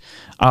 6,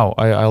 I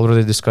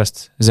already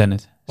discussed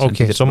Zenit.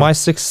 Okay, so my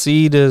 6th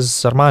seed is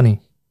Armani.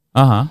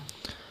 Why?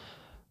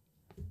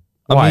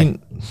 I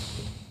mean,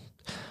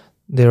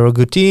 they're a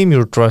good team.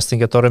 You're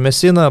trusting Ettore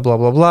Messina, blah,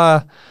 blah,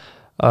 blah.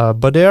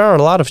 But there are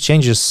a lot of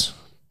changes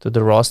to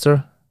the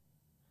roster.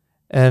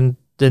 And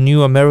the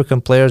new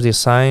American players they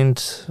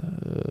signed,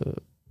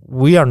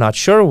 we are not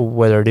sure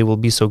whether they will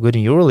be so good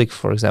in EuroLeague.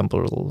 For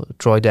example,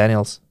 Troy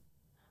Daniels.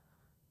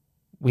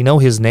 We know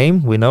his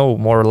name, we know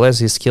more or less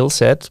his skill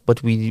set,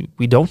 but we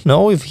don't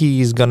know if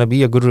he's going to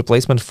be a good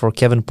replacement for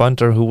Kevin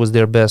Punter, who was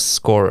their best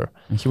scorer.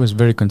 He was a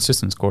very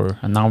consistent scorer,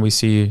 and now we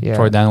see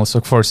Troy Daniels.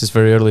 Of course, it's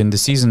very early in the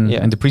season.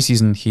 In the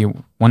preseason,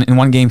 in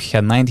one game he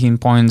had 19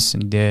 points,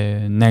 and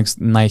the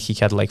next night he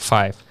had like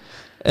 5.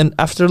 And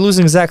after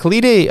losing Zach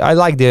Lidey, I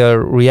like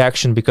their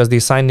reaction because they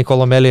signed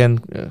Nicola Meli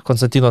and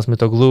Konstantinos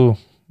Mitoglou,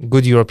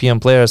 good European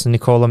players. And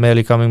Nicola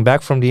Meli coming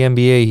back from the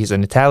NBA, he's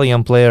an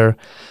Italian player,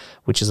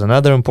 which is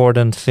another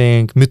important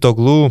thing.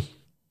 Mitoglou,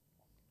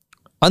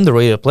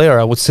 underrated player,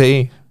 I would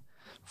say,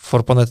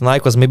 for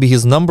Panathinaikos. Maybe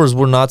his numbers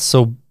were not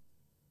so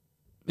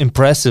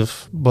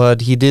impressive, but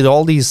he did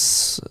all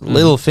these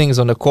little things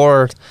on the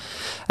court.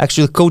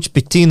 Actually, Coach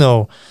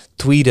Pitino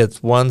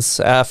tweeted once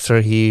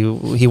after he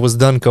was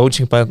done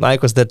coaching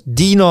Panathinaikos that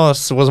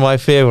Dinos was my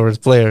favorite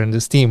player in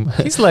this team.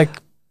 He's like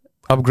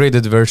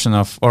upgraded version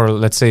of, or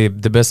let's say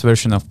the best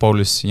version of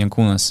Paulius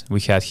Jankūnas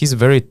we had. He's a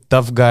very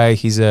tough guy.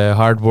 He's a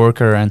hard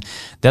worker, and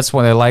that's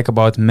what I like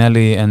about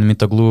Meli and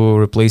Mitoglou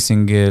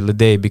replacing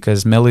Lidey,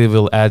 because Meli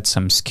will add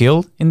some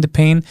skill in the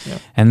paint,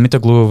 and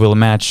Mitoglou will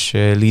match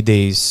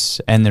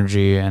Lidey's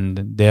energy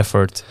and the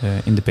effort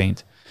in the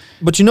paint.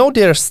 But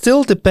they're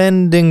still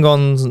depending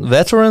on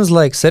veterans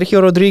like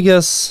Sergio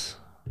Rodriguez,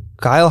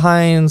 Kyle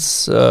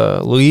Hines,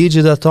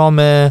 Luigi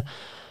Datome.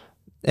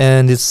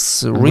 And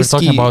it's risky. We're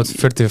talking about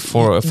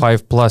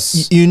 35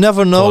 plus. You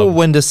never know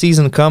when the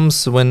season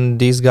comes, when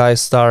these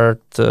guys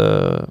start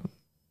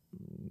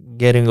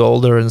getting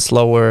older and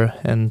slower,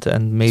 and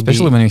maybe...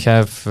 Especially when you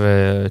have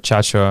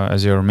Chacho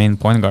as your main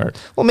point guard.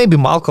 Well, maybe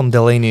Malcolm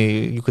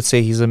Delaney, you could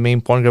say he's a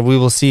main point guard. We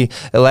will see.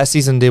 Last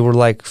season they were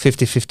like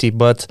 50-50,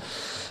 but...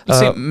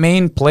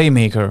 main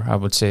playmaker, I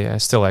would say.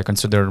 I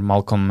consider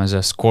Malcolm as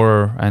a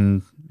scorer,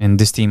 and... in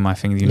this team, I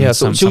think you need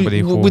somebody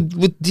who...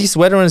 With these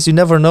veterans, you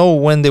never know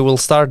when they will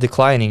start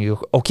declining.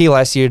 Okay,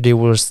 last year they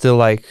were still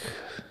like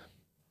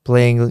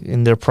playing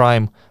in their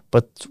prime,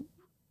 but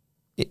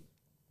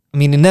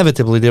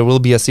inevitably there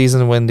will be a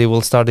season when they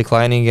will start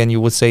declining, and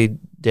you would say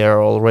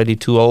they're already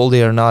too old.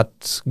 They are not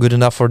good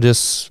enough for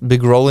this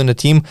big role in the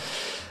team.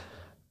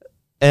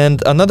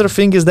 And another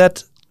thing is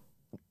that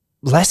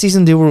last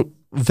season they were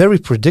very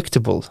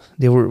predictable.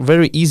 They were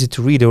very easy to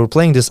read. They were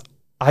playing this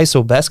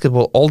ISO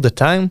basketball all the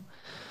time.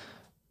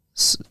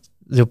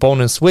 The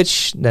opponent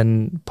switch,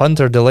 then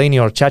Punter, Delaney,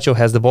 or Chacho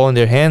has the ball in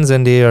their hands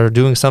and they are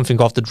doing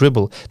something off the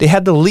dribble. They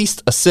had the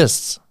least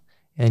assists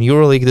in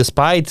EuroLeague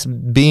despite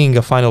being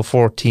a Final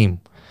Four team.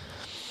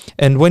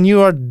 And when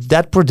you are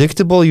that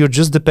predictable, you're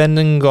just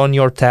depending on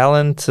your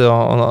talent,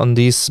 on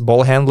these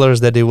ball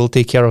handlers that they will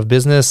take care of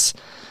business.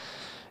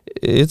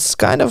 It's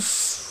kind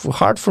of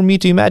hard for me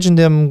to imagine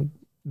them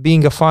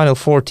being a Final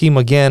Four team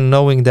again,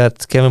 knowing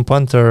that Kevin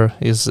Punter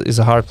is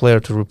a hard player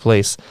to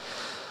replace.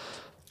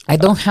 I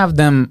don't have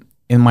them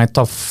in my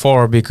top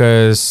 4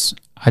 because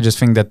I just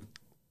think that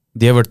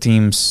the other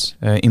teams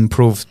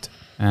improved,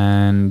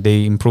 and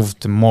they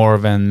improved more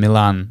than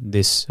Milan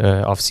this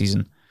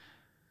offseason.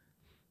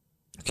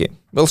 Okay.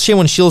 Well,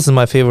 Shimon Shields is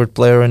my favorite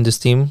player in this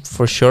team,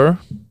 for sure.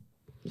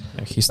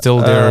 Yeah, he's still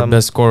their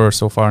best scorer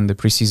so far in the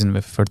preseason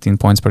with 13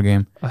 points per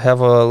game. I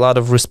have a lot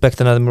of respect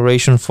and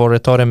admiration for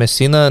Ettore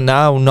Messina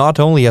now, not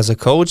only as a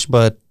coach,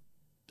 but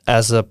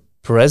as a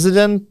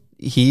president.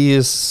 He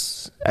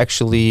is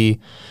actually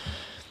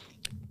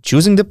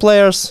choosing the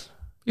players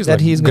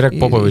that he's going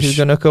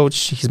to coach.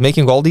 He's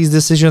making all these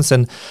decisions,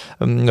 and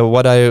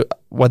what I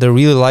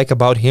really like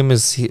about him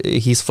is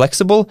he's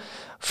flexible.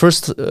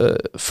 First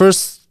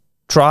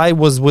try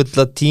was with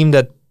the team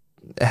that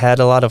had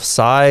a lot of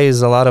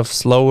size, a lot of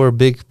slower,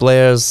 big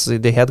players.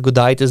 They had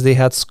Gudaitis, they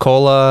had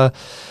Scola.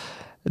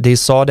 They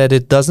saw that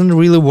it doesn't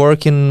really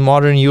work in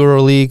modern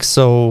EuroLeague,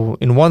 so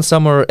in one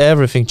summer,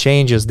 everything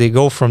changes. They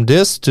go from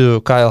this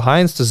to Kyle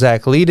Hines, to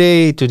Zach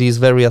Lide, to these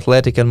very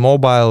athletic and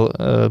mobile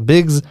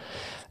bigs,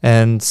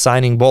 and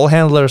signing ball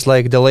handlers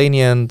like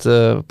Delaney and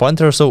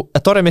Punter. So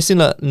Ettore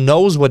Messina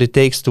knows what it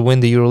takes to win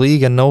the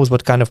EuroLeague and knows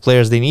what kind of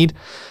players they need.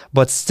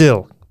 But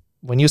still,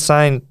 when you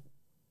sign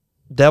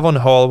Devon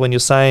Hall, when you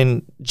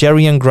sign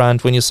Jerry and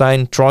Grant, when you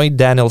sign Troy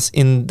Daniels,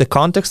 in the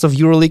context of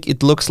EuroLeague,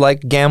 it looks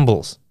like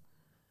gambles.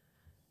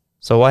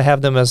 So I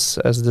have them as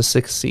the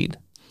 6th seed.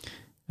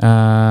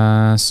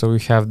 So we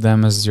have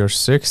them as your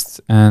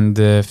 6th, and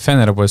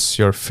Fener was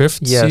your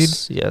 5th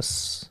seed?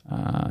 Yes.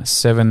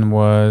 7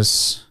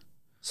 was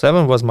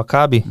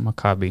Maccabi.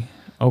 Maccabi.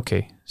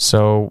 Okay.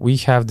 So we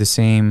have the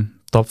same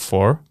top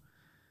 4.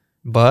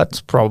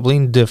 But probably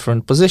in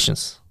different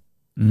positions.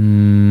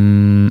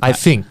 I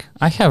think.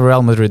 I have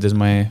Real Madrid as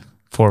my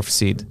 4th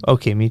seed.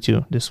 Okay, me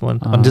too.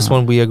 On this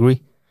one we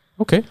agree.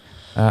 Okay.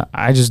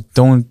 I just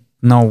don't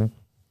know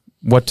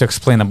what to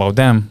explain about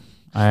them.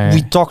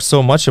 We talked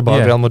so much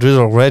about Real Madrid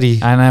already.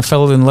 And I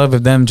fell in love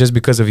with them just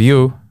because of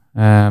you,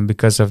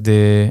 because of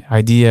the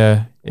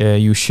idea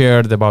you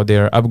shared about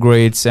their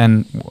upgrades.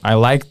 And I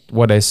liked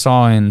what I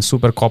saw in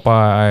Supercopa.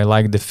 I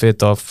liked the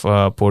fit of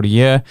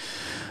Poirier.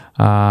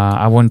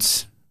 I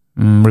won't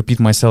repeat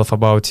myself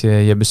about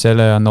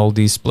Yabusele and all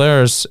these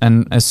players.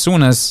 And as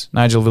soon as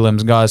Nigel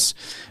Williams-Goss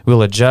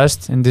will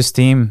adjust in this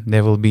team,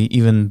 they will be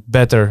even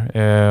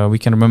better. We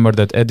can remember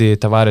that Eddie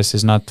Tavares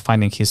is not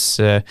finding his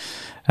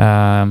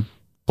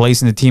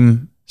place in the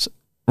team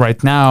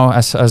right now,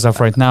 as of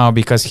right now,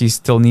 because he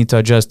still need to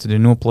adjust to the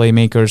new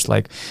playmakers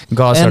like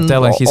Goss or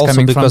Tella. He's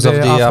coming from the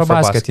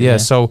Afrobasket. Yeah,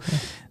 so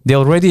they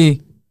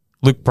already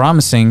look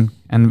promising,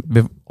 and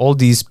with all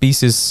these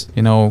pieces,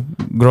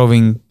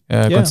 growing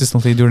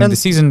consistently during the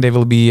season, they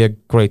will be a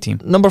great team.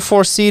 Number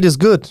 4 seed is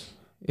good.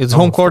 It's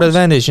home court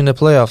advantage in the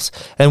playoffs.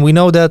 And we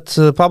know that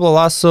Pablo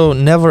Lasso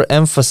never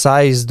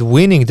emphasized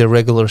winning the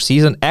regular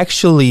season.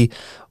 Actually,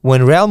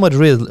 when Real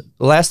Madrid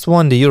last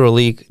won the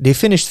EuroLeague, they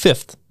finished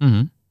 5th.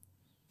 Mm-hmm.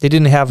 They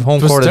didn't have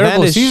home court advantage. It was a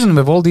terrible season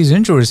with all these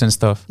injuries and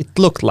stuff. It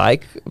looked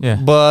like. Yeah.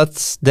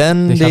 But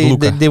then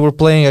they were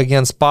playing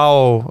against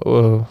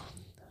Pau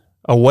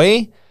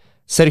away.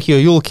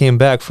 Sergio Yul came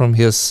back from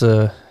his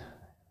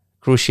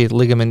cruciate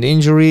ligament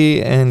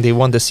injury, and they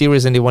won the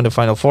series and they won the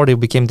Final Four. They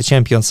became the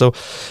champions. So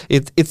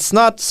it's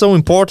not so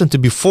important to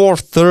be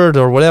 4th, 3rd,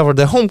 or whatever.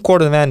 The home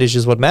court advantage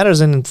is what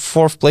matters, and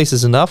 4th place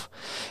is enough.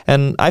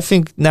 And I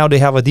think now they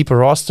have a deeper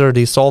roster.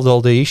 They solved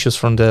all the issues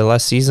from the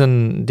last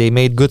season. They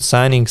made good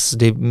signings.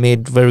 They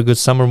made very good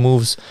summer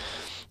moves.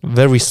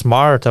 Very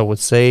smart, I would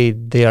say.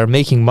 They are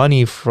making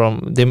money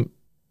from them.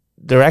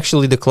 They're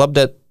actually the club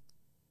that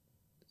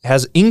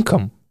has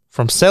income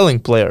from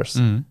selling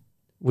players.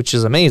 Which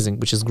is amazing,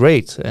 which is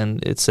great, and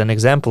it's an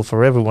example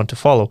for everyone to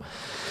follow.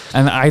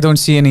 And I don't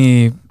see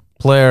any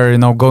player,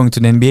 going to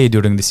the NBA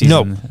during the season.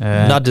 No,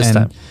 not this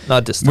time.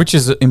 Which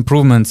is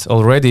improvement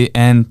already.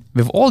 And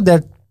with all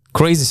that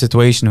crazy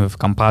situation with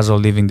Campazzo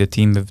leaving the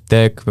team, with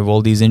Deck, with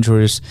all these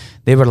injuries,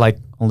 they were like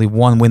only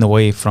 1 win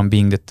away from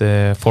being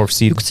the 4th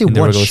seed. You could say in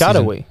the one regular shot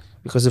season. away,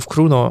 because if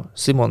Kruno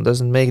Simon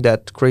doesn't make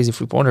that crazy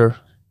 3-pointer.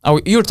 Oh,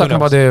 you're talking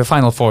about the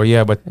Final Four,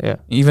 but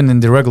even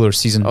in the regular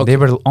season, they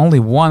were only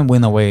 1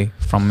 win away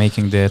from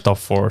making the top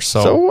 4.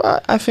 So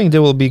I think they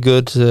will be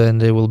good,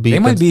 and they will be. They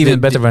might be even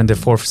better than the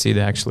 4th seed,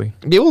 actually.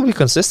 They will be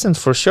consistent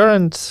for sure,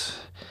 and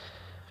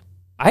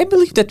I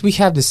believe that we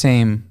have the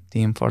same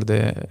team for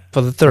the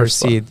 3rd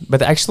seed.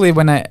 But actually,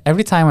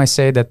 every time I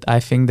say that I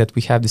think that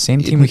we have the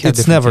same team,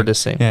 it's never the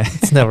same. Yeah.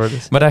 It's never the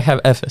same. But I have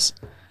Efes.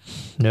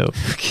 No,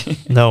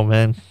 no,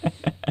 man.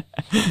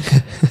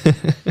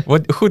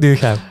 Who do you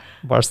have?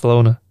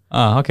 Barcelona.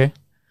 Ah, okay.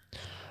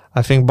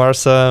 I think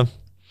Barca,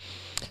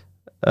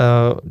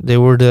 they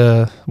were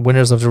the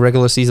winners of the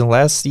regular season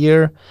last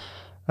year.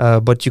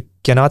 but you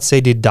cannot say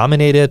they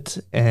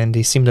dominated and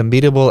they seemed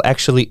unbeatable.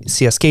 Actually,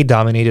 CSK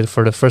dominated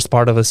for the first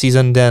part of the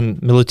season. Then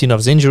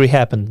Milutinov's injury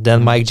happened.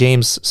 Then Mike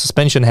James'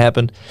 suspension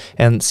happened,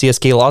 and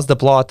CSK lost the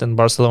plot, and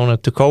Barcelona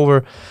took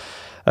over.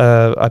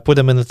 I put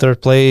them in the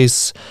third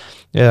place.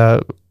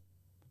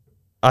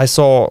 I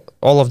saw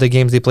all of the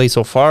games they played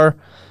so far,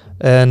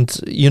 and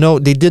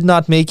they did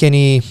not make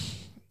any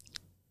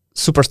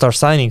superstar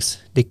signings.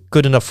 They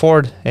couldn't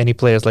afford any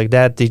players like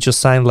that. They just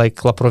signed like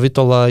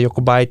Laprovitola,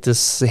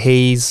 Jokubaitis,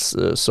 Hayes,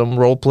 some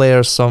role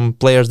players, some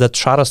players that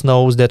Šaras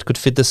knows that could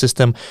fit the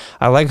system.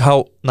 I like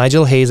how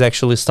Nigel Hayes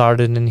actually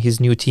started in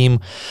his new team,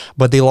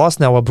 but they lost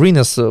now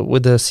Abrinas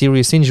with a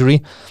serious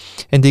injury,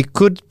 and they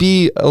could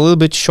be a little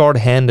bit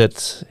short-handed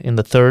in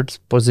the third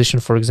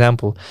position, for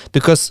example,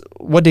 because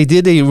what they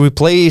did, they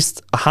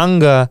replaced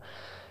Hanga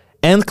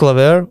and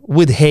Claver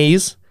with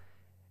Hayes,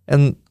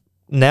 and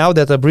now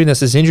that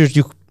Abrinas is injured,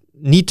 you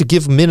need to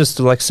give minutes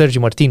to like Sergi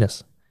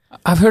Martinez.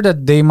 I've heard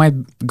that they might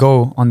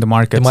go on the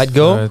market. They might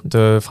go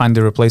to find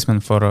the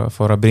replacement for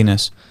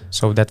Abrinas.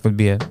 So that would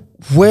be a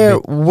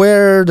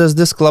where does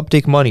this club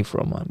take money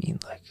from? I mean,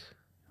 like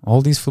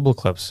all these football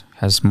clubs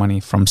has money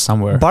from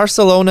somewhere.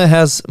 Barcelona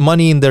has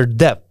money in their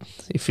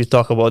depth. If you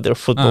talk about their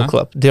football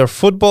club, their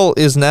football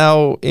is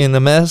now in a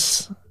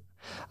mess.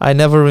 I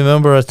never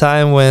remember a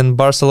time when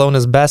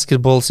Barcelona's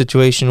basketball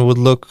situation would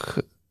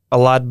look a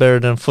lot better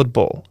than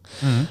football.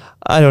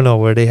 I don't know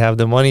where they have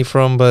the money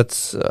from,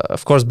 but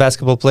of course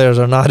basketball players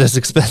are not as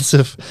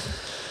expensive.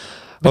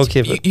 But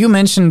you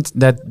mentioned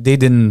that they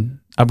didn't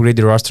upgrade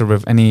the roster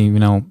with any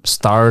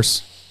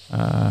stars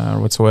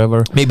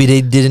whatsoever. Maybe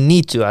they didn't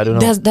need to. I don't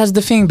know. That's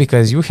the thing,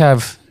 because you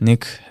have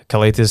Nick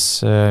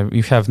Kalaitis,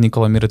 you have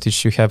Nikola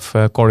Mirotic, you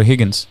have Corey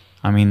Higgins.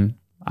 I mean,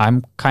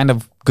 I'm kind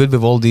of good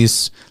with all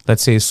these,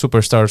 let's say,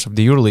 superstars of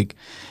the EuroLeague.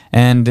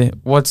 And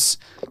what's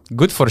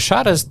good for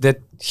Šaras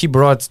that he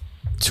brought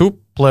two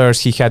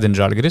players he had in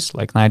Žalgiris,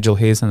 like Nigel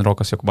Hayes and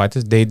Rokas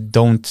Jokubaitis. They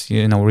don't,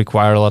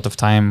 require a lot of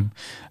time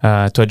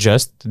to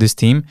adjust to this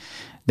team.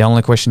 The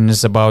only question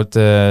is about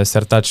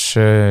Sertac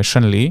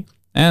Shenli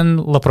and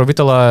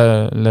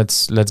Laprovitola.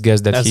 Let's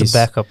guess that he's a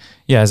backup.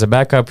 Yeah, as a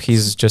backup,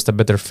 he's just a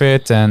better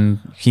fit, and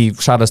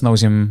Šaras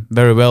knows him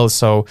very well.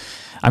 So,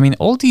 I mean,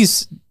 all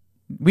these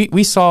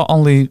we saw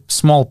only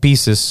small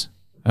pieces,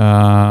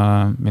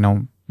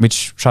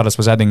 which Šaras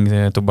was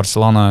adding to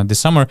Barcelona this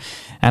summer,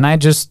 and I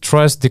just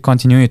trust the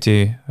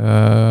continuity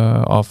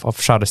of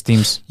Šaras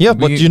teams. Yeah,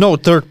 but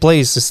third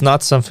place is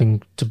not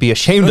something to be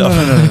ashamed of.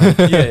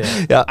 No.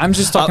 Yeah. I'm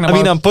just talking about. I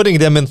mean, I'm putting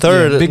them in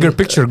third. Bigger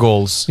picture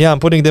goals. Yeah, I'm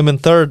putting them in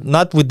third,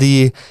 not with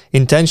the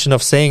intention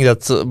of saying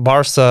that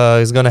Barca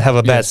is going to have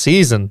a bad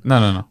season.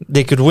 No.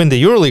 They could win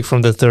the EuroLeague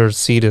from the third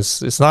seed.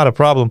 It's not a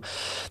problem.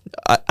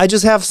 I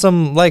just have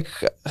some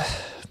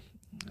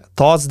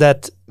thoughts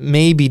that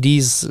maybe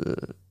these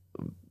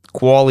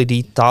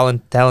quality,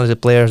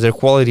 talented players, their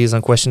quality is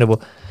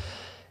unquestionable.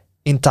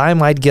 In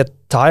time, I'd get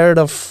tired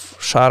of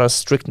Šaras'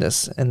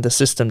 strictness and the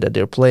system that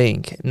they're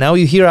playing. Now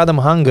you hear Adam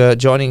Hanga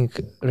joining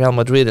Real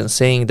Madrid and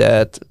saying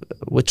that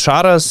with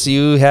Šaras,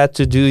 you had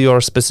to do your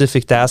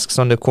specific tasks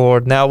on the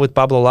court. Now with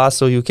Pablo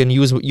Lasso, you can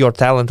use your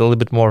talent a little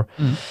bit more.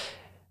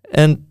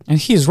 And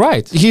he's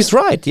right. He's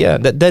right, yeah.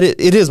 That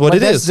it is what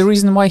it is. That's the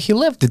reason why he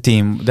left the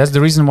team. That's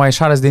the reason why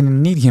Šaras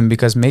didn't need him,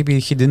 because maybe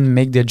he didn't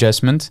make the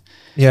adjustment.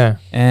 Yeah.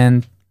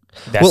 And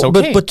that's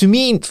okay. But to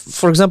me,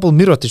 for example,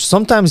 Mirotic,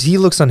 sometimes he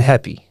looks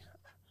unhappy.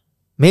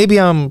 Maybe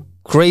I'm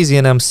crazy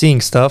and I'm seeing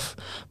stuff,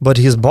 but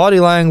his body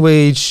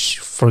language,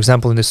 for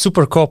example, in the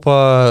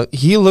Supercopa,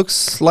 he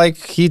looks like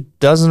he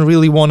doesn't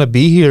really want to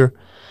be here.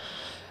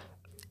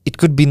 It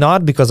could be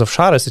not because of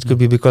Šaras, it could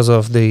be because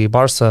of the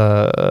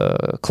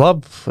Barca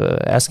club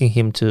asking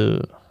him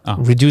to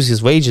reduce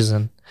his wages.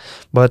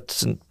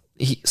 But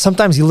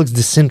sometimes he looks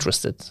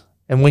disinterested.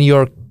 And when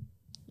your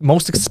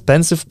most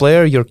expensive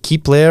player, your key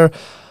player,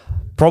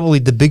 probably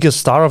the biggest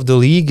star of the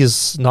league,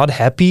 is not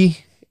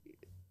happy,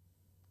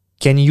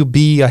 can you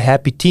be a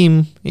happy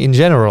team in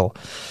general?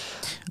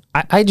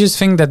 I just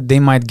think that they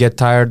might get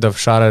tired of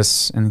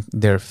Šaras in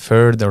their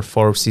third or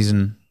fourth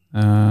season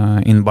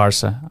in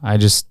Barca. I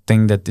just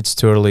think that it's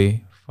too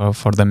early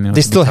for them.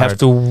 They still have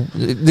to.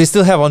 They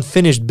still have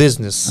unfinished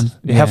business.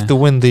 They have to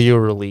win the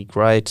EuroLeague,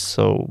 right?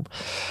 So,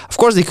 of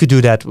course, they could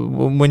do that.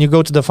 When you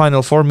go to the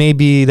Final Four,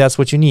 maybe that's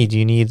what you need.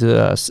 You need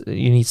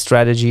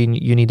strategy.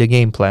 You need a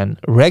game plan.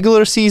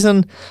 Regular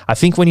season, I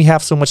think when you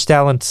have so much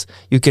talent,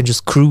 you can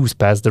just cruise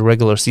past the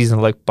regular season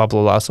like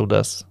Pablo Lasso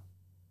does.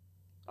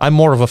 I'm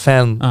more of a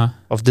fan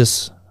of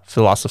this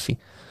philosophy.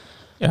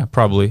 Yeah,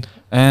 probably.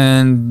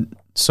 And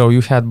so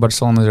you had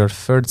Barcelona their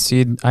third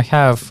seed. I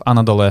have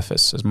Anadolu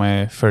Efes as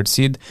my third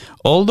seed.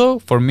 Although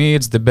for me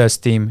it's the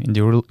best team in the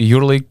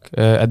EuroLeague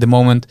at the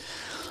moment.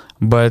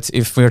 But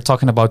if we're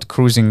talking about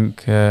cruising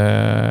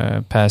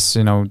past,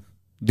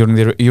 during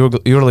the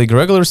EuroLeague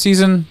regular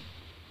season,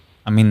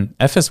 I mean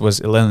Efes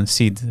was 11th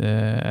seed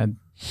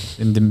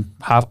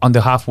on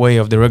the halfway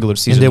of the regular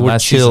season. And they were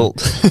chill.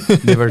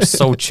 They were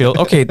so chill.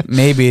 Okay,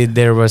 maybe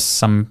there was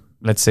some,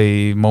 let's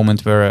say,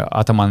 moment where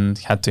Ataman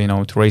had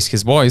to, to raise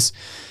his voice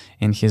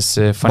in his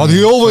funny, But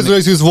he always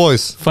raises his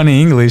voice.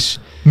 funny English.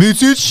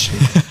 Micic,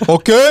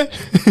 okay?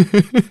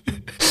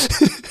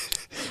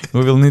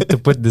 We will need to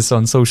put this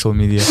on social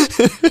media.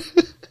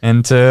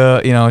 And,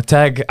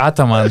 tag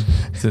Ataman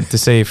to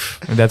say if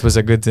that was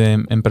a good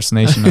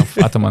impersonation of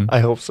Ataman. I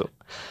hope so.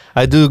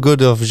 I do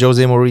good of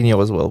Jose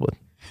Mourinho as well, but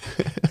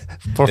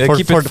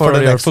Keep it for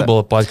the your next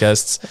football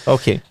podcasts.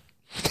 Okay.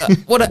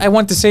 What I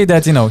want to say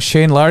that,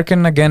 Shane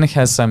Larkin again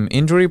has some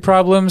injury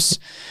problems.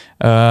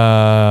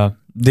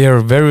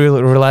 They're very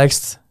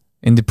relaxed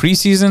in the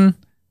preseason.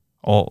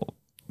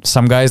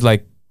 Some guys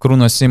like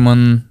Kruno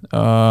Simon,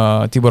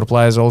 Tibor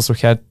Plais also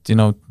had,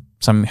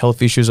 some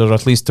health issues, or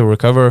at least to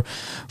recover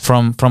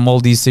from all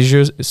these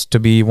issues, is to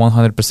be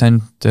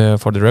 100%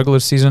 for the regular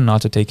season,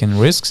 not to take any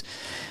risks.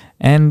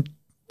 And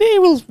they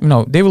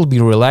will be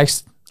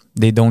relaxed.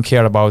 They don't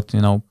care about,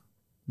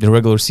 the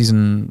regular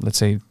season, let's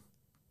say,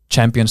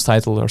 Champions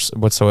title or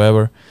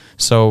whatsoever.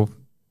 So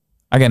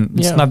again,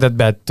 it's not that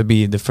bad to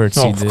be the third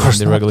seed in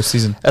the regular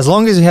season. As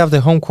long as you have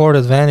the home court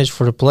advantage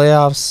for the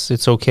playoffs,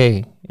 it's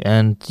okay.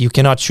 And you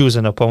cannot choose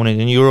an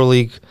opponent. In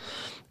EuroLeague,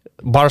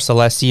 Barca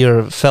last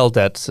year felt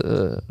that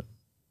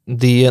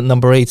the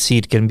number 8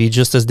 seed can be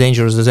just as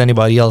dangerous as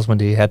anybody else when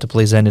they had to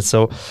play Zenit.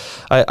 So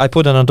I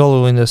put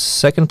Anadolu in the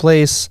second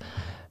place.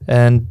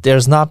 And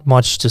there's not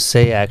much to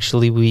say,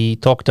 actually. We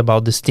talked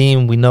about this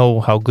team. We know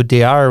how good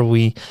they are.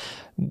 We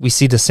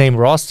see the same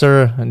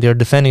roster, and they're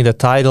defending the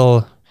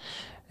title.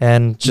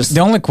 And just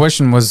the only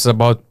question was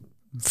about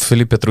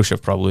Filip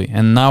Petrushev, probably.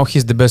 And now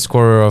he's the best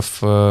scorer of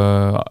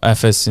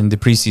Efes in the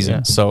preseason.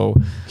 Yeah. So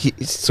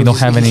you don't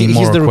have any more questions.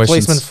 He's the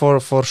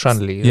replacement for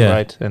Shanley,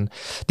 right? And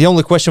the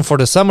only question for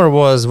the summer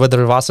was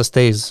whether Vasa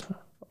stays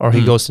or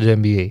he goes to the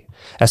NBA.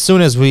 As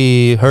soon as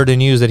we heard the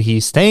news that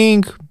he's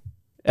staying,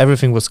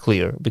 everything was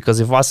clear, because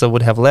if Vasa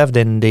would have left,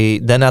 then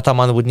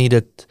Ataman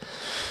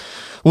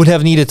would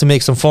have needed to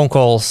make some phone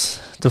calls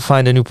to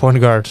find a new point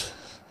guard.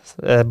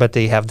 But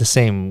they have the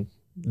same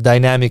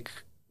dynamic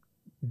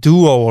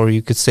duo, or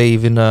you could say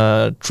even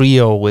a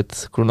trio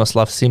with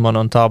Krunoslav Simon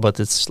on top,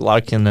 but it's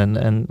Larkin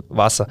and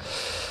Vasa.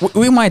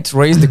 We might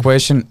raise the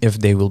question if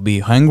they will be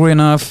hungry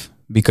enough,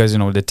 because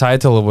the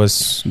title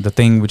was the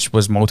thing which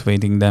was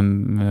motivating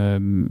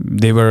them.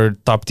 They were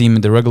top team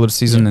in the regular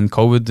season and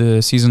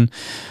COVID season.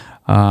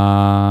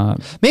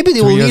 Maybe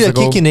they will need a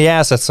kick in the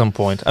ass at some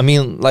point. I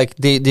mean, like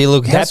they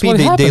look happy,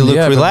 they look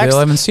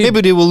relaxed.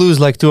 Maybe they will lose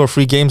like 2 or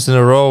 3 games in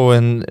a row,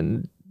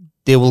 and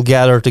they will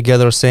gather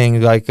together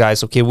saying, like,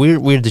 guys, okay,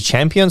 we're the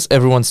champions.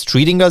 Everyone's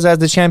treating us as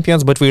the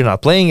champions, but we're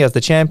not playing as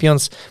the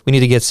champions. We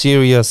need to get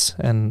serious,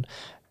 and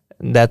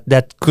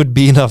that could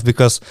be enough,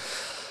 because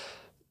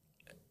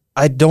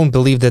I don't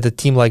believe that a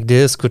team like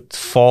this could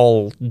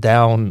fall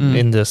down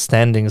in the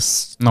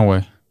standings. No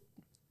way.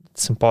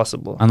 It's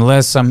impossible.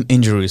 Unless some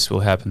injuries will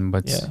happen,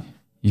 but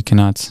you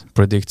cannot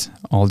predict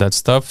all that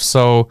stuff.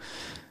 So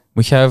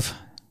we have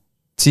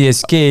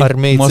CSK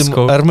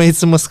Moscow.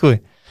 Armейцы Москвы.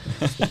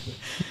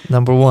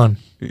 Number 1.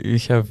 We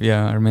have,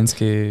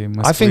 Armensky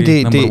Moskvy. I think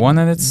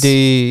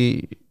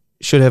they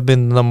should have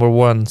been number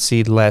 1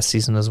 seed last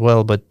season as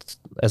well, but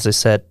as I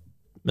said,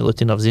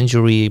 Milutinov's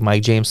injury,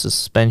 Mike James'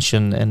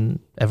 suspension, and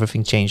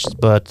everything changed.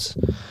 But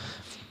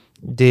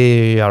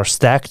they are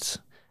stacked.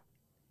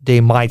 They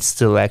might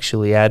still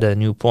actually add a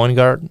new point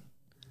guard.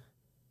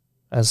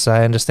 As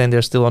I understand,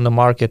 they're still on the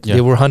market. Yeah.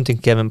 They were hunting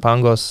Kevin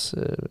Pangos.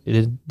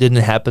 It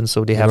didn't happen,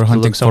 so they have to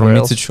look somewhere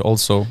else. Micic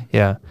also.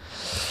 Yeah.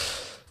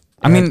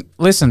 I mean,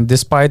 listen,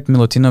 despite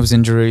Milutinov's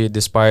injury,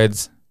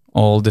 despite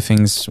all the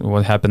things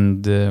what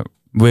happened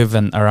with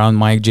and around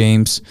Mike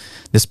James,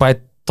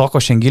 despite Toko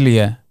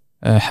Shengilia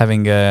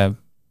having a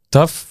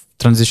tough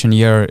transition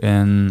year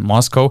in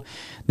Moscow,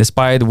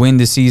 despite win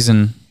the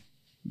season,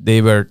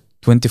 they were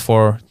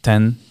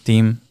 24-10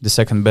 team, the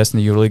second best in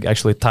the EuroLeague,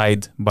 actually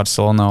tied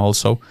Barcelona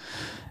also.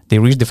 They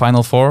reached the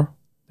Final Four.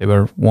 They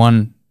were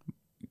one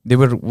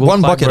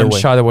bucket away.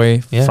 Shot away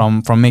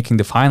from making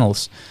the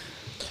finals.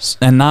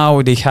 And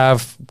now they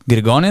have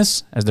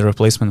Grigonis as the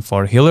replacement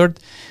for Hillard.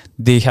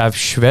 They have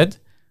Shved,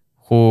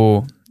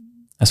 who,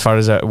 as far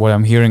as what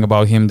I'm hearing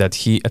about him, that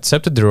he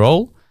accepted the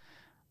role.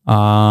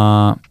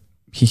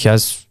 He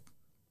has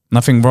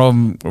nothing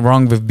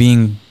wrong with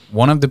being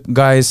one of the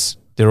guys,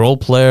 the role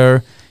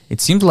player. It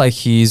seems like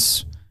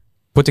he's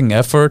putting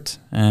effort,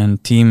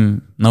 and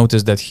team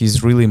noticed that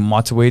he's really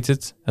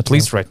motivated, at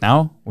least right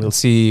now. We'll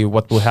see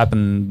what will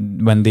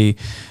happen when they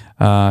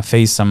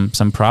face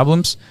some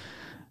problems.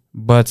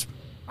 But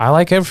I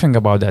like everything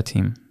about that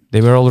team.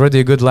 They were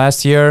already good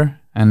last year,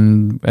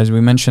 and as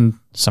we mentioned,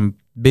 some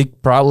big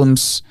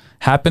problems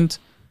happened,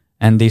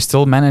 and they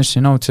still managed,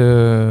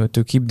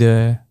 to keep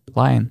the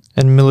line.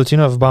 And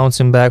Milutinov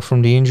bouncing back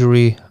from the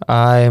injury,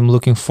 I am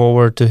looking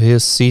forward to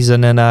his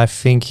season, and I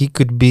think he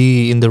could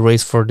be in the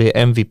race for the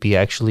MVP,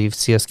 actually. If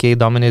CSK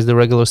dominates the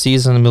regular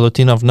season,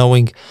 Milutinov,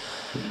 knowing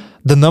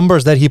the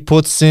numbers that he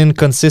puts in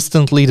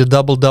consistently, the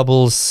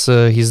double-doubles,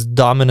 he's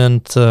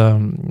dominant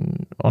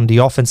on the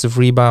offensive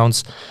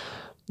rebounds.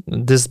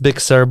 this big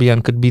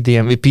Serbian could be the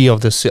MVP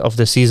of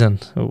the season.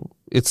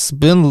 It's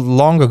been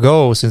long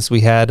ago since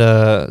we had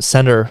a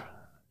center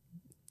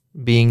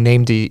being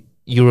named the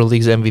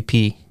EuroLeague's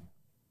MVP.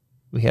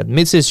 We had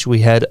Micic, we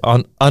had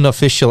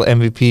unofficial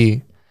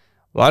MVP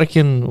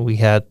Larkin, we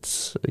had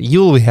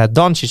Yul, we had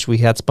Doncic, we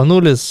had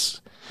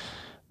Spanoulis.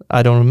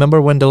 I don't remember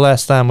when the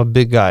last time a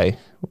big guy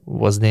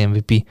was the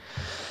MVP.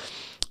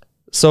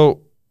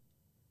 So,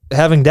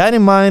 having that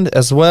in mind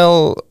as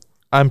well,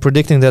 I'm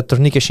predicting that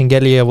Tornike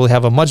Shengelia will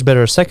have a much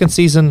better second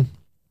season.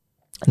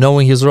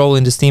 Knowing his role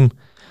in this team,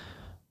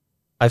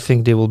 I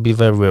think they will be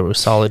very, very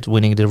solid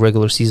winning the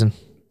regular season.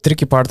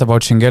 Tricky part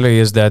about Shengelia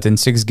is that in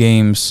 6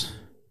 games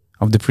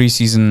of the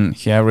preseason,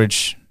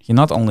 he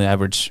not only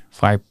averaged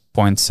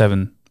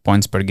 5.7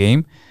 points per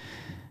game,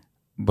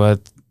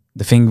 but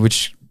the thing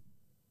which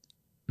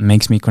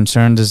makes me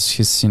concerned is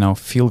his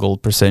field goal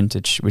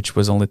percentage, which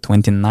was only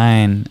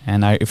 29.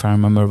 And if I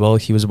remember well,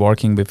 he was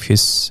working with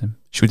his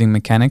shooting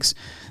mechanics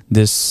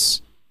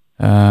this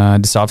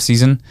off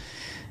season,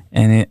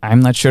 and I'm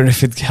not sure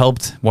if it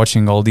helped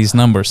watching all these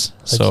numbers.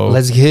 So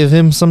let's give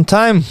him some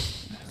time.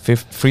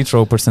 Free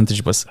throw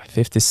percentage was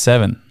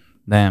 57.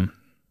 Damn.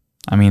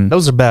 I mean,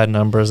 those are bad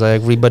numbers, I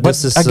agree. But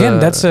this is again,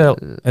 that's a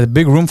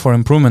big room for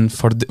improvement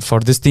for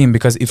this team,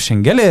 because if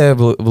Shengelia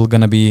will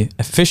gonna be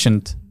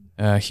efficient,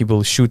 he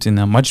will shoot in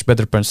a much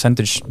better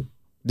percentage.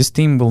 This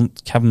team will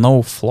have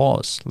no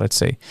flaws, let's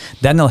say.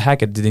 Daniel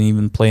Hackett didn't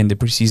even play in the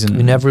preseason.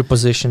 In every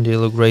position, they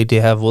look great.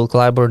 They have Will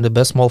Clyburn, the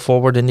best small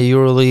forward in the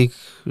EuroLeague.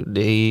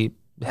 They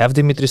have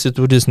Dimitris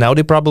Itoudis. Now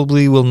they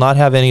probably will not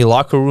have any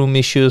locker room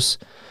issues.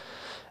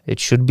 It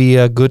should be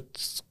a good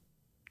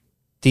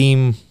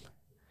team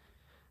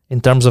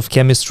in terms of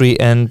chemistry.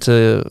 And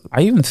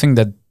I even think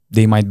that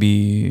they might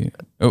be...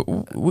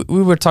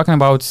 we were talking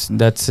about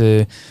that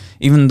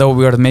even though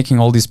we are making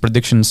all these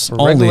predictions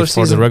only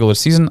for the regular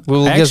season, we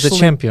will guess the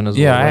champion as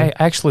well. Yeah, right?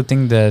 I actually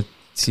think that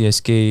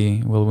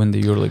CSK will win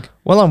the EuroLeague.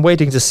 Well, I'm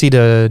waiting to see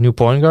the new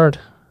point guard.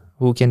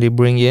 Who can they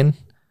bring in?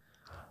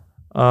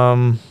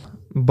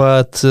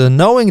 But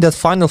knowing that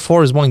Final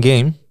Four is one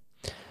game,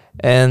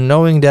 and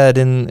knowing that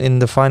in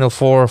the Final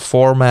Four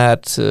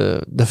format,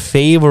 the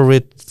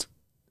favorite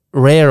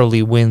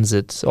rarely wins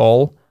it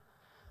all,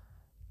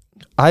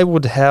 I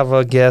would have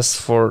a guess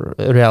for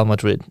Real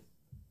Madrid.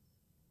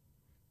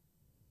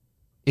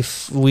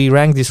 If we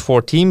rank these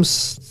 4 teams,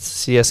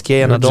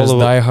 CSK and Anadolu... You're just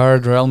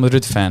die-hard Real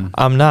Madrid fan.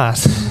 I'm not.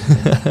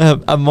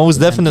 I'm most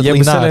definitely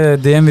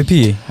not. The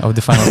MVP of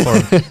the Final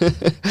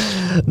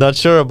Four. Not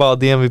sure about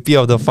the MVP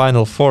of the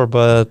Final Four,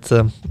 but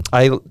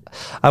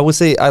I would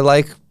say I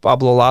like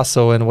Pablo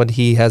Lasso and what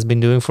he has been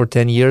doing for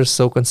 10 years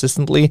so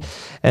consistently.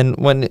 And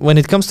when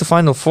it comes to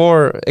Final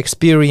Four,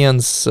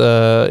 experience,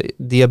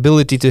 the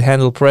ability to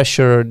handle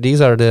pressure, these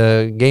are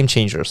the game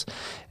changers.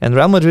 And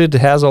Real Madrid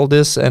has all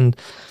this, and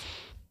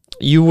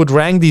you would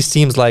rank these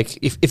teams like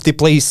if they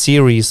play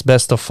series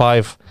best of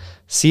 5,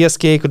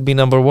 CSK could be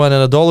number 1,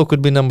 Anadolu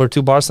could be number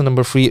 2, Barca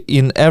number 3.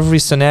 In every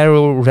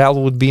scenario, Real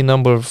would be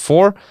number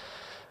 4.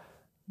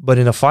 But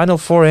in a Final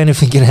Four,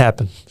 anything can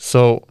happen.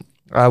 So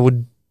I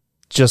would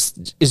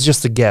it's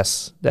just a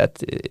guess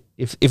that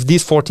if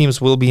these 4 teams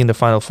will be in the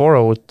Final Four,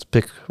 I would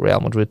pick Real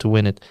Madrid to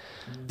win it.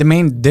 The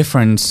main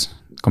difference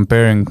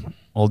comparing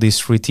all these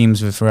 3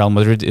 teams with Real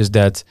Madrid is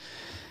that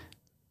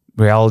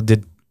Real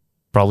did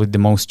probably the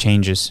most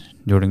changes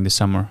during the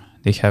summer.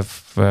 They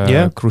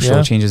have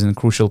crucial changes in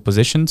crucial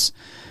positions,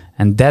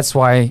 and that's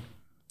why.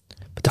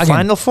 But the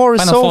Final Four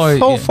is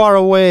so far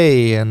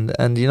away, and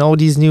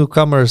these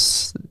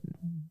newcomers,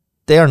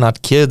 they are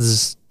not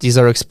kids. These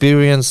are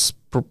experienced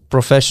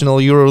professional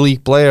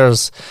EuroLeague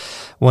players.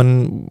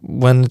 When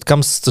it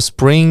comes to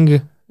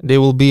spring, they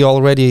will be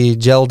already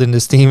gelled in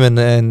this team,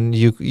 and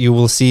you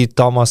will see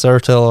Thomas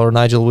Hurtel or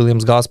Nigel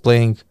Williams-Goss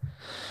playing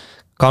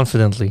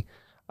confidently.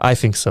 I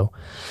think so.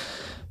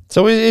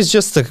 So it's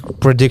just a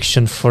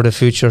prediction for the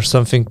future,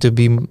 something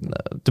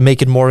to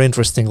make it more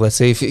interesting. Let's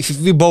say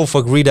if we both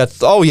agree that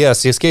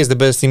CSK is the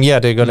best team,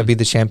 they're gonna be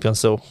the champion.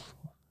 So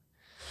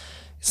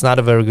it's not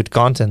a very good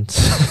content.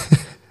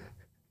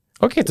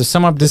 Okay, to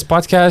sum up this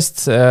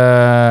podcast,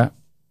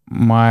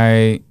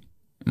 my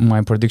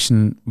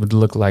prediction would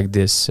look like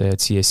this: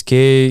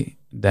 CSK,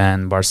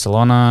 then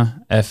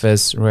Barcelona,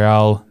 Efes,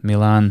 Real,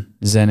 Milan,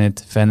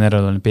 Zenit, Fener,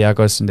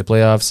 Olympiacos in the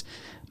playoffs,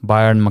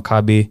 Bayern,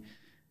 Maccabi,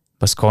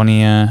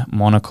 Baskonia,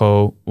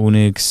 Monaco,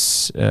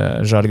 Unix,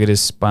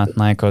 Žalgiris,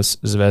 Panathinaikos,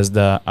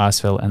 Zvezda,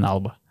 Asvel, and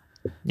Alba.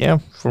 Yeah,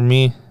 for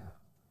me,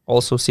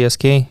 also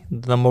CSK,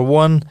 number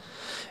 1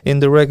 in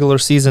the regular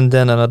season,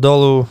 then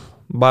Anadolu,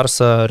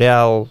 Barca,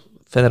 Real,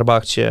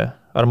 Fenerbahce,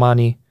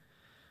 Armani,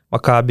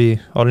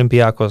 Maccabi,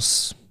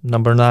 Olympiacos,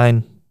 number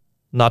 9,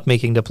 not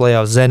making the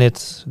playoffs,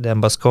 Zenit,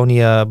 then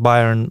Baskonia,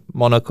 Bayern,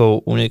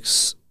 Monaco,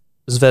 Unix,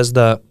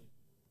 Zvezda,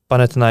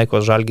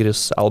 Panathinaikos,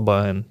 Žalgiris,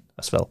 Alba, and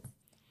Asvel.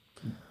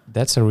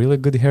 That's a really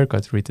good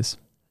haircut, Rytis.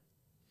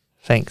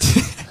 Thanks.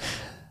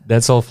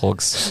 That's all,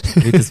 folks.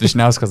 Rytis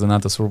Vyšniauskas,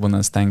 Donatas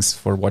Urbanas. Thanks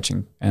for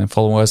watching, and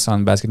follow us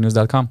on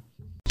basketnews.com.